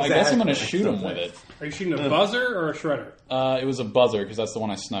 So I guess I'm going to Exactly. shoot him with it. Are you shooting a buzzer or a shredder? It was a buzzer because that's the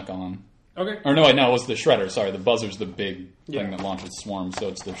one I snuck on. Okay. Or no, wait, no, it was the shredder. Sorry, the buzzer's the big Yeah. thing that launches swarms, so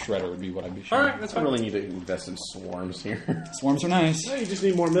it's the shredder would be what I'd be shooting. All right, that's I fine. really need to invest in swarms here. Swarms are nice. No, you just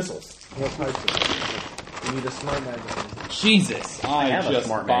need more missiles. More types of them. You need a smart magazine. Jesus, I have a just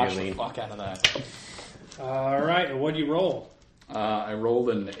smart botched magazine. the fuck out of that. All right. What'd you roll? I rolled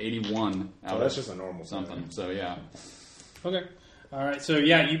an 81 out Oh, of that's just a normal something. So yeah, Okay. All right. So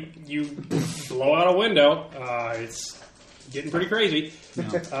yeah, you blow out a window. It's getting pretty crazy.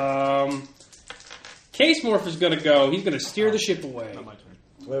 Case Morph is going to go. He's going to steer the ship away. Not my turn.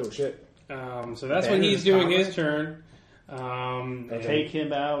 Whoa, shit. So that's when he's doing his turn. Take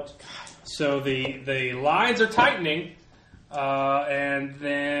him out. So the lines are tightening, and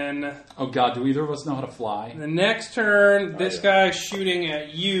then oh god, do either of us know how to fly? the next turn, this guy's shooting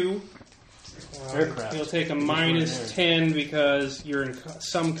at you. Aircraft. He'll take a minus 10 because you're in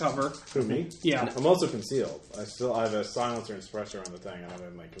some cover. Who, me? Yeah. I'm also concealed. I have a silencer and suppressor on the thing. And I'm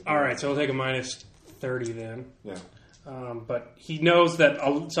in my All right, so he'll take a minus 30 then. Yeah. But he knows that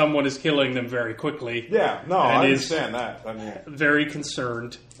someone is killing them very quickly. Yeah, no, And I is understand that. I mean, very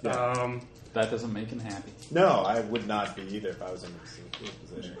concerned. Yeah. That doesn't make him happy. no, I would not be either if I was in this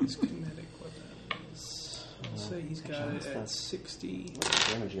position. His kinetic weapons. Let's say he's got it at 60.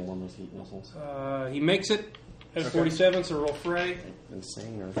 Energy on those heat missiles. He makes it at 47, so roll fray.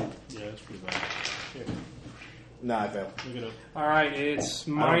 Insane, or Yeah, that's pretty bad. No, I failed. Look it up. All right, it's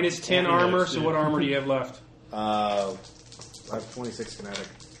minus 10 armor, so what armor do you have left? I have 26 kinetic.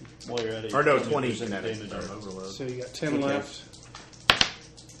 While you're at it, Or no, you can 20 use kinetic, damage on sorry. overload. So you got 10 Okay. left.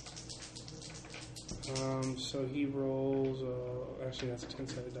 So he rolls. Actually, that's a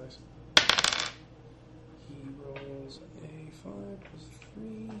 10-sided dice. He rolls a 5 plus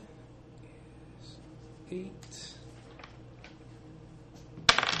 3 is 8.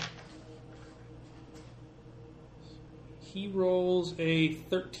 He rolls a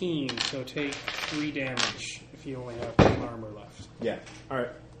 13, so take 3 damage if you only have 1 armor left. Yeah. All right.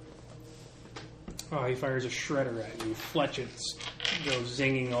 Oh, he fires a shredder at you. Fletchets go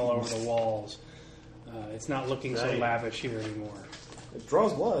zinging all over the walls. It's not looking so Right. lavish here anymore. It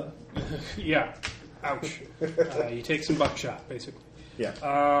draws blood. Yeah. Ouch. You take some buckshot, basically.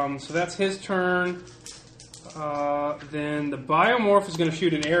 Yeah. So that's his turn. Then the biomorph is going to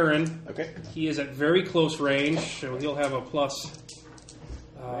shoot at Aaron. Okay. He is at very close range, so he'll have a plus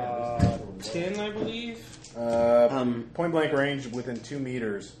 10, I believe. Point blank range within 2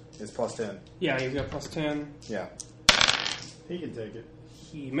 meters is plus 10. Yeah, he's got plus 10. Yeah. He can take it.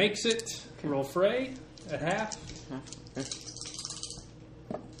 He makes it. Roll fray. At half?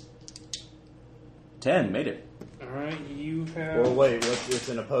 10, made it. Alright, you have... Well, wait, it's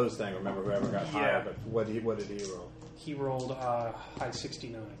an opposed thing. Remember, whoever got higher, but what did he roll? He rolled high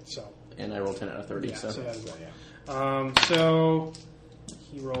 69, so... And I rolled 10 out of 30, Yeah, so... so that's so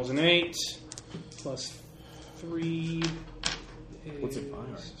he rolls an 8, plus 3 What's it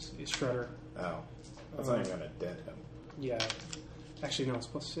firing? is Shredder. Oh. That's not even going to dent him. Yeah. Actually, no, it's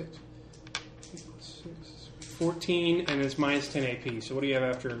plus 6. 14, and it's minus 10 AP. So what do you have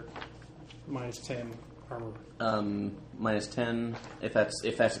after minus 10 armor? Minus 10, if that's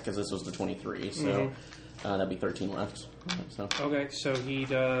because this was the 23, so that'd be 13 left. So Okay, so he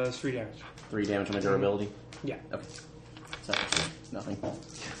does 3 damage. 3 damage on my durability. Yeah. Okay. So nothing.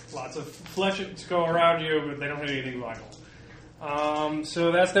 Lots of flesh to go around you, but they don't hit anything vital.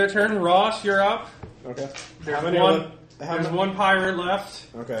 So that's their turn. Ross, you're up. Okay. There's one pirate left.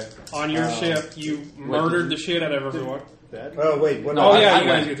 Okay. On your ship. You murdered the shit out of everyone. Oh, wait. What, you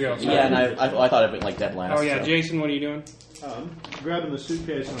guys get to go. Yeah, and I thought it went like dead last. Oh, yeah. So. Jason, what are you doing? I'm grabbing the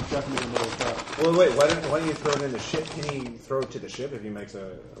suitcase and I'm chucking it in the middle of the truck. Well, wait. Why don't you throw it in the ship? Can he throw it to the ship if he makes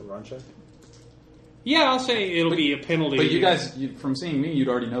a run check? Yeah, I'll say it'll be a penalty. But you guys, from seeing me, you'd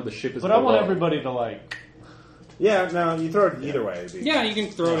already know the ship is. But I want everybody to like. Yeah, no, you throw it either way. Yeah, you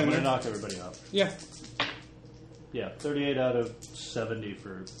can throw it in I'm there. going to knock everybody out. Yeah. Yeah, 38 out of 70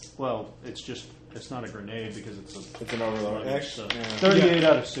 for. Well, it's not a grenade because it's an overload. So 38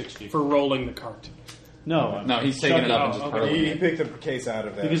 out of 60. For rolling the cart. No, he's taking it up and just hurling He it. picked the case out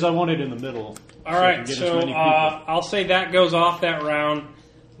of that. because I want it in the middle. All right, so I'll say that goes off that round.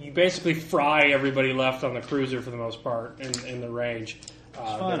 You basically fry everybody left on the cruiser for the most part in the range.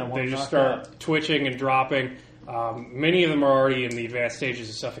 fine, They just start twitching and dropping. Many of them are already in the advanced stages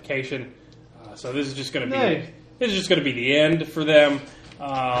of suffocation. So this is just going to be the end for them,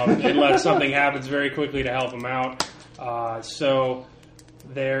 unless something happens very quickly to help them out. So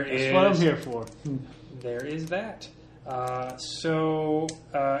there is. That's what I'm here for. There is that.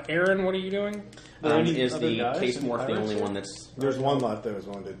 Aaron, what are you doing? Is the case morph the only one that's... There's one left that was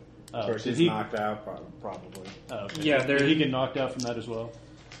wounded. Oh, Or she's knocked out, probably. Oh, okay. Yeah, Did he get knocked out from that as well?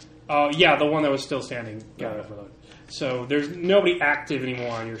 Yeah, the one that was still standing got overloaded. So there's nobody active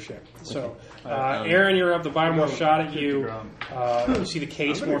anymore on your ship. So, Aaron, you're up. The biomorph shot at you. You see the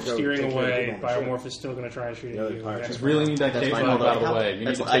case morph steering away. Biomorph is still going to try and shoot at you. Just really need that case morph out of the way. You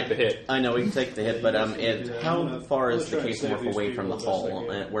need to take the hit. I know, we can take the hit, but how far is the case morph away from the hull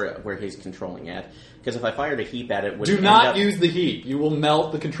where he's controlling at? Because if I fired a heap at it... Do not use the heat. You will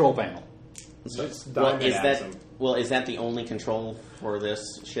melt the control panel. Is that the only control for this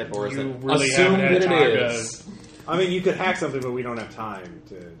ship, or is it... Really assume haven't that had it time is. I mean, you could hack something, but we don't have time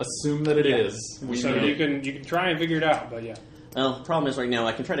to... Assume that it is. So you can try and figure it out, but yeah. Well, the problem is right now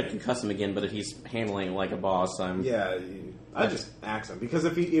I can try to concuss him again, but if he's handling it like a boss, I'm... Yeah, I just axe him. Because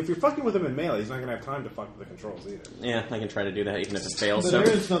if you're fucking with him in melee, he's not going to have time to fuck with the controls either. Yeah, I can try to do that even if it fails. But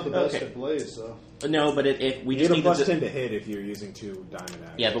Aaron's not the best at Blaze, so... No, but we You just get a need plus the... 10 to hit if you're using 2 diamond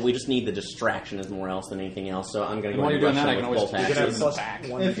axes. Yeah, but we just need the distraction as more else than anything else, so I'm going to go While and you're rush doing that, I him can with always bolt You can have axes. plus Back.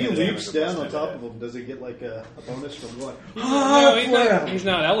 1 If he hit leaps damage down or on plus 10 top to of hit. him, does he get like a bonus from what? No, he's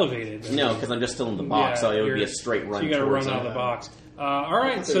not elevated. No, because I'm just still in the box, so it would be a straight run So you got to towards run him. out of the box. All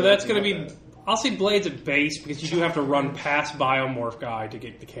right, so that's going to be... I'll say blades at base, because you do have to run past biomorph guy to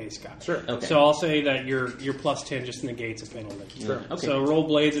get the case guy. Sure. Okay. So I'll say that your plus 10 just negates a penalty. Sure. Okay. So roll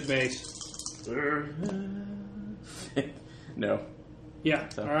blades at base. No. Yeah.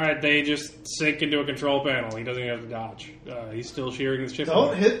 So. All right. They just sink into a control panel. He doesn't have to dodge. He's still shearing the ship.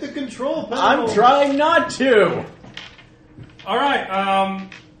 Don't hit the control panel. I'm trying not to! All right.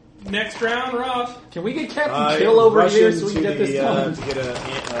 Next round, Ross. Can we get Captain Kill over here so we can get this done? To get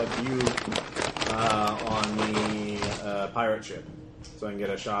a view on the pirate ship. So I can get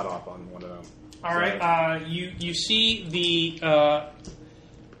a shot off on one of them. All right. You see the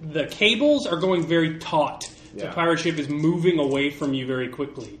cables are going very taut. The Yeah. pirate ship is moving away from you very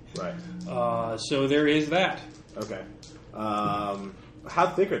quickly. Right. So there is that. Okay. How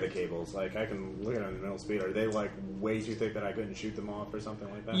thick are the cables? Like, I can look at them in middle speed. Are they, like, way too thick that I couldn't shoot them off or something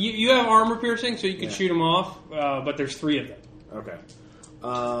like that? You have armor piercing, so you can shoot them off, but there's 3 of them. Okay.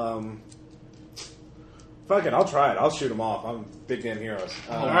 Fuck it, I'll try it. I'll shoot them off. I'm big damn heroes.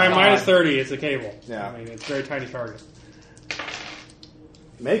 All right, minus 30. It's a cable. Yeah. I mean, it's a very tiny target.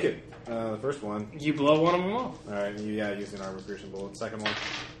 Make it. The first one. You blow one of them off. All right, using an armor piercing bullet. Second one.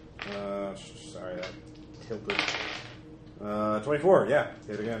 Sorry, that tilted. 24, yeah.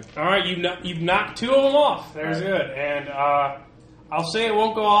 Hit again. All right, you've knocked 2 of them off. There's good. And I'll say it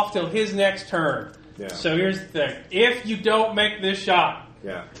won't go off till his next turn. Yeah. So here's the thing. If you don't make this shot,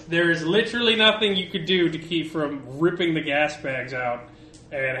 Yeah. There is literally nothing you could do to keep from ripping the gas bags out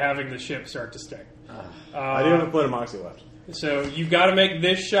and having the ship start to stink. I do have a foot of moxie left. So you've got to make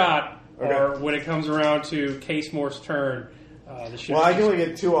this shot, Okay. or when it comes around to Case Moore's turn, the ship. Well, I can only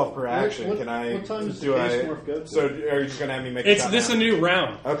get 2 off per action. What can I? time does do the I? case morph go to? So are you just gonna have me make? It's a shot this now? a new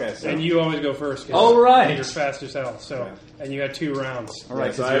round. Okay, so And you always go first. 'Cause All right. You're fast as hell. So, and you had 2 rounds. All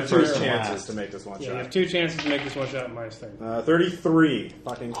right, so 'cause I have you're 2 first and chances last. to make this one Yeah, you have shot. 2 chances to make this one shot minus 30. 33.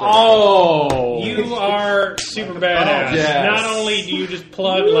 Fucking. critical. Oh! You are super badass. yes. Not only do you just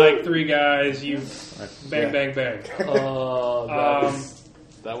plug like 3 guys, you bang, Yeah. bang, bang.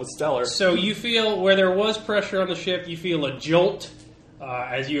 That was stellar. So you feel where there was pressure on the ship, you feel a jolt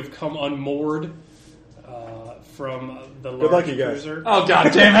as you have come unmoored from the large luck, you guys. cruiser. Oh,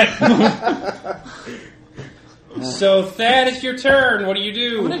 God damn it! So Thad, it's your turn. What do you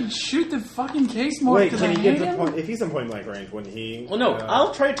do? I'm gonna shoot the fucking case more Wait, because can I he get hate the him. point? If he's in point blank range, wouldn't he? Well, no,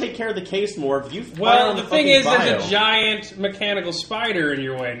 I'll try to take care of the case more. You fire Well, on the the thing fucking is, bio. there's a giant mechanical spider in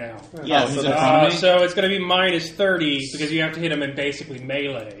your way now. Yeah, he's so in that's- front of me? So it's going to be minus 30 because you have to hit him in basically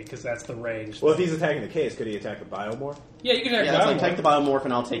melee because that's the range. Well, if he's attacking the case, could he attack the biomorph? Yeah, you can attack yeah, the so biomorph. take the biomorph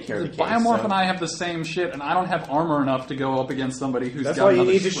and I'll take care of the case. Biomorph so. and I have the same shit, and I don't have armor enough to go up against somebody who's That's got why you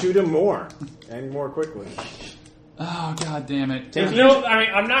another need to shit. shoot him more and more quickly. Oh, God damn it. There's no, I mean,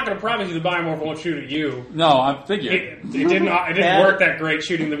 I'm not going to promise you the biomorph won't shoot at you. No, I figured. It didn't work that great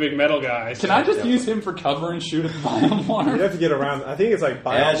shooting the big metal guys. Can I just use him for cover and shoot at the You'd biomorph? have to get around. I think it's like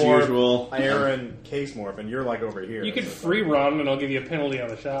As biomorph, usual. Aaron, case morph, and you're like over here. You could free run, and I'll give you a penalty on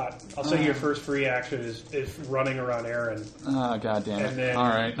the shot. I'll say your first free action is running around Aaron. Oh, God damn And it. then- All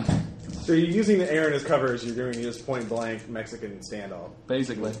right. So you're using the Aaron as cover as you're doing just point blank Mexican standoff.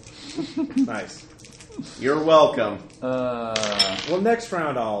 Basically. Nice. You're welcome. Well, next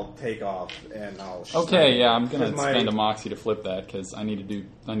round I'll take off and I'll. Okay, yeah, I'm gonna Because my- spend a moxie to flip that because I need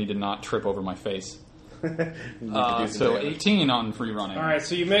to not trip over my face. You could do some So damage. 18 on free running. All right,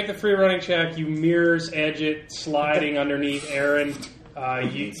 so you make the free running check. You mirrors edge it, sliding underneath Aaron. You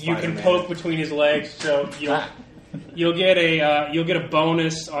can Spider-Man. poke between his legs, so you'll get a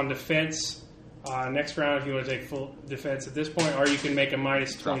bonus on defense next round if you want to take full defense at this point, or you can make a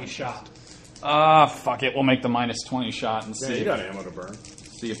minus 20 shot. Fuck it. We'll make the minus 20 shot and Yeah, see you got ammo to burn.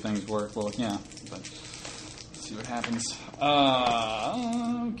 if things work. Well, yeah, but let's see what happens.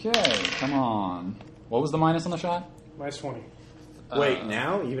 Okay, come on. What was the minus on the shot? Minus 20. Wait,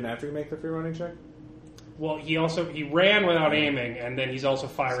 now even after you make the free running check? Well, he ran without aiming, and then he's also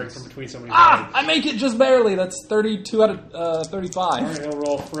firing from between somebody's legs. I make it just barely. That's 32 out of All 35. right, he'll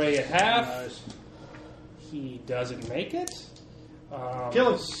roll Frey at half. He doesn't make it.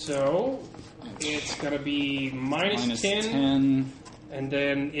 Kill him. So it's going to be minus 10, 10. and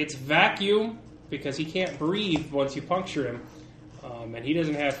then it's vacuum because he can't breathe once you puncture him, and he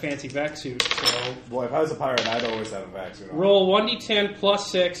doesn't have fancy vac suit. So Boy, if I was a pirate, I'd always have a vac suit on. roll 1d10 plus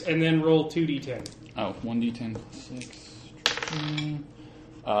 6, and then roll 2d10. Oh, 1d10 plus 6.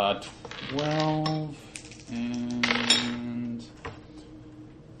 12 and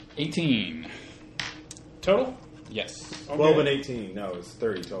 18. Total? Yes. Okay. 12 and 18. No, it's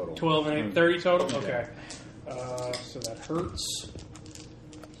 30 total. 12 and 30 total? Okay. So that hurts.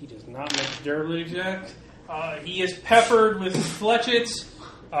 He does not make a durability check. He is peppered with fletchets.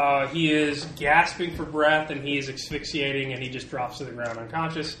 He is gasping for breath, and he is asphyxiating, and he just drops to the ground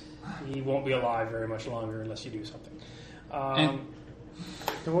unconscious. He won't be alive very much longer unless you do something.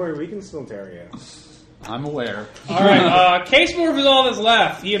 Don't worry, we can still interrogate him. I'm aware. All right, Case Morph is all that's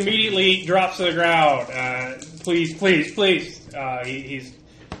left. He immediately drops to the ground. Please, please, please. He's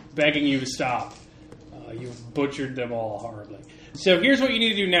begging you to stop. You've butchered them all horribly. So here's what you need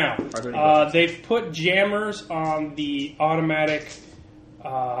to do now. They've put jammers on the automatic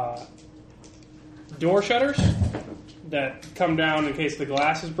door shutters that come down in case the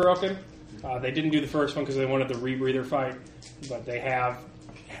glass is broken. They didn't do the first one because they wanted the rebreather fight, but they have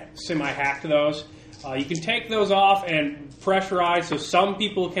semi-hacked those. You can take those off and pressurize so some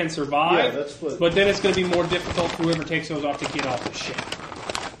people can survive, Yeah, that's what- but then it's going to be more difficult for whoever takes those off to get off the ship.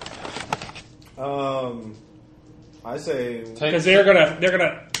 I say Because they're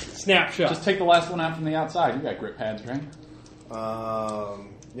gonna snap shut. Just take the last one out from the outside. You got grip pads, right?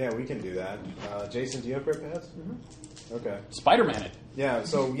 yeah, we can do that. Jason, do you have grip pads? Mm-hmm. Okay. Spider-Man it. Yeah,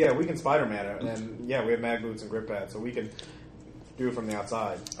 so yeah, we can Spider-Man it, and yeah, we have mag boots and grip pads, so we can do it from the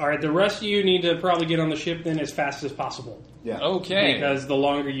outside. All right, the rest of you need to probably get on the ship then as fast as possible. Yeah. Okay. Because the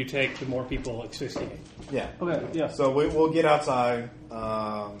longer you take, the more people asphyxiate. Yeah. Okay, yeah. So we'll get outside.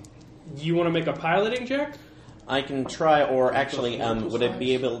 You want to make a piloting check? I can try, or actually, would it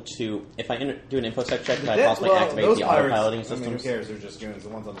be able to, if I do an infosec check, could I possibly activate the autopiloting systems? I mean, who cares? They're just goons. The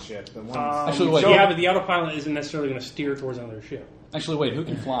ones on the ship. The ones Actually, wait. Yeah, but the autopilot isn't necessarily going to steer towards another ship. Actually, wait, who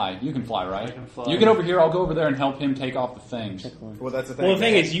can fly? You can fly, right? I can fly. You get over here, I'll go over there and help him take off the things. Well, that's the thing. Well, the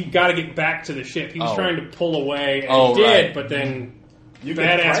thing is, you've got to get back to the ship. He was trying to pull away, and he did, right. but then you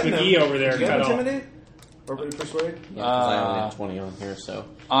badass McGee over there cut off. Intimidate? Or persuade? Yeah, because I only have 20 on here, so...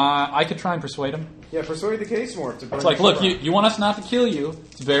 I could try and persuade him. Yeah, persuade the case morph to burn. It's like, look, you want us not to kill you.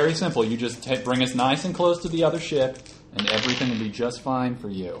 It's very simple. You just bring us nice and close to the other ship, and everything will be just fine for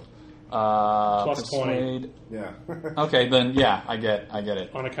you. Plus persuade. 20. Yeah. Okay, then, yeah, I get it.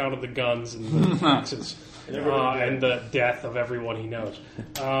 On account of the guns and the boxes. And the death of everyone he knows.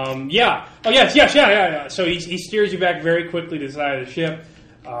 Yeah. Oh, yeah. So he steers you back very quickly to the side of the ship.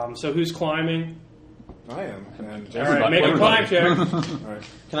 So who's climbing? I am. And All right, make a climb check. All right.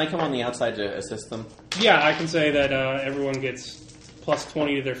 Can I come on the outside to assist them? Yeah, I can say that everyone gets plus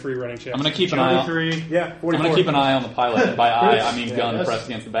 20 to their free running check. I'm going to keep an eye on. 23. Yeah, 44. I'm going to keep an eye on the pilot. And by eye, I mean gun yes. pressed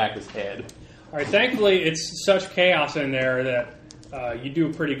against the back of his head. All right, thankfully it's such chaos in there that you do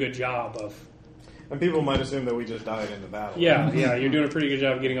a pretty good job of... And people might assume that we just died in the battle. Yeah, you're doing a pretty good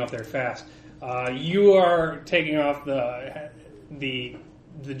job of getting off there fast. You are taking off the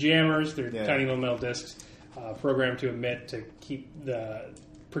jammers, they're tiny little metal discs, programmed to emit to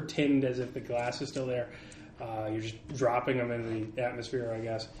pretend as if the glass is still there. You're just dropping them in the atmosphere, I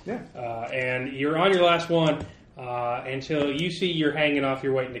guess. Yeah. And you're on your last one until you see you're hanging off,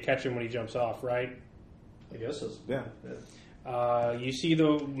 you're waiting to catch him when he jumps off, right? I guess that's... Yeah. You see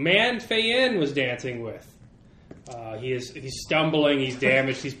the man Feyen was dancing with. He's stumbling, he's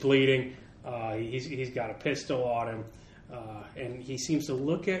damaged, he's bleeding. He's got a pistol on him. And he seems to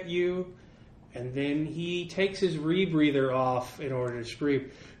look at you, and then he takes his rebreather off in order to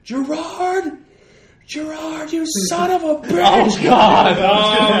scream, Gerard, you son of a bitch! Oh,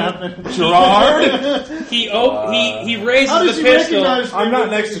 God! Gerard? He raises the pistol. I'm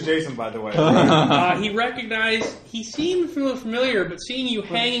not next to Jason, by the way. He seemed familiar, but seeing you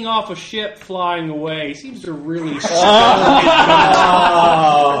hanging off a ship flying away, he seems to really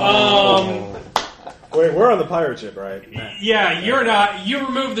Wait, we're on the pirate ship, right? Yeah, you're not. You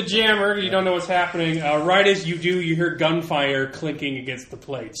remove the jammer. You don't know what's happening. Right as you do, you hear gunfire clinking against the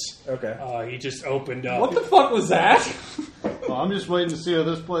plates. Okay. He just opened up. What the fuck was that? Well, I'm just waiting to see how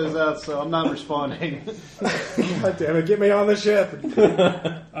this plays out, so I'm not responding. God damn it, get me on the ship. You get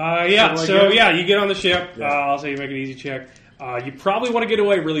on the ship. I'll say you make an easy check. You probably want to get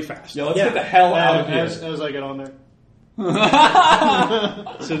away really fast. Let's get the hell out of here. As I get on there. So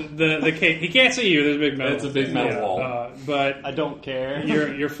the he can't see you. There's a big metal. It's a big metal wall. But I don't care.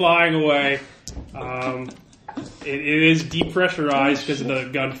 You're flying away. It is depressurized because of the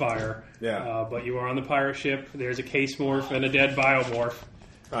gunfire. Yeah. But you are on the pirate ship. There's a case morph and a dead biomorph.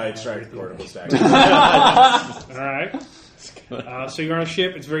 I extracted portable stack. All right. So you're on a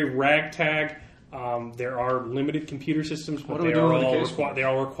ship. It's very ragtag. There are limited computer systems, but they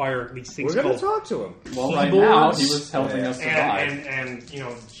all require these things. We're going to called talk to him. Well, right now, he was helping us survive. and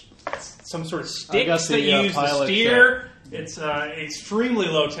some sort of sticks that you use to steer. Check. It's extremely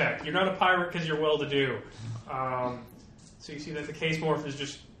low tech. You're not a pirate because you're well to do. So you see that the case morph is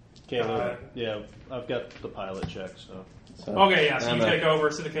just. I've got the pilot check, so. Okay, yeah. So you take over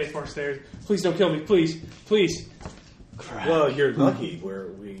to the case morph stairs. Please don't kill me, please. Crap. Well, you're lucky.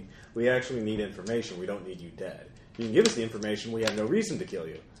 We actually need information. We don't need you dead. You can give us the information. We have no reason to kill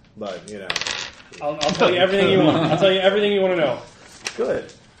you. But, I'll tell you everything you want. I'll tell you everything you want to know.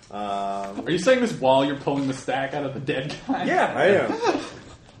 Good. Are you saying this while you're pulling the stack out of the dead guy? Yeah, I am.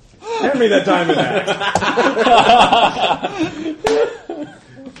 Hand me that diamond axe.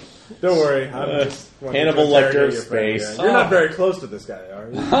 Don't worry. I'm just Hannibal Lecter of space. You're not very close to this guy,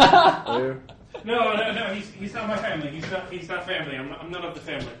 are you? Are you? No. He's not my family. He's not family. I'm none of the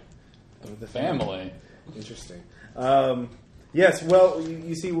family. The family. Interesting. Yes. Well,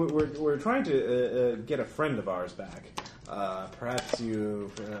 you see, we're trying to get a friend of ours back. Perhaps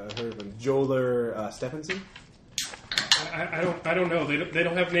you've heard of him, Joler Stephenson. I don't know. They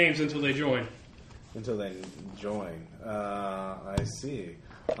don't have names until they join. Until they join. I see.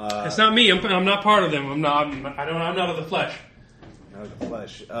 It's not me. I'm not part of them. I'm not of the flesh. Out of the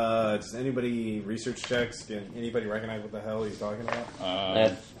flesh. Does anybody research checks? Can anybody recognize what the hell he's talking about?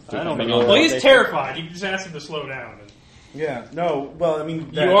 I don't know. Well, he's terrified. You just ask him to slow down. Yeah. No. Well, I mean,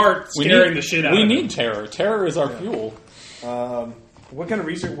 You are scaring the shit out of him. We need terror. Terror is our fuel. What kind of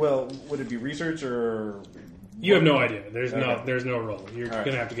research? Well, would it be research or? You have no idea. There's Okay. no role. You're All right.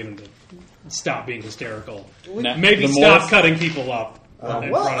 going to have to get him to stop being hysterical. Now, Maybe the stop more- cutting people up.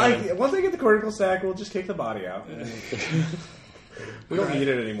 Once I get the cortical sack, we'll just kick the body out. We don't need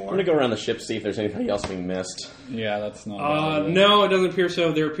it anymore. I'm going to go around the ship, see if there's anybody else being missed. Yeah, that's not... no, it doesn't appear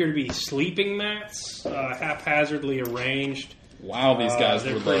so. There appear to be sleeping mats, haphazardly arranged. Wow, these guys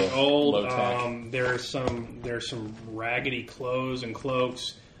they're were pretty old. low-tech. There's some raggedy clothes and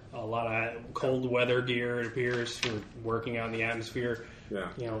cloaks. A lot of cold weather gear, it appears, for working out in the atmosphere. Yeah.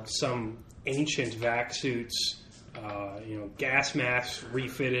 Some ancient vac suits. Gas masks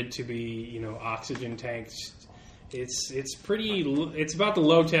refitted to be oxygen tanks. It's pretty. It's about the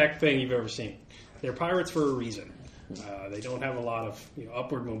low tech thing you've ever seen. They're pirates for a reason. They don't have a lot of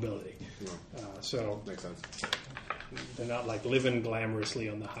upward mobility, so makes sense. They're not like living glamorously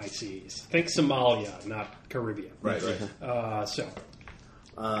on the high seas. Think Somalia, not Caribbean. Right.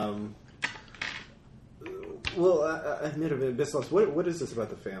 Well, I admit a bit, what is this about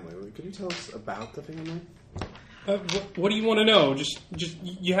the family? Could you tell us about the family? What do you want to know? Just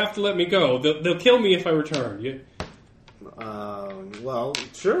you have to let me go. They'll kill me if I return. Well,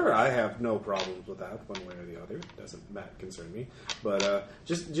 sure, I have no problems with that, one way or the other. Doesn't that concern me? But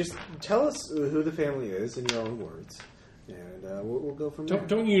just tell us who the family is in your own words, and we'll go from there.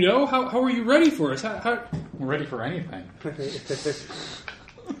 Don't you know? How are you ready for us? How... We're ready for anything.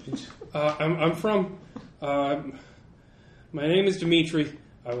 I'm from. My name is Dimitri.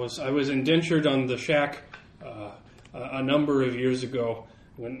 I was indentured on the shack a number of years ago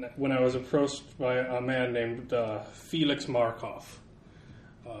when I was approached by a man named Felix Markov.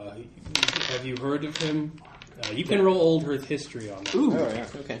 Have you heard of him? You can roll Old Earth history on that. Ooh, yeah.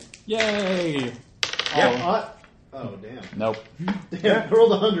 Okay. Yay! Oh, damn. Nope. Damn, I rolled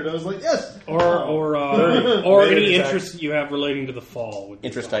 100. I was like, yes! Or any interest you have relating to the fall.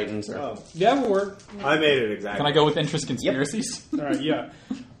 Interest Titans. That would work. I made it exactly. Can I go with interest conspiracies? All right, yeah.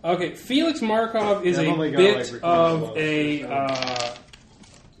 Okay, Felix Markov is a bit of a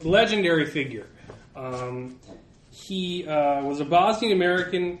legendary figure. He was a Bosnian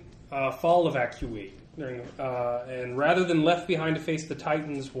American fall evacuee, and rather than left behind to face the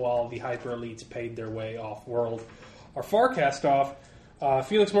Titans while the hyper elites paid their way off-world or far cast off,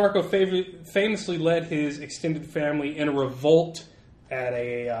 Felix Markov famously led his extended family in a revolt at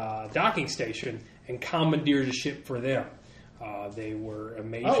a docking station and commandeered a ship for them. They were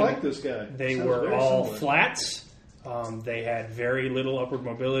amazing. I like this guy. They were all flats. They had very little upward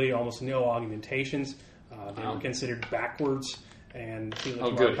mobility, almost no augmentations. They were considered backwards. And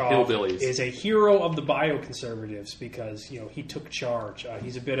Felix Markov is a hero of the bioconservatives because he took charge.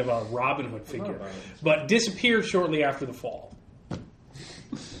 He's a bit of a Robin Hood figure, but disappeared shortly after the fall.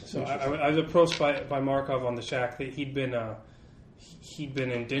 So I was approached by Markov on the shack that he'd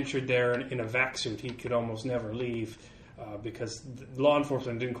been indentured there in a vac suit. He could almost never leave. Because law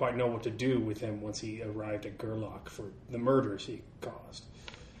enforcement didn't quite know what to do with him once he arrived at Gerlach for the murders he caused.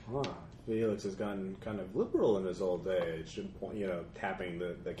 Felix has gotten kind of liberal in his old age, tapping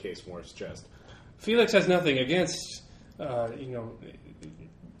the case Moore's chest. Felix has nothing against, the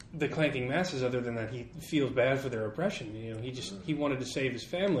clanking masses other than that he feels bad for their oppression. He wanted to save his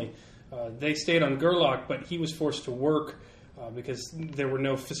family. They stayed on Gerlach, but he was forced to work because there were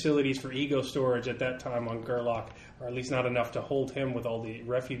no facilities for ego storage at that time on Gerlach, or at least not enough to hold him with all the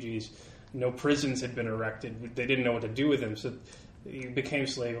refugees. No prisons had been erected. They didn't know what to do with him, so he became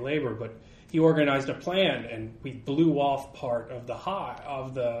slave labor. But he organized a plan, and we blew off part of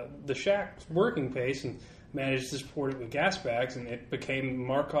the shack's working base and managed to support it with gas bags, and it became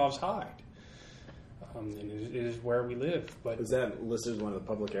Markov's hide. And it is where we live. But is that listed as one of the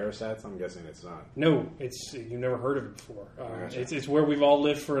public aerostats? I'm guessing it's not. No, you've never heard of it before. It's where we've all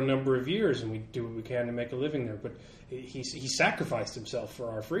lived for a number of years, and we do what we can to make a living there. But he sacrificed himself for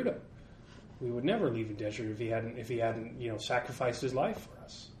our freedom. We would never leave indentured if he hadn't sacrificed his life for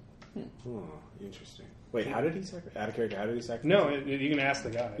us. Interesting. Wait, how did he sacrifice? Out of character, how did he sacrifice? No, you can ask the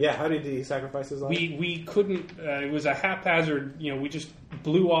guy. Yeah, how did he sacrifice his life? We couldn't. It was a haphazard. We just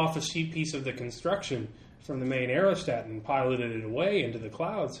blew off a piece of the construction from the main aerostat and piloted it away into the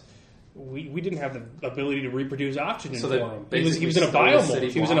clouds. We didn't have the ability to reproduce oxygen for him. He was in a biomorph.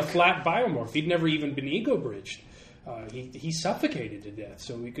 He was in a flat biomorph. He'd never even been ego bridged. He suffocated to death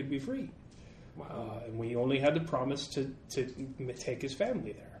so we could be free. Wow. And we only had to promise to take his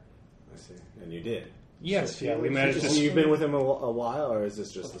family there. I see. And you did. Yes, so, yeah, we managed to... So you've been with him a while, or is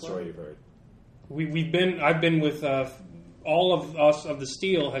this just the story you've heard? I've been with... all of us of the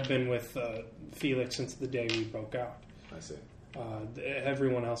Steel have been with Felix since the day we broke out. I see.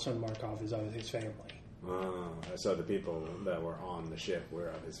 Everyone else on Markov is of his family. So the people that were on the ship were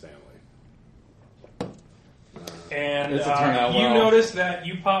of his family. And you noticed that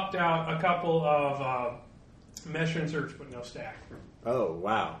you popped out a couple of Mesh and search, but no stack. Oh,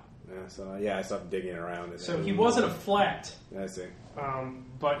 wow. Yeah, so I stopped digging around. So he wasn't a flat. I see.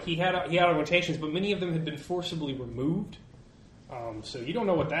 But he had augmentations, but many of them had been forcibly removed. So you don't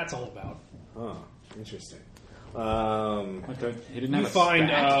know what that's all about. Huh. Interesting. He didn't have You a find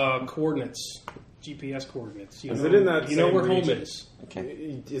stack. coordinates, GPS coordinates. Is it in that you know same where home region? is.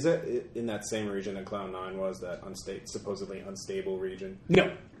 Okay. Is that in that same region that Cloud 9 was, that supposedly unstable region?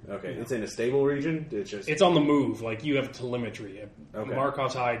 No. Okay, it's in a stable region? It's on the move. Like, you have telemetry. Okay.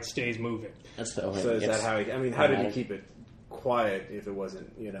 Markov's hide stays moving. That's So is that how how did he keep it quiet if it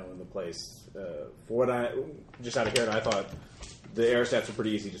wasn't, in the place? For what just out of character, I thought the aerostats were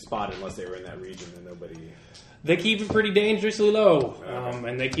pretty easy to spot unless they were in that region and nobody... They keep it pretty dangerously low, Okay.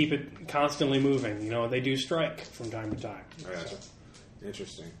 and they keep it constantly moving. They do strike from time to time. I gotcha.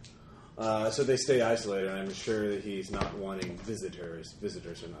 Interesting. So they stay isolated, and I'm sure that he's not wanting visitors.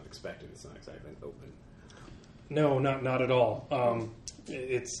 Visitors are not expected. It's not exactly open. No, not at all.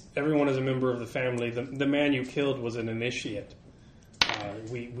 It's everyone is a member of the family. The man you killed was an initiate.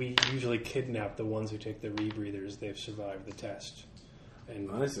 We usually kidnap the ones who take the rebreathers. They've survived the test. And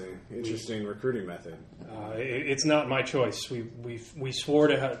I see. Interesting recruiting method. it's not my choice. We swore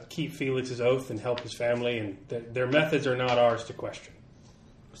to keep Felix's oath and help his family, and their methods are not ours to question.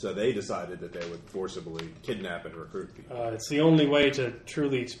 So they decided that they would forcibly kidnap and recruit people. It's the only way to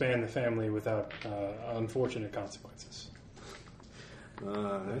truly expand the family without unfortunate consequences.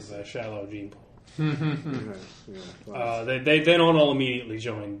 It's a shallow gene pool. They don't all immediately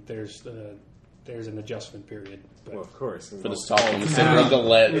join. There's an adjustment period. But Well, of coururse. For the Stockholm syndrome to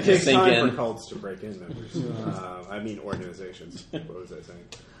let It takes sink time in. for cults to break in members. I mean organizations. What was I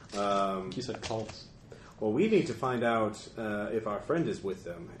saying? You said cults. Well, we need to find out if our friend is with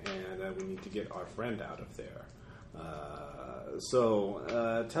them, and we need to get our friend out of there.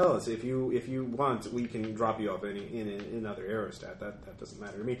 So tell us, if you want, we can drop you off in another aerostat. That doesn't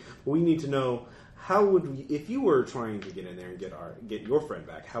matter to me. But we need to know, how would we, if you were trying to get in there and get your friend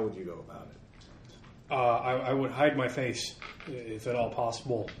back, how would you go about it? I would hide my face, if at all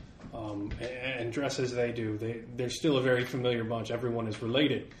possible, and dress as they do. They're still a very familiar bunch. Everyone is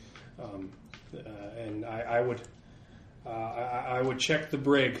related, and I would check the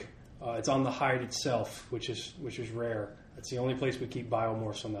brig. It's on the hide itself, which is rare. It's the only place we keep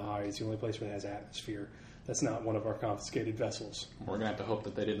biomorphs on the hide. It's the only place where it has atmosphere. That's not one of our confiscated vessels. We're going to have to hope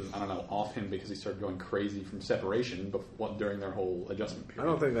that they didn't, off him because he started going crazy from separation during their whole adjustment period. I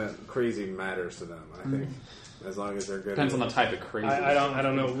don't think that crazy matters to them. I think as long as they're good. Depends on the type of crazy. I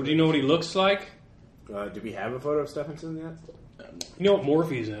don't know. Do you know what he looks like? Do we have a photo of Stephenson yet? You know what morph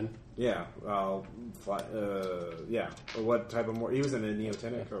he's in? Yeah. Yeah. What type of morph? He was in a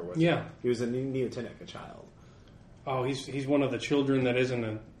neotenic or what? Yeah. He was a neotenic, a child. Oh, he's one of the children that isn't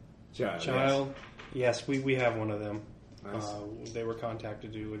a child. Yes, we have one of them. Nice. They were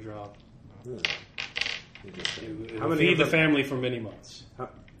contacted to do a job. Interesting. It will feed the family for many months.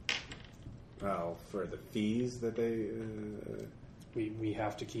 For the fees that they. We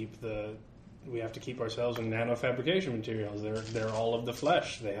have to keep ourselves in nanofabrication materials. They're all of the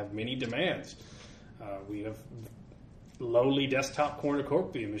flesh. They have many demands. We have lowly desktop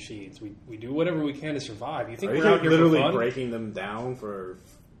cornucopia machines. We do whatever we can to survive. You think Are we're you out here literally for fun? breaking them down for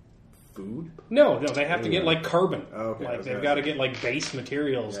food? No, they have to get like carbon. Okay, like they've got to get like base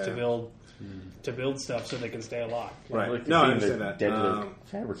materials to build stuff so they can stay alive. Right. Like No, I they're understand that. deadly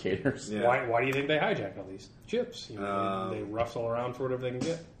fabricators. Yeah. Why do you think they hijack all these chips? They rustle around for whatever they can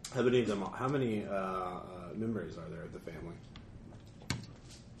get. How many members are there of the family?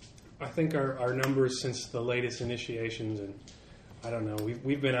 I think our numbers since the latest initiations, and I don't know,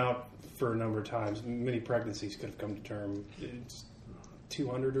 we've been out for a number of times. Many pregnancies could have come to term. It's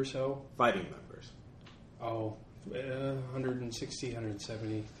 200 or so. Fighting members. 160,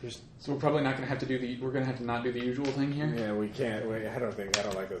 170. So we're probably not going to have to we're going to have to not do the usual thing here. Yeah, we can't. I don't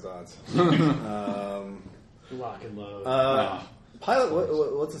like those odds. Lock and load. Pilot,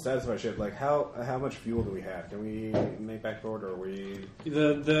 what's the status of our ship? Like, how much fuel do we have? Can we make back forward, or are we?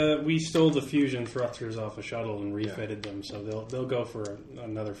 We stole the fusion thrusters off a shuttle and refitted them, so they'll go for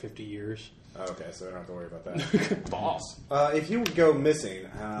another 50 years. Okay, so we don't have to worry about that. Boss. If you go missing,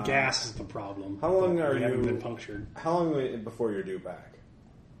 Gas is the problem. How long are we haven't you? been punctured. How long before you're due back?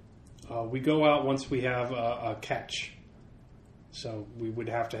 We go out once we have a catch, so we would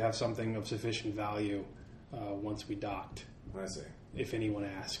have to have something of sufficient value once we docked. I see. If anyone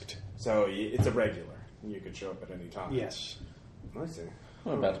asked. So it's a regular. You could show up at any time. Yes. I see.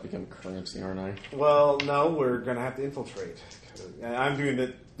 I'm about to become currency, aren't I? Well, no, we're going to have to infiltrate. And I'm doing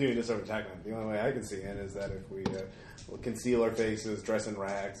this over TechNet. The only way I can see in is that if we we'll conceal our faces, dress in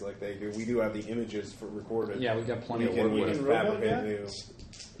rags like they do. We do have the images for recorded. Yeah, we've got plenty of work We with. can fabricate new.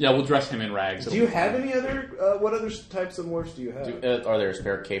 Yeah, we'll dress him in rags. Do you have any other? What other types of morphs do you have? Are there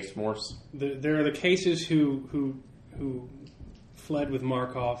spare capes morphs? There are the cases who fled with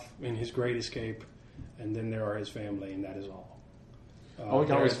Markov in his great escape, and then there are his family, and that is all. We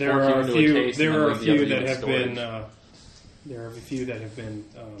can always there fork you are into a few. a case There and are then a leave the few other that unit have storage. been. There are a few that have been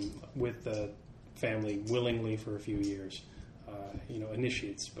with the family willingly for a few years.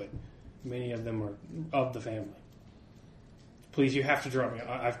 Initiates, but many of them are of the family. Please, you have to drop me.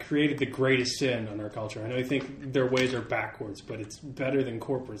 I've created the greatest sin on our culture. I know you think their ways are backwards, but it's better than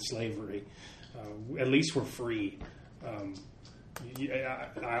corporate slavery. At least we're free.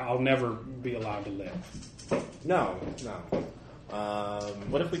 I'll never be allowed to live. No.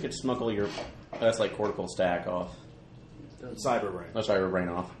 What if we could smuggle your that's like cortical stack off? Cyberbrain. Oh, cyberbrain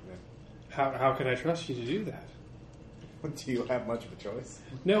off. How can I trust you to do that? Do you have much of a choice?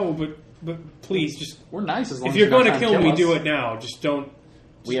 No, but please, just We're nice as long if as you're not going to trying kill me, us. do it now. Just don't.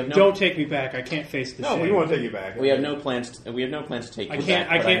 Don't take me back. I can't face the No, shame. we won't take you back. We have no plans. We have no plans to take you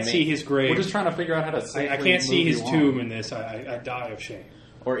back. I can't see his grave. We're just trying to figure out how to safely I can't see move his you tomb on. in this. I die of shame.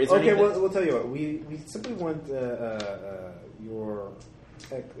 Or is there Okay, anything- we'll tell you what. We simply want your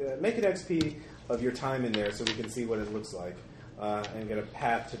make an XP of your time in there so we can see what it looks like and get a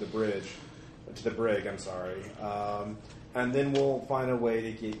path to the brig. I'm sorry, and then we'll find a way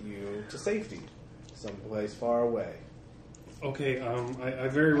to get you to safety, someplace far away. Okay, I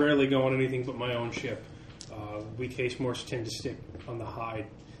very rarely go on anything but my own ship. We case morphs tend to stick on the hide.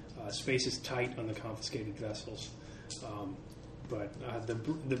 Space is tight on the confiscated vessels. But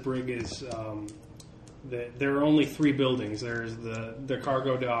the brig is... there are only 3 buildings. There's the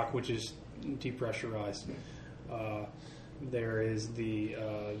cargo dock, which is depressurized. There is the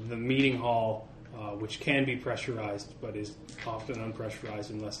meeting hall, which can be pressurized, but is often unpressurized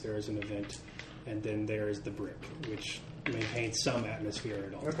unless there is an event. And then there is the brig, which maintains some atmosphere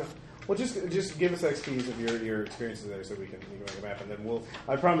at all. Okay. Well, just give us XPs of your experiences there, so we can make a map, and then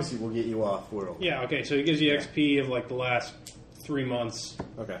I promise you, we'll get you off world. Yeah. Okay. So it gives you XP of like the last 3 months.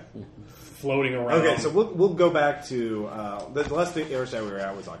 Okay. Floating around. Okay, so we'll go back to the last airstat we were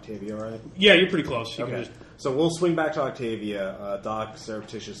at was Octavia, right? Yeah, you're pretty close. You can Okay. just So we'll swing back to Octavia, dock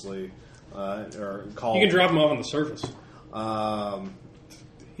surreptitiously, or call. you can drop him off on the surface. Um,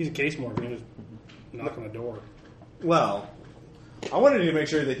 He's a case morph. You can just knock on the door. well, I wanted to make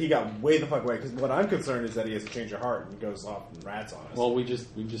sure that he got way the fuck away, because what I'm concerned is that he has a change of heart and goes off and rats on us. Well, we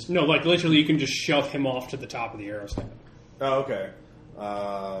just No, like literally, you can just shove him off to the top of the aerostat. Oh, okay.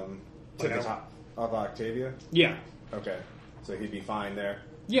 To the top of Octavia? Yeah. Okay. So he'd be fine there?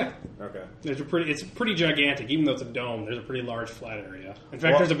 Yeah. Okay. It's pretty gigantic, even though it's a dome. There's a pretty large flat area. In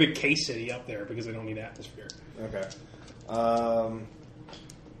fact, there's a big case city up there because they don't need atmosphere. Okay.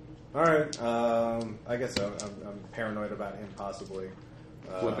 All right. I guess so. I'm paranoid about him possibly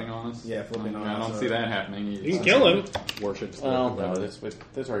flipping on us. Yeah, flipping on us. I don't see that happening. You can kill him. Worships. Well, no,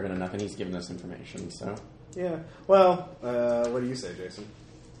 there's already been enough, and he's given us information. So Yeah. Well, what do you say, Jason?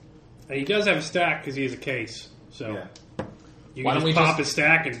 And he does have a stack because he has a case. So Yeah. you Why can don't we just pop just- his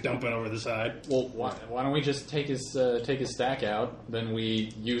stack and dump it over the side. Well, why don't we just take his stack out? Then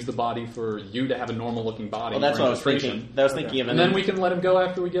we use the body for you to have a normal looking body. well, that's for what I was infiltration. thinking. That was thinking of, And then we can let him go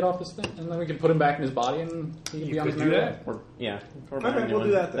after we get off this thing, and then we can put him back in his body, and he can be on his could do way. that. Or Okay, we'll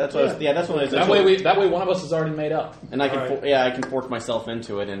do that then. That's what. That's what. That way one of us is already made up. And I can, Alright. I can fork myself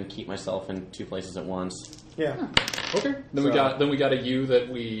into it and keep myself in 2 places at once. Yeah. Okay. Then we got a you that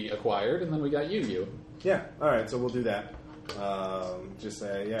we acquired, and then we got you. Yeah. All right. So we'll do that. Just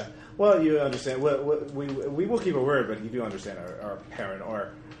say, yeah. Well, you understand. We will keep a word, but you do understand our parent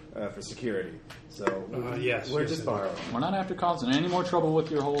or for security. So Yes, we're yes, just it borrowing. We're not after causing any more trouble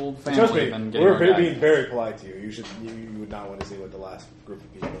with your whole family. Trust me, than getting we're our guy. being very polite to you. You would not want to see what the last group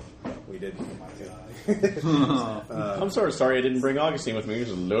of people we did. I'm sort of sorry I didn't bring Augustine with me.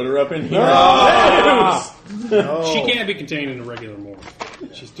 Just load her up in here. No. She can't be contained in a regular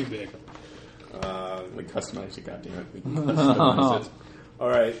morph. She's too big. We customize it, goddammit. We Customize it. All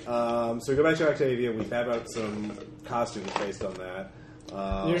right. So go back to Octavia. We have out some costumes based on that.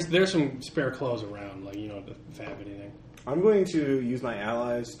 There's some spare clothes around, like to fab anything. I'm going to use my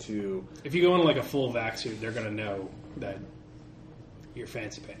allies to. If you go in like a full vac suit, they're gonna know that you're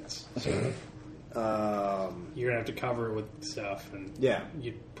fancy pants. So you're gonna have to cover it with stuff, and Yeah.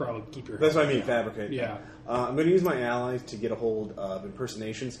 you'd probably keep your. That's what I head mean, down. fabricate. Yeah. I'm going to use my allies to get a hold of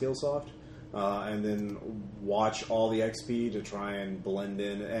impersonation skill soft and then watch all the XP to try and blend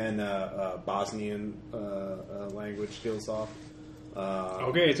in, and Bosnian language skills off.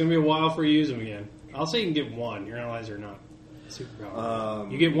 Okay, it's going to be a while for you to use them again. I'll say you can get one. Your analyzer not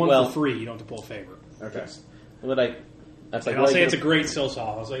superpower. You get one for free. You don't have to pull a favor. Okay. I'll say it's a great skill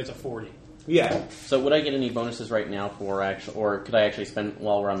soft. I'll say it's a 40. Yeah. So would I get any bonuses right now for or could I actually spend,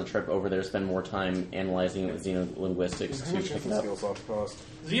 while we're on the trip over there, spend more time analyzing it with xenolinguistics to pick it up?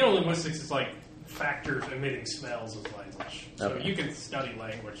 Xenolinguistics is like factors emitting smells of language. So you can study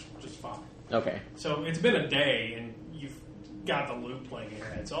language just fine. Okay. So it's been a day, and you've got the loop playing in your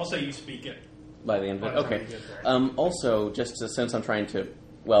head. So I'll say you speak it. By the end of it? Okay. Also, just since I'm trying to...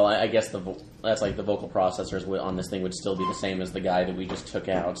 Well, I guess that's like the vocal processors on this thing would still be the same as the guy that we just took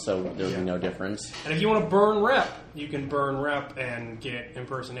out, so there would be no difference. And if you want to burn rep, you can burn rep and get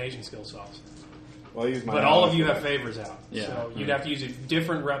impersonation skill softs. Well, but all of you have favors out, so you'd have to use a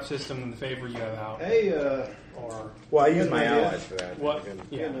different rep system than the favor you have out. Hey, well, I use my allies for that. What?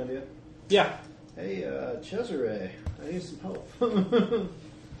 You got an idea? Yeah. Hey, Cesare, I need some help.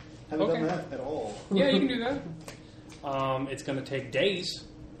 Haven't done that at all. Yeah, you can do that. It's going to take days.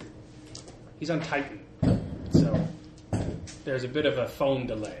 He's on Titan, so there's a bit of a phone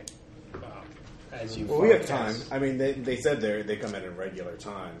delay. As you we have time. I mean, they said they come in regular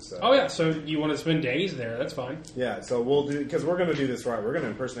time. So. Oh yeah, so you want to spend days there? That's fine. Yeah, so we'll do because we're going to do this right. We're going to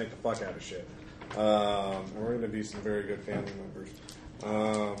impersonate the fuck out of shit, and we're going to be some very good family members.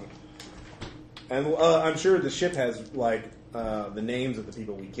 And I'm sure the ship has like the names of the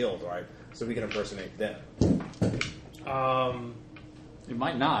people we killed, right? So we can impersonate them. It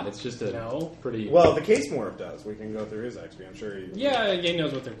might not. It's just pretty... Well, the case morph does. We can go through his XP. I'm sure he... Yeah, he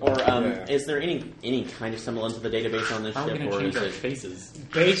knows what they're called. Or is there any kind of semblance of the database on this ship? How are we going to change our faces?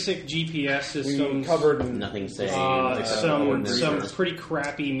 Basic GPS systems. Covered nothing saying. Some pretty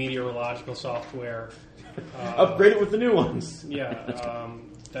crappy meteorological software. Upgrade it with the new ones. Yeah,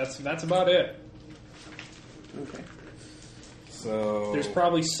 that's about it. Okay. So there's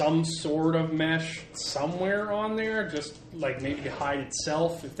probably some sort of mesh somewhere on there, just like maybe to hide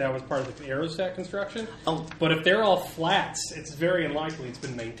itself if that was part of the aerostat construction. But if they're all flats, it's very unlikely it's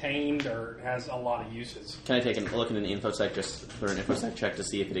been maintained or has a lot of uses. Can I take a look in the infosec just for an infosec check to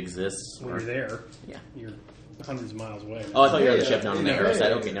see if it exists? When you're there, yeah, you're hundreds of miles away. Oh, I thought you were on the ship down in the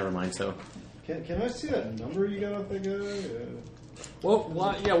aerostat. Okay, never mind. So can I see that number you got off that guy? What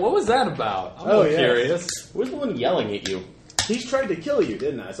was that about? I'm curious. Who's the one yelling at you? He's tried to kill you,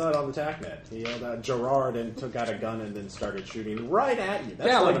 didn't I saw it on the TACnet. He yelled out Gerard and took out a gun and then started shooting right at you.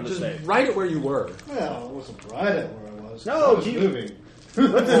 That's just right at where you were. Well, it wasn't right at where I was. No, I was moving.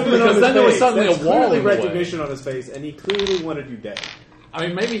 Because then there was suddenly a wall in the recognition on his face, and he clearly wanted you dead. I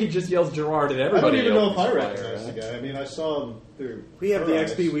mean, maybe he just yells Gerard at everybody. I don't even know if I recognize the guy. I mean, I saw him through. We have the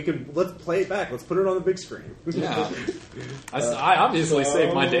XP. Let's play it back. Let's put it on the big screen. Yeah. I obviously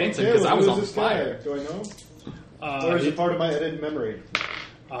saved my dancing because I was on fire. Do I know? Or is it part of my edited memory?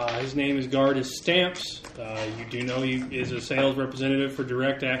 His name is Gardis Stamps. You do know he is a sales representative for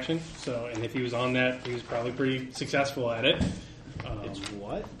Direct Action. And if he was on that, he was probably pretty successful at it. It's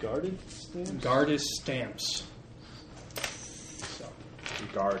what? Guarded Stamps? Gardis Stamps.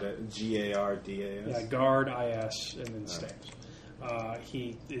 Gard, G-A-R-D-A-S? Yeah, Guard, I-S, and then Stamps.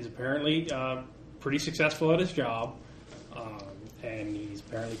 He is apparently pretty successful at his job, and he's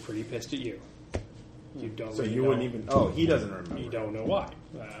apparently pretty pissed at you. You don't. So you wouldn't even. Oh, he doesn't remember. You don't know why.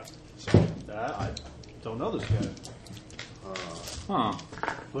 I don't know this guy.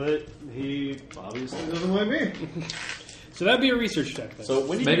 But he obviously doesn't like me. So that'd be a research check. Then. So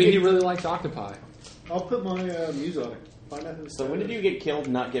when maybe he really liked octopi. I'll put my muse on it. So when did you get killed,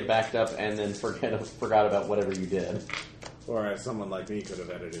 not get backed up, and then forgot about whatever you did? Or as someone like me could have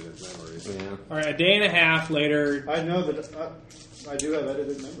edited his memories. Yeah. All right, a day and a half later. I know that I do have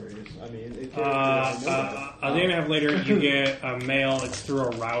edited memories. I mean, a day and a half later, you get a mail. It's through a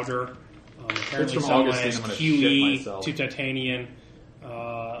router. Apparently, someone has QE to Titanian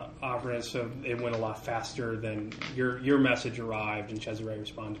operatives, so it went a lot faster than your message arrived, and Cesare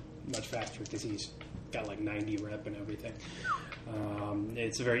responded much faster because he's got like 90 rep and everything.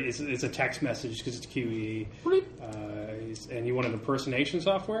 It's a text message because it's QE. And you want an impersonation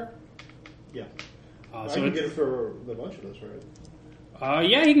software? Yeah. I can get it for a bunch of those, right?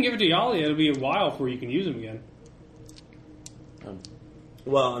 Yeah, he can give it to y'all. It'll be a while before you can use them again.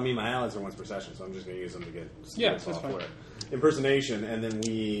 Well, I mean, my allies are once per session, so I'm just going to use them to get software. That's fine. Impersonation, and then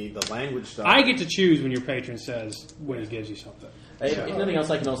the language stuff. I get to choose when your patron says when he gives you something. If nothing else,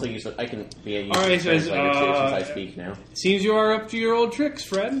 I can also use it. I can be a user since I speak now. Seems you are up to your old tricks,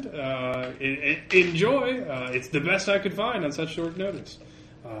 friend. Enjoy. It's the best I could find on such short notice.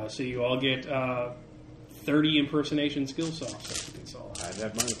 So you all get 30 impersonation skill softs that you can solve. I'd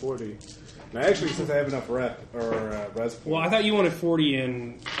have mine 40. Now, actually, since I have enough res points. Well, I thought you wanted 40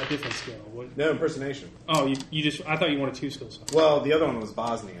 in a different skill. What? No, impersonation. Oh, you just. I thought you wanted 2 skill softs. Well, the other one was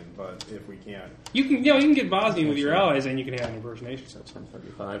Bosnian, but if we can't. You can get Bosnian with your allies, and you can have an impersonation. So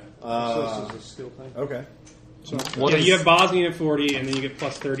 1035. So this is a skill thing. Okay. So What is- you have Bosnian at 40, and then you get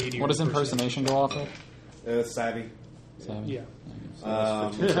plus 30 to your What does impersonation go off of? Savvy. Yeah.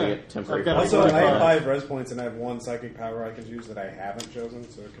 So you get temporary. I've got Also, I have 45. 5 res points, and I have 1 psychic power I can use that I haven't chosen.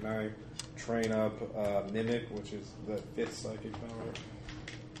 So can I train up Mimic, which is the 5th psychic power?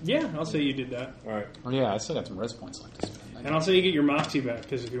 Yeah, I'll say you did that. All right. Oh, yeah, I still got some res points left to spend. And I'll say you get your Moxie back,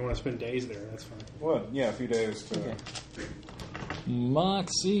 because if you want to spend days there, that's fine. Well, yeah, a few days to.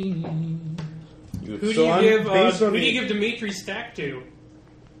 Moxie. Who do So you I'm give? based Who on do the- you give Dimitri's stack to?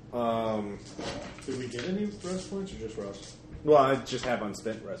 Did we get any res points or just Russ? Well, I just have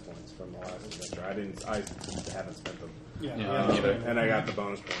unspent res points from the last adventure. I haven't spent them. Yeah. And I got the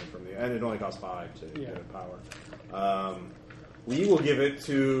bonus point from and it only costs 5 to get a power. We will give it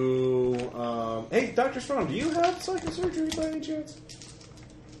to. Hey, Dr. Strong, do you have psychosurgery by any chance?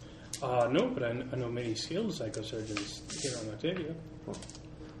 No, but I know many skilled psychosurgeons here on Octavia.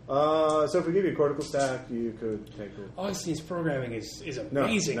 So if we give you a cortical stack, you could take a. Augustine's programming is No,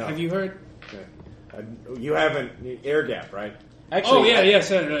 amazing. no. Have you heard? Okay. You haven't air gap, right? Actually,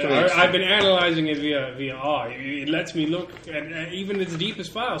 Yes. I've been analyzing it via awe. It lets me look at even its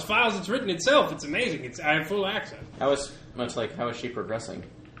deepest files. Files it's written itself. It's amazing. I have full access. how is she progressing?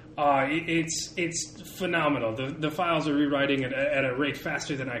 It's phenomenal. The files are rewriting at a rate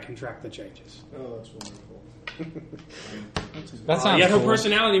faster than I can track the changes. Oh, that's wonderful. That sounds Yet her cool.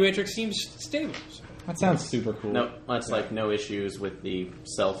 personality matrix seems stable. So. That sounds super cool. No, that's like no issues with the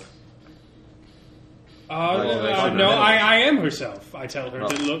self. No, Evaluation. I am herself. I tell her Well.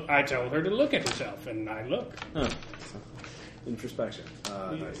 to look. I tell her to look at herself, and I look. Huh. Introspection.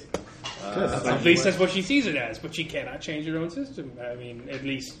 Nice. At least that's what she sees it as. But she cannot change her own system. I mean, at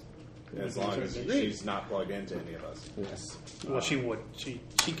least As to a long certain as degree. she's not plugged into any of us. Yes. Well, she would. She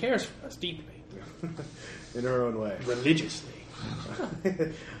cares for us deeply, In her own way. religiously.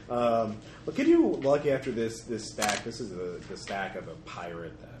 Well, can you luck after this stack? This is the stack of a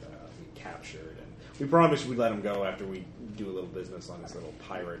pirate that we captured, and we promised we'd let him go after we do a little business on this little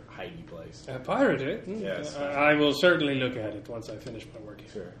pirate hidey place. A pirate, eh? Yes. I will certainly look at it once I finish my work here.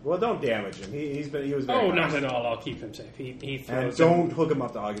 Sure. Well, don't damage him. He was very Oh, nice. not at all. I'll keep him safe. He And throws. don't hook him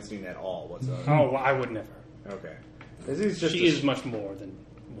up to Augustine at all whatsoever. Oh, well, I would never. Okay. He's just She is much more than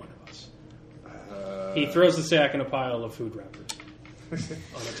one of us. Uh, He throws the sack in a pile of food wrappers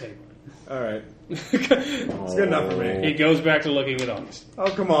on a table. All right. It's good enough for me. He goes back to looking at August. Oh,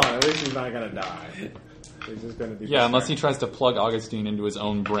 come on. At least he's not going to die. He's just going to be. Yeah, unless he tries to plug Augustine into his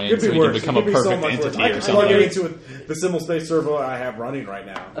own brain Could so be he worse. can become It a could be so perfect much worse. entity I or can plug it something. into the symbol space servo I have running right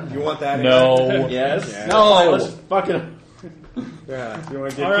now. You want that? No. Yes. Yeah. No. Let's fucking. Yeah. You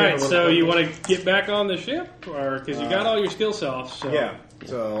want to get All Kim a right, little so bit- you want to get back on the ship, or because you got all your skill softs? So. Yeah.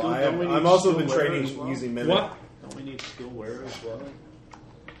 So Don't we need I'm also skill been wearer training as well? using Mimic. What? Don't we need skill wearer as well?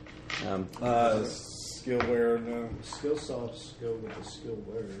 Skill wearer. No. Skill softs go with the skill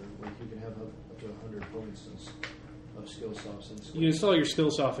wearer. Like you can have up to 100 points of skill softs and skill. You install your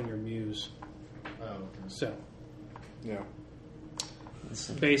skill soft in your Muse. Oh, okay. So Yeah.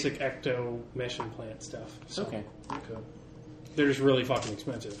 basic ecto mesh implant stuff. So Okay. Okay. they're just really fucking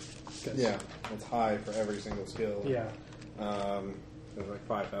expensive. 'Cause- Yeah. It's high for every single skill. Yeah. There's like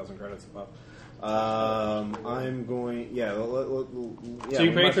 5,000 credits above. I'm going. Yeah. Yeah. So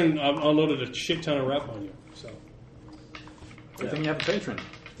your we must- patron unloaded a shit ton of rep on you. So Good thing you have a patron.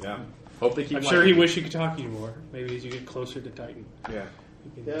 Yeah. Hope they keep I'm sure he wished he could talk to you more. Maybe as you get closer to Titan. Yeah.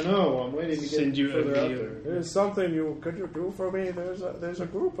 He can Yeah, no, I'm waiting to get Send you a further out video. there. There's something could you do for me? There's a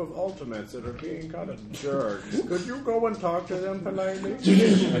group of ultimates that are being kind of jerks. Could you go and talk to them politely?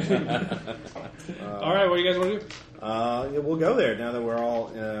 All right, what do you guys want to do? Yeah, we'll go there now that we're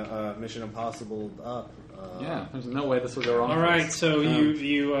all Mission Impossible up. Yeah, there's no way this will go wrong. All right, so you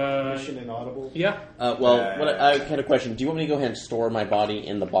Mission inaudible. yeah. I had a question. Do you want me to go ahead and store my body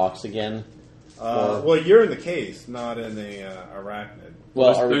in the box again? Well, you're in the case, not in the arachnid.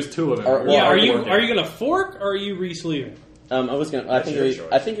 Well, There's two of them. Well, Yeah, are you working? going to fork or are you re-sleeving? I was gonna. That's your choice.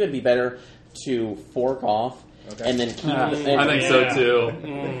 I think it would be better to fork off Okay. and then keep. I think so too.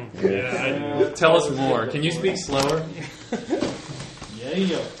 Yeah. Tell us more. Can you speak slower?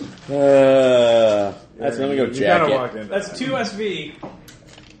 Yeah. That's let me go You jack kinda it. walked into That's that. 2 SV.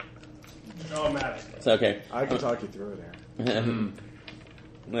 Oh, man. It's okay. I can talk you through it there.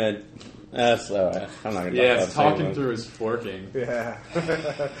 I'm not going to. Yeah, it's talking through his forking. Yeah.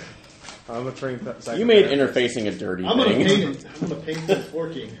 I'm a trained You made interfacing a dirty I'm thing. going to paint the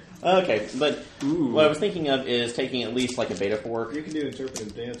forking. Okay, but what I was thinking of is taking at least like a beta fork You can do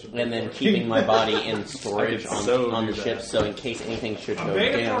interpretive dance with and then fork. keeping my body in storage I could so on do the that. ship, so in case anything should A go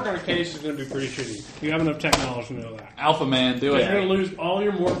beta down. fork on a case is going to be pretty shitty. You have enough technology to know that. Alpha Man, do You're it. going to lose all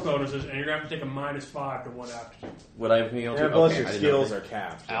your morph bonuses, and you're going to have to take a -5 to one aptitude. Would I be able to? And plus Okay, your I didn't know. skills are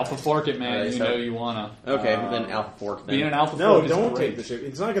capped. Alpha Fork it, man. Alright, You so- know you wanna. Okay, then Alpha Fork. Then Being an Alpha No, Fork is don't great. take the ship.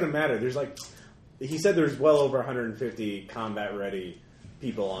 It's not going to matter. There's like, he said there's well over 150 combat ready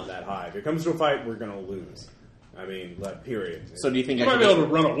people on that hive. If it comes to a fight, we're going to lose. I mean, period. So do you think You I might should be able to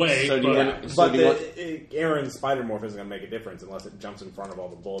run away. So do you but want? So But do you want? Aaron's spider morph isn't going to make a difference unless it jumps in front of all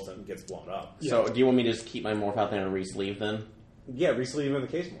the bullets and gets blown up. So do you want me to just keep my morph out there and re-sleeve then? Yeah, re-sleeve in the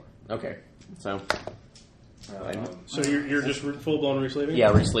case morph. Okay. So So you're just full blown resleeving?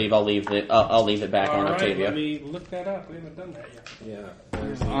 yeah, re-sleeve. I'll leave it back All on right, Octavia. let me look that up. We haven't done that yet.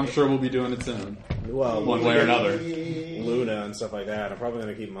 Yeah. I'm sure we'll be doing it soon. Well, One way or another. Luna and stuff like that. I'm probably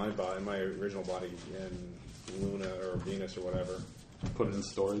going to keep my original body in Luna or Venus or whatever. Put it in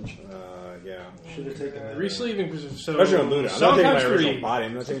storage. Yeah. Should have taken that. Resleeving, so Especially on Luna. I'm not taking my sometimes original 3. body.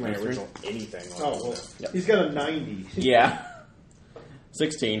 I'm not taking my original anything. On Oh, well, Luna. he's got a 90. Yeah.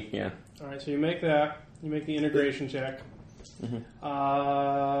 16. Yeah. All right, so you make that. You make the integration check.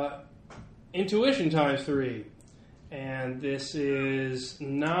 Intuition times 3. And this is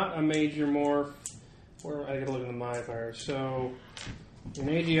not a major morph. Where I gotta look at the modifier. So an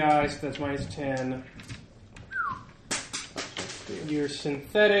AGI, so that's -10. You're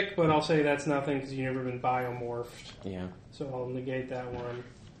synthetic, but I'll say that's nothing because you've never been biomorphed. Yeah. So I'll negate that one.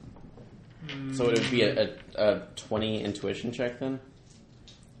 So it would be a 20 intuition check then.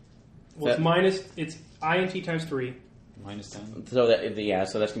 Well, it's INT times 3. -10. So so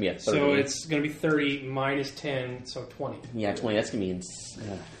that's gonna be a 30. So it's going to be 30 minus 10, so 20. yeah 20. That's gonna be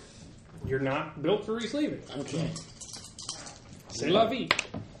You're not built for resleeving. okay. C'est la vie.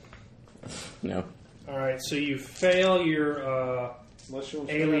 No. All right, so you fail your Unless you want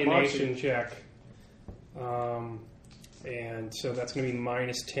to alienation check. And so that's going to be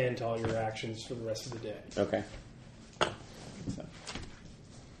 -10 to all your actions for the rest of the day. Okay.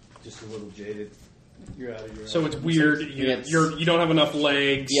 Just a little jaded. You're out of your. So it's weird. You don't have enough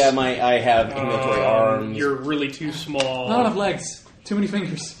legs. Yeah, I have ambulatory arms. You're really too small. Not enough legs. Too many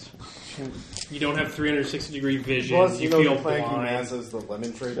fingers. You don't have 360-degree vision. Plus, you you know feel the Plank blind. Human's the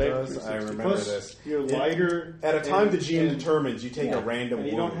lemon trait does? I remember Plus, this. you're lighter. At a time the and- gene and- determines, you take a random and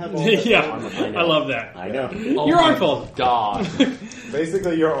you wound. don't have all that Yeah, armor. I love that. I know. Your arm falls. God.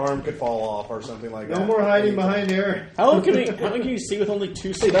 Basically, your arm could fall off or something like that. No more hiding behind Aaron. How can you see with only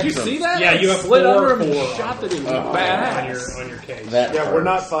 2 spectrums? Did you see that? Yeah, you have Split 4 under him and forearms shot that he was on badass. your case. That Yeah, we're hurts.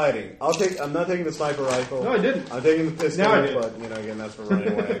 not fighting. I'm not taking the sniper rifle. No, I didn't. I'm taking the pistol, Now I did. but again, that's for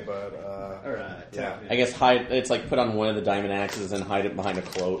running away. But All right. yeah. I guess it's like put on one of the diamond axes and hide it behind a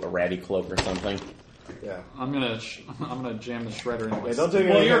cloak, a ratty cloak or something. Yeah. I'm gonna jam the shredder into Yeah, don't take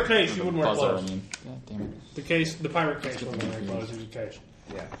Well, any- your case, you wouldn't wear Buzzer, clothes. I mean. God damn it. The case, the pirate case, wouldn't wear clothes. It was a case.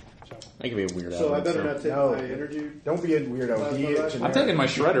 Yeah. So. That could be a weird. So I better not take No. my energy. Don't be a weirdo. Be I'm generic. I'm taking my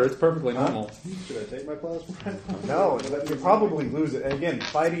shredder. It's perfectly normal. Should I take my plasma rifle? No, you probably lose it. And again,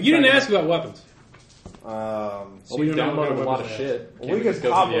 fighting. You didn't ask about weapons. Well, So we you don't know downloaded a what lot of weapons shit. we Can't could just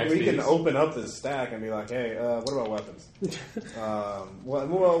go pop. through the We can XPs. open up this stack and be like, "Hey, what about weapons?"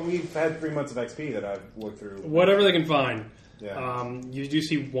 Well, we've had 3 months of XP that I've looked through. Whatever they can find. Yeah. You do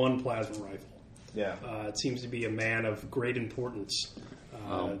see one plasma rifle. Yeah. It seems to be a man of great importance.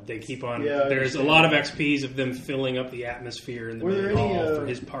 They keep on. Yeah, I there's a understand. lot of XPs of them filling up the atmosphere in the Were there main any, hall for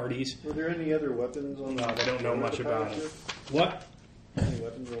his parties. Were there any other weapons on? No, they don't know much the about pirate it. ship? What? Any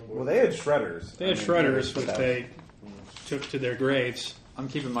weapons on board? Well, they had shredders. They had shredders, which they took to their graves. I'm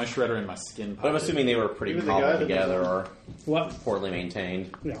keeping my shredder in my skin But I'm pocket. assuming they were pretty Even the guy cobbled that together was- or What? poorly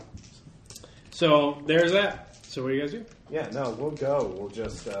maintained. Yeah. So there's that. So what do you guys do? Yeah, no, we'll go. We'll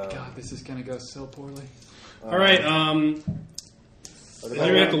just. God, this is gonna go so poorly. All right. Does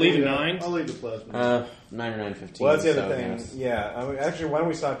anyone have to leave at 9? I'll leave the plasma. 9 or 9:15. Well, that's the other so, thing. yes. Yeah, I mean, actually, why don't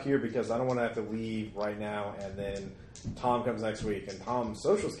we stop here because I don't want to have to leave right now, and then Tom comes next week, and Tom's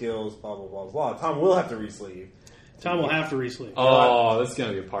social skills, blah blah blah blah. Tom will have to re-sleeve. Tom will have to re-sleeve. Oh, this is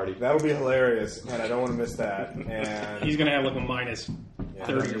gonna be a party. That'll be hilarious, and I don't want to miss that. And He's going to have like a minus Yeah.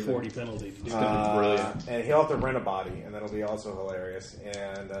 30 or 40 penalty to do that. Brilliant. And he'll have to rent a body, and that'll be also hilarious.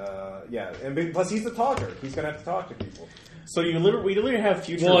 And yeah, and plus he's the talker. He's gonna have to talk to people. So we literally have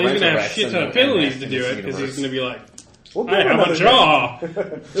future. Well, he's going to have a resurrects shit ton in of the- penalties in to this do it because he's universe. going to be like, We'll I have a jaw.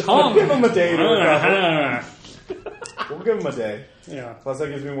 Tom, give him a day to recover. Uh-huh. We'll give him a day. Yeah. Plus, that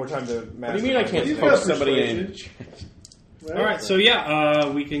gives me more time to. What do you mean I can't You've poke got somebody in? persuasion. All right, so yeah,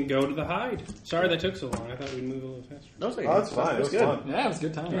 we can go to the hide. Sorry that took so long. I thought we'd move a little faster. No, it's Oh, that's fine. It was good. fun. Yeah, it was a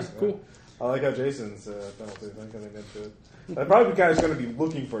good time. Yeah, cool. I like how Jason's penalty thing coming into it. The probably guy's going to be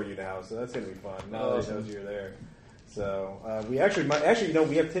looking for you now, so that's going to be fun. Now that he knows you're there. So we actually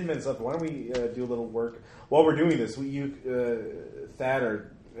we have 10 minutes left. Why don't we do a little work while we're doing this? Thad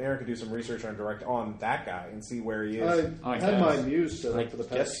or Aaron could do some research on that guy and see where he is. I had my muse set I up for the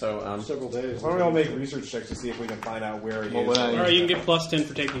guess past so. several days. Why don't we all make research checks to see if we can find out where he is? All right, you can get plus 10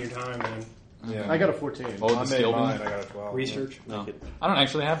 for taking your time, then. Yeah. I got a 14. Oh, I the made steel mine. beam? I got a 12. Research. No. I don't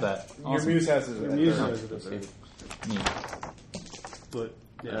actually have that. Your Awesome. muse has his. Your muse third. has it as a- Neat. But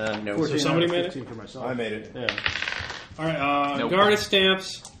No. 14 So somebody out of made it? 15 for myself. I made it. Yeah. All right, Nope. Garda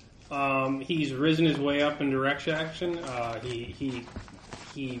stamps. He's risen his way up in direct action.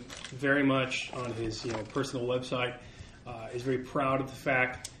 He very much on his personal website is very proud of the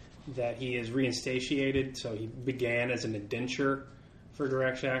fact that he is reinstatiated. So he began as an indenture for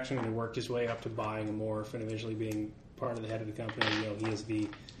direct action and worked his way up to buying a morph and eventually being part of the head of the company. He is the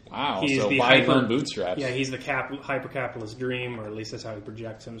Wow, He is so the buy his hyper- own bootstraps. yeah he's the hyper-capitalist dream, or at least that's how he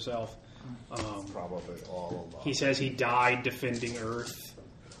projects himself. Probably all along. He says he died defending Earth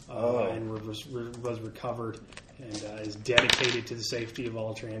and was recovered and is dedicated to the safety of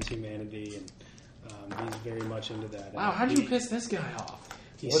all transhumanity, and he's very much into that. Wow, how did you piss this guy off?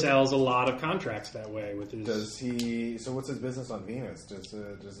 He sells a lot of contracts that way with his. Does he? So what's his business on Venus?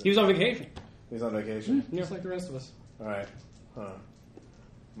 He was on vacation. He's on vacation. Yeah. Just like the rest of us. All right. Huh.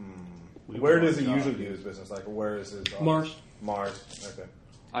 Where does he usually do his business? Like, where is his office? Mars. Okay.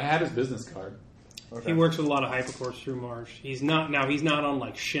 I had his business card. He works with a lot of hypercorps through Mars. He's not on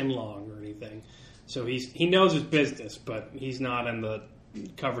like Shenlong or anything, so he knows his business, but he's not in the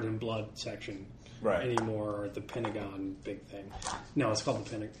covered in blood section anymore, or the Pentagon big thing. No, it's called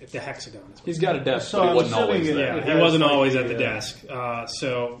the Hexagon. He's got a desk, So but he I'm wasn't always assuming there. it- Yeah, he wasn't like always the, at the desk.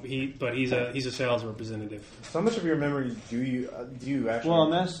 He's a sales representative. So how much of your memory do you actually?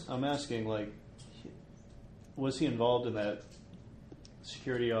 Well, I'm asking, like, was he involved in that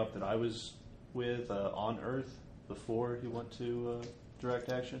security op that I was with on Earth before he went to direct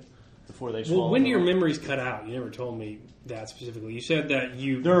action? Before they Well, swallowed when do him your up? memories cut out? You never told me that specifically. You said that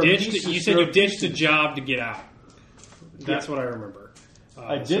you There are ditched. pieces- You said there you are ditched the pieces. job to get out. That's what I remember.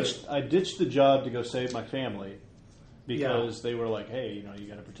 I ditched the job to go save my family because Yeah. they were like, "Hey, you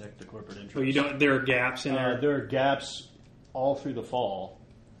got to protect the corporate interests." But you don't. There are gaps in there. There are gaps all through the fall.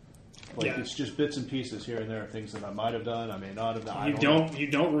 Like Yeah. it's just bits and pieces here and there, things that I might have done, I may not have done. I You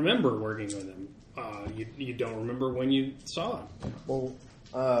don't remember working with him. You don't remember when you saw him. Well,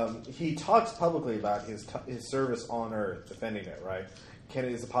 he talks publicly about his service on Earth, defending it. Right?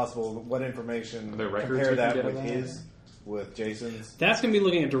 Is it possible? What information? Are there records compare we can that get with of that? his, with Jason's. That's going to be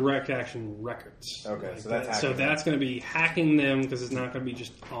looking at direct action records. Okay, so that. that's So hacking that's going to be hacking them because it's not going to be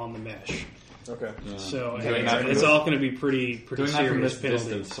just on the mesh. Okay. So Doing that from it's this- all going to be pretty Doing that from serious this penalties.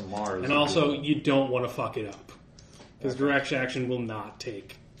 distance to Mars. And also, you don't want to fuck it up because direct action will not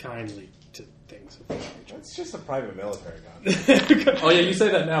take kindly to things of that nature. It's just a private military gun. Oh yeah, you say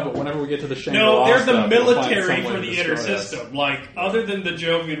that now, but whenever we get to the Shangri-La No, they're the stuff, we'll find military some way for to the destroy inner us. system. Like, other than the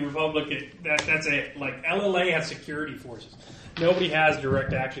Jovian Republic, that's it. Like, LLA has security forces. Nobody has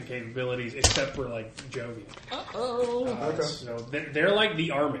direct action capabilities except for, like, Jovian. Okay. So they're like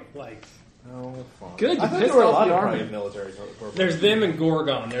the army. Like, Oh, fun. Good, you I thought pissed there were a off lot the of army. private military corporations. there's them and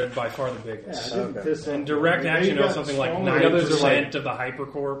Gorgon. They're by far the biggest. Okay. And direct action owns something like The others are 90% of the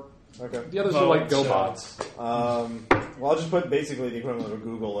Hypercorp. Okay. The others are like So- GoBots. Well, I'll just put basically the equivalent of a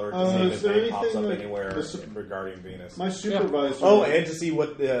Google alert to see if is his there name pops anything up like anywhere this- regarding Venus. My supervisor. Oh, and to see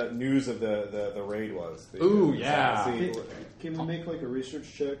what the news of the raid was. Ooh, yeah. See, Can we make like a research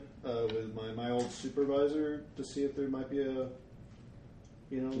check with my old supervisor to see if there might be a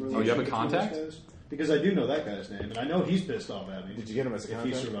relation you have a between contact? those guys? Because I do know that guy's name, and I know he's pissed off at me. Did you get him as a if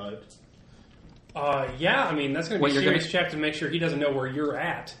he contact? survived? Yeah, I mean, that's going to be Wait, a you're serious check to make sure he doesn't know where you're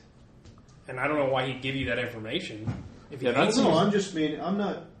at. And I don't know why he'd give you that information. If he Yeah, that's- thinks- No, I'm just mean I'm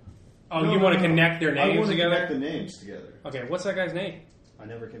not. Oh, no, you want to no. connect their I names want to together? connect the names together. Okay, what's that guy's name? I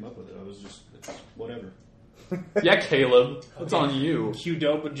never came up with it. I was just whatever. Yeah, Caleb, it's on you.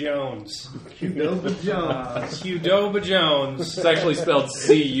 Qdoba Jones. Qdoba Jones. Qdoba Jones. It's actually spelled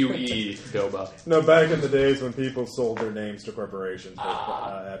C-U-E, Doba. No, back in the days when people sold their names to corporations for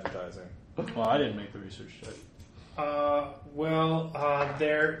advertising. Well, I didn't make the research check.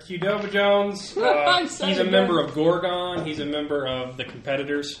 There, Qdoba Jones. He's a member of Gorgon. He's a member of the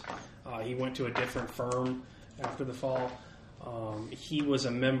competitors. He went to a different firm after the fall. He was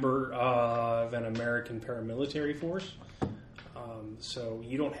a member of an American paramilitary force. So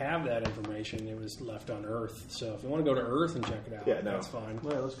you don't have that information. It was left on Earth. So if you want to go to Earth and check it out, that's fine.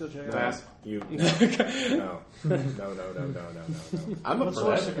 Well, let's go check it Pass. out. You. No. I'm a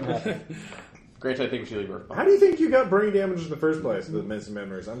person. Granted, I think we should leave her. How do you think you got brain damage in the first place with missing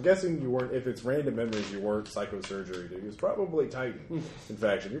memories? I'm guessing you weren't. If it's random memories, you weren't psychosurgery. Dude. It was probably Titan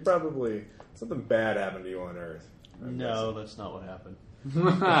infection. You probably something bad happened to you on Earth. No, that's not what happened.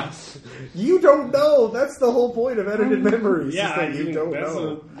 You don't know. That's the whole point of edited memories. Yeah, that you don't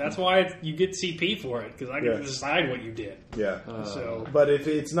know. That's why you get CP for it, because I get to decide what you did. Yeah. So, but if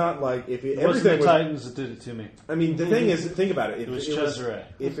it's not like if it wasn't the Titans that did it to me. I mean, the thing is, think about it. It was Cesare.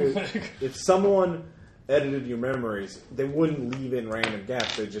 If someone edited your memories, they wouldn't leave in random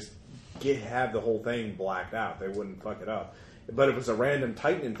gaps. They just have the whole thing blacked out. They wouldn't fuck it up. But if it's a random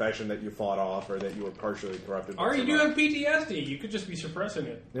Titan infection that you fought off, or that you were partially corrupted, or you do have PTSD, you could just be suppressing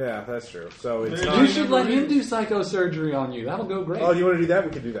it. Yeah, that's true. So it's you should let him do psychosurgery on you. That'll go great. Oh, you want to do that?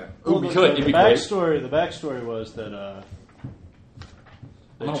 We could do that. Well, we could. The backstory was that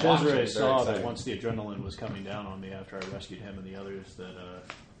Cesare saw that once the adrenaline was coming down on me after I rescued him and the others, that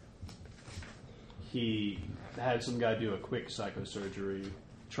he had some guy do a quick psychosurgery,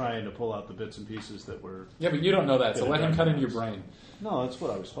 trying to pull out the bits and pieces that were... Yeah, but you don't know that, so let him cut into your brain. No, that's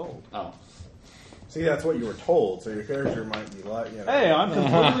what I was told. Oh. See, that's what you were told, so your character might be like, Hey, I'm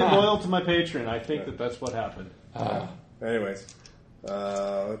completely loyal to my patron. I think that's what happened. Anyways.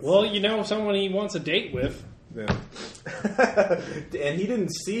 Well, someone he wants a date with. Yeah. And he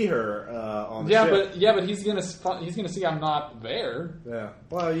didn't see her on the ship. But he's gonna see I'm not there. Yeah.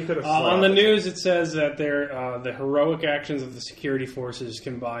 Well, you could have. On the news, it says that the heroic actions of the security forces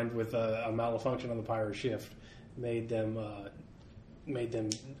combined with a malfunction on the pirate ship made them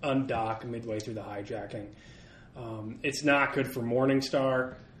undock midway through the hijacking. It's not good for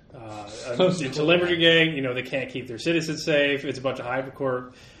Morningstar. It's a Liberty gang. They can't keep their citizens safe. It's a bunch of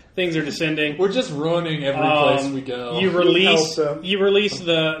hypercorp. Things are descending. We're just ruining every place we go. They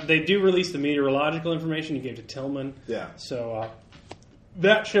do release the meteorological information you gave to Tillman. Yeah. So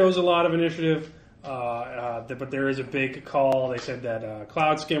that shows a lot of initiative. But there is a big call. They said that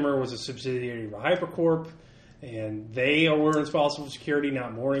Cloud Skimmer was a subsidiary of a Hypercorp, and they were responsible for security,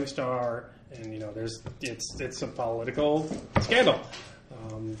 not Morningstar. And it's a political scandal.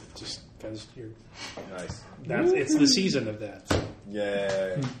 Just because you're nice. It's the season of that. So.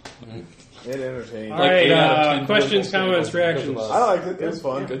 Yeah. It entertained. All right, questions, comments, reactions. I liked it. It was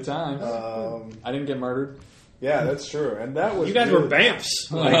fun. Good time. I didn't get murdered. Yeah, that's true. And that was you guys were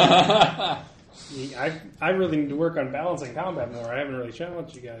bamfs. I really need to work on balancing combat more. I haven't really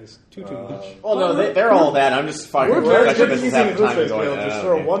challenged you guys too much. Well, no, they're all that. I'm just fucking. We're just using it this way. Just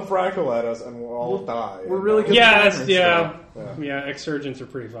throw one fractal at us and we'll all die. We're really good. Yeah. Exsurgents are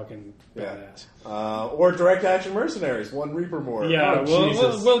pretty fucking badass. Or direct action mercenaries. One Reaper more. Yeah,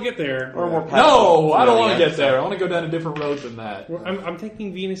 we'll get there. Or more. No, I don't want to get there. I want to go down a different road than that. I'm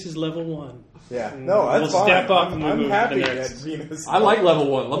thinking Venus is level 1. Yeah, no, that's we'll fine. Step up and I'm happy at Venus. I like level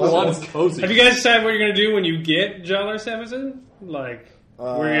 1. Level 1 is cozy. Have you guys decided what you're going to do when you get Jalar Severson? Like, what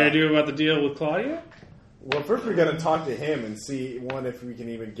are you going to do about the deal with Claudia? Well, first we're going to talk to him and see, if we can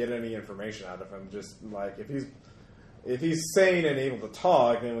even get any information out of him. Just, like, if he's sane and able to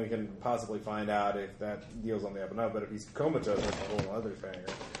talk, then we can possibly find out if that deal's on the up and up. But if he's comatose, that's a whole other thing.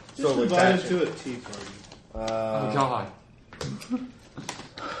 Just invite him to a tea party. Oh, God.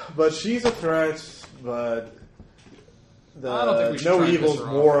 But she's a threat, but I don't think we should No try and Evil's piss her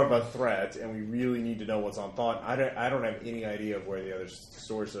off. more of a threat, and we really need to know what's on Thought. I don't have any idea of where the other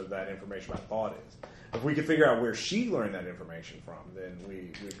source of that information about Thought is. If we could figure out where she learned that information from, then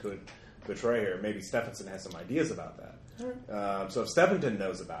we could betray her. Maybe Stephenson has some ideas about that. So if Stephenson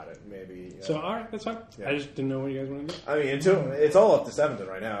knows about it, maybe... So, all right, that's fine. Yeah. I just didn't know what you guys want to do. I mean, it's all up to Stephenson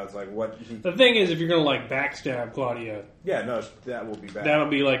right now. It's like what... The thing is, if you're going to, backstab Claudia... Yeah, no, that will be bad. That'll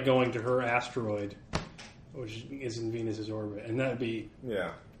be like going to her asteroid, which is in Venus's orbit, and that'd be...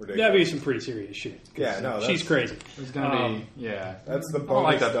 Yeah, ridiculous. That'd be some pretty serious shit. Yeah, no, she's crazy. It's going to be... Yeah. That's the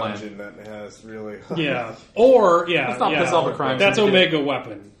bonus dungeon that has really... Yeah. Or, Let's not piss off a crime. That's Omega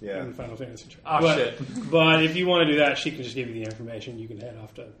Weapon in Final Fantasy. Shit. But if you want to do that, she can just give you the information. You can head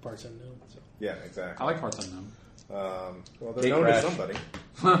off to Parts Unknown. So. Yeah, exactly. I like Parts Unknown. Well, they're known to somebody.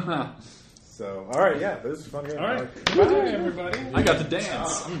 So, all right, yeah, this is a fun game. All right. Bye, everybody. I got to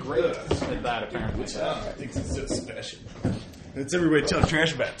dance. I'm great at that, apparently. I think it's so special. It's everybody talk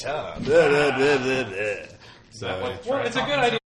trash about Tom. So, well, it's a good idea.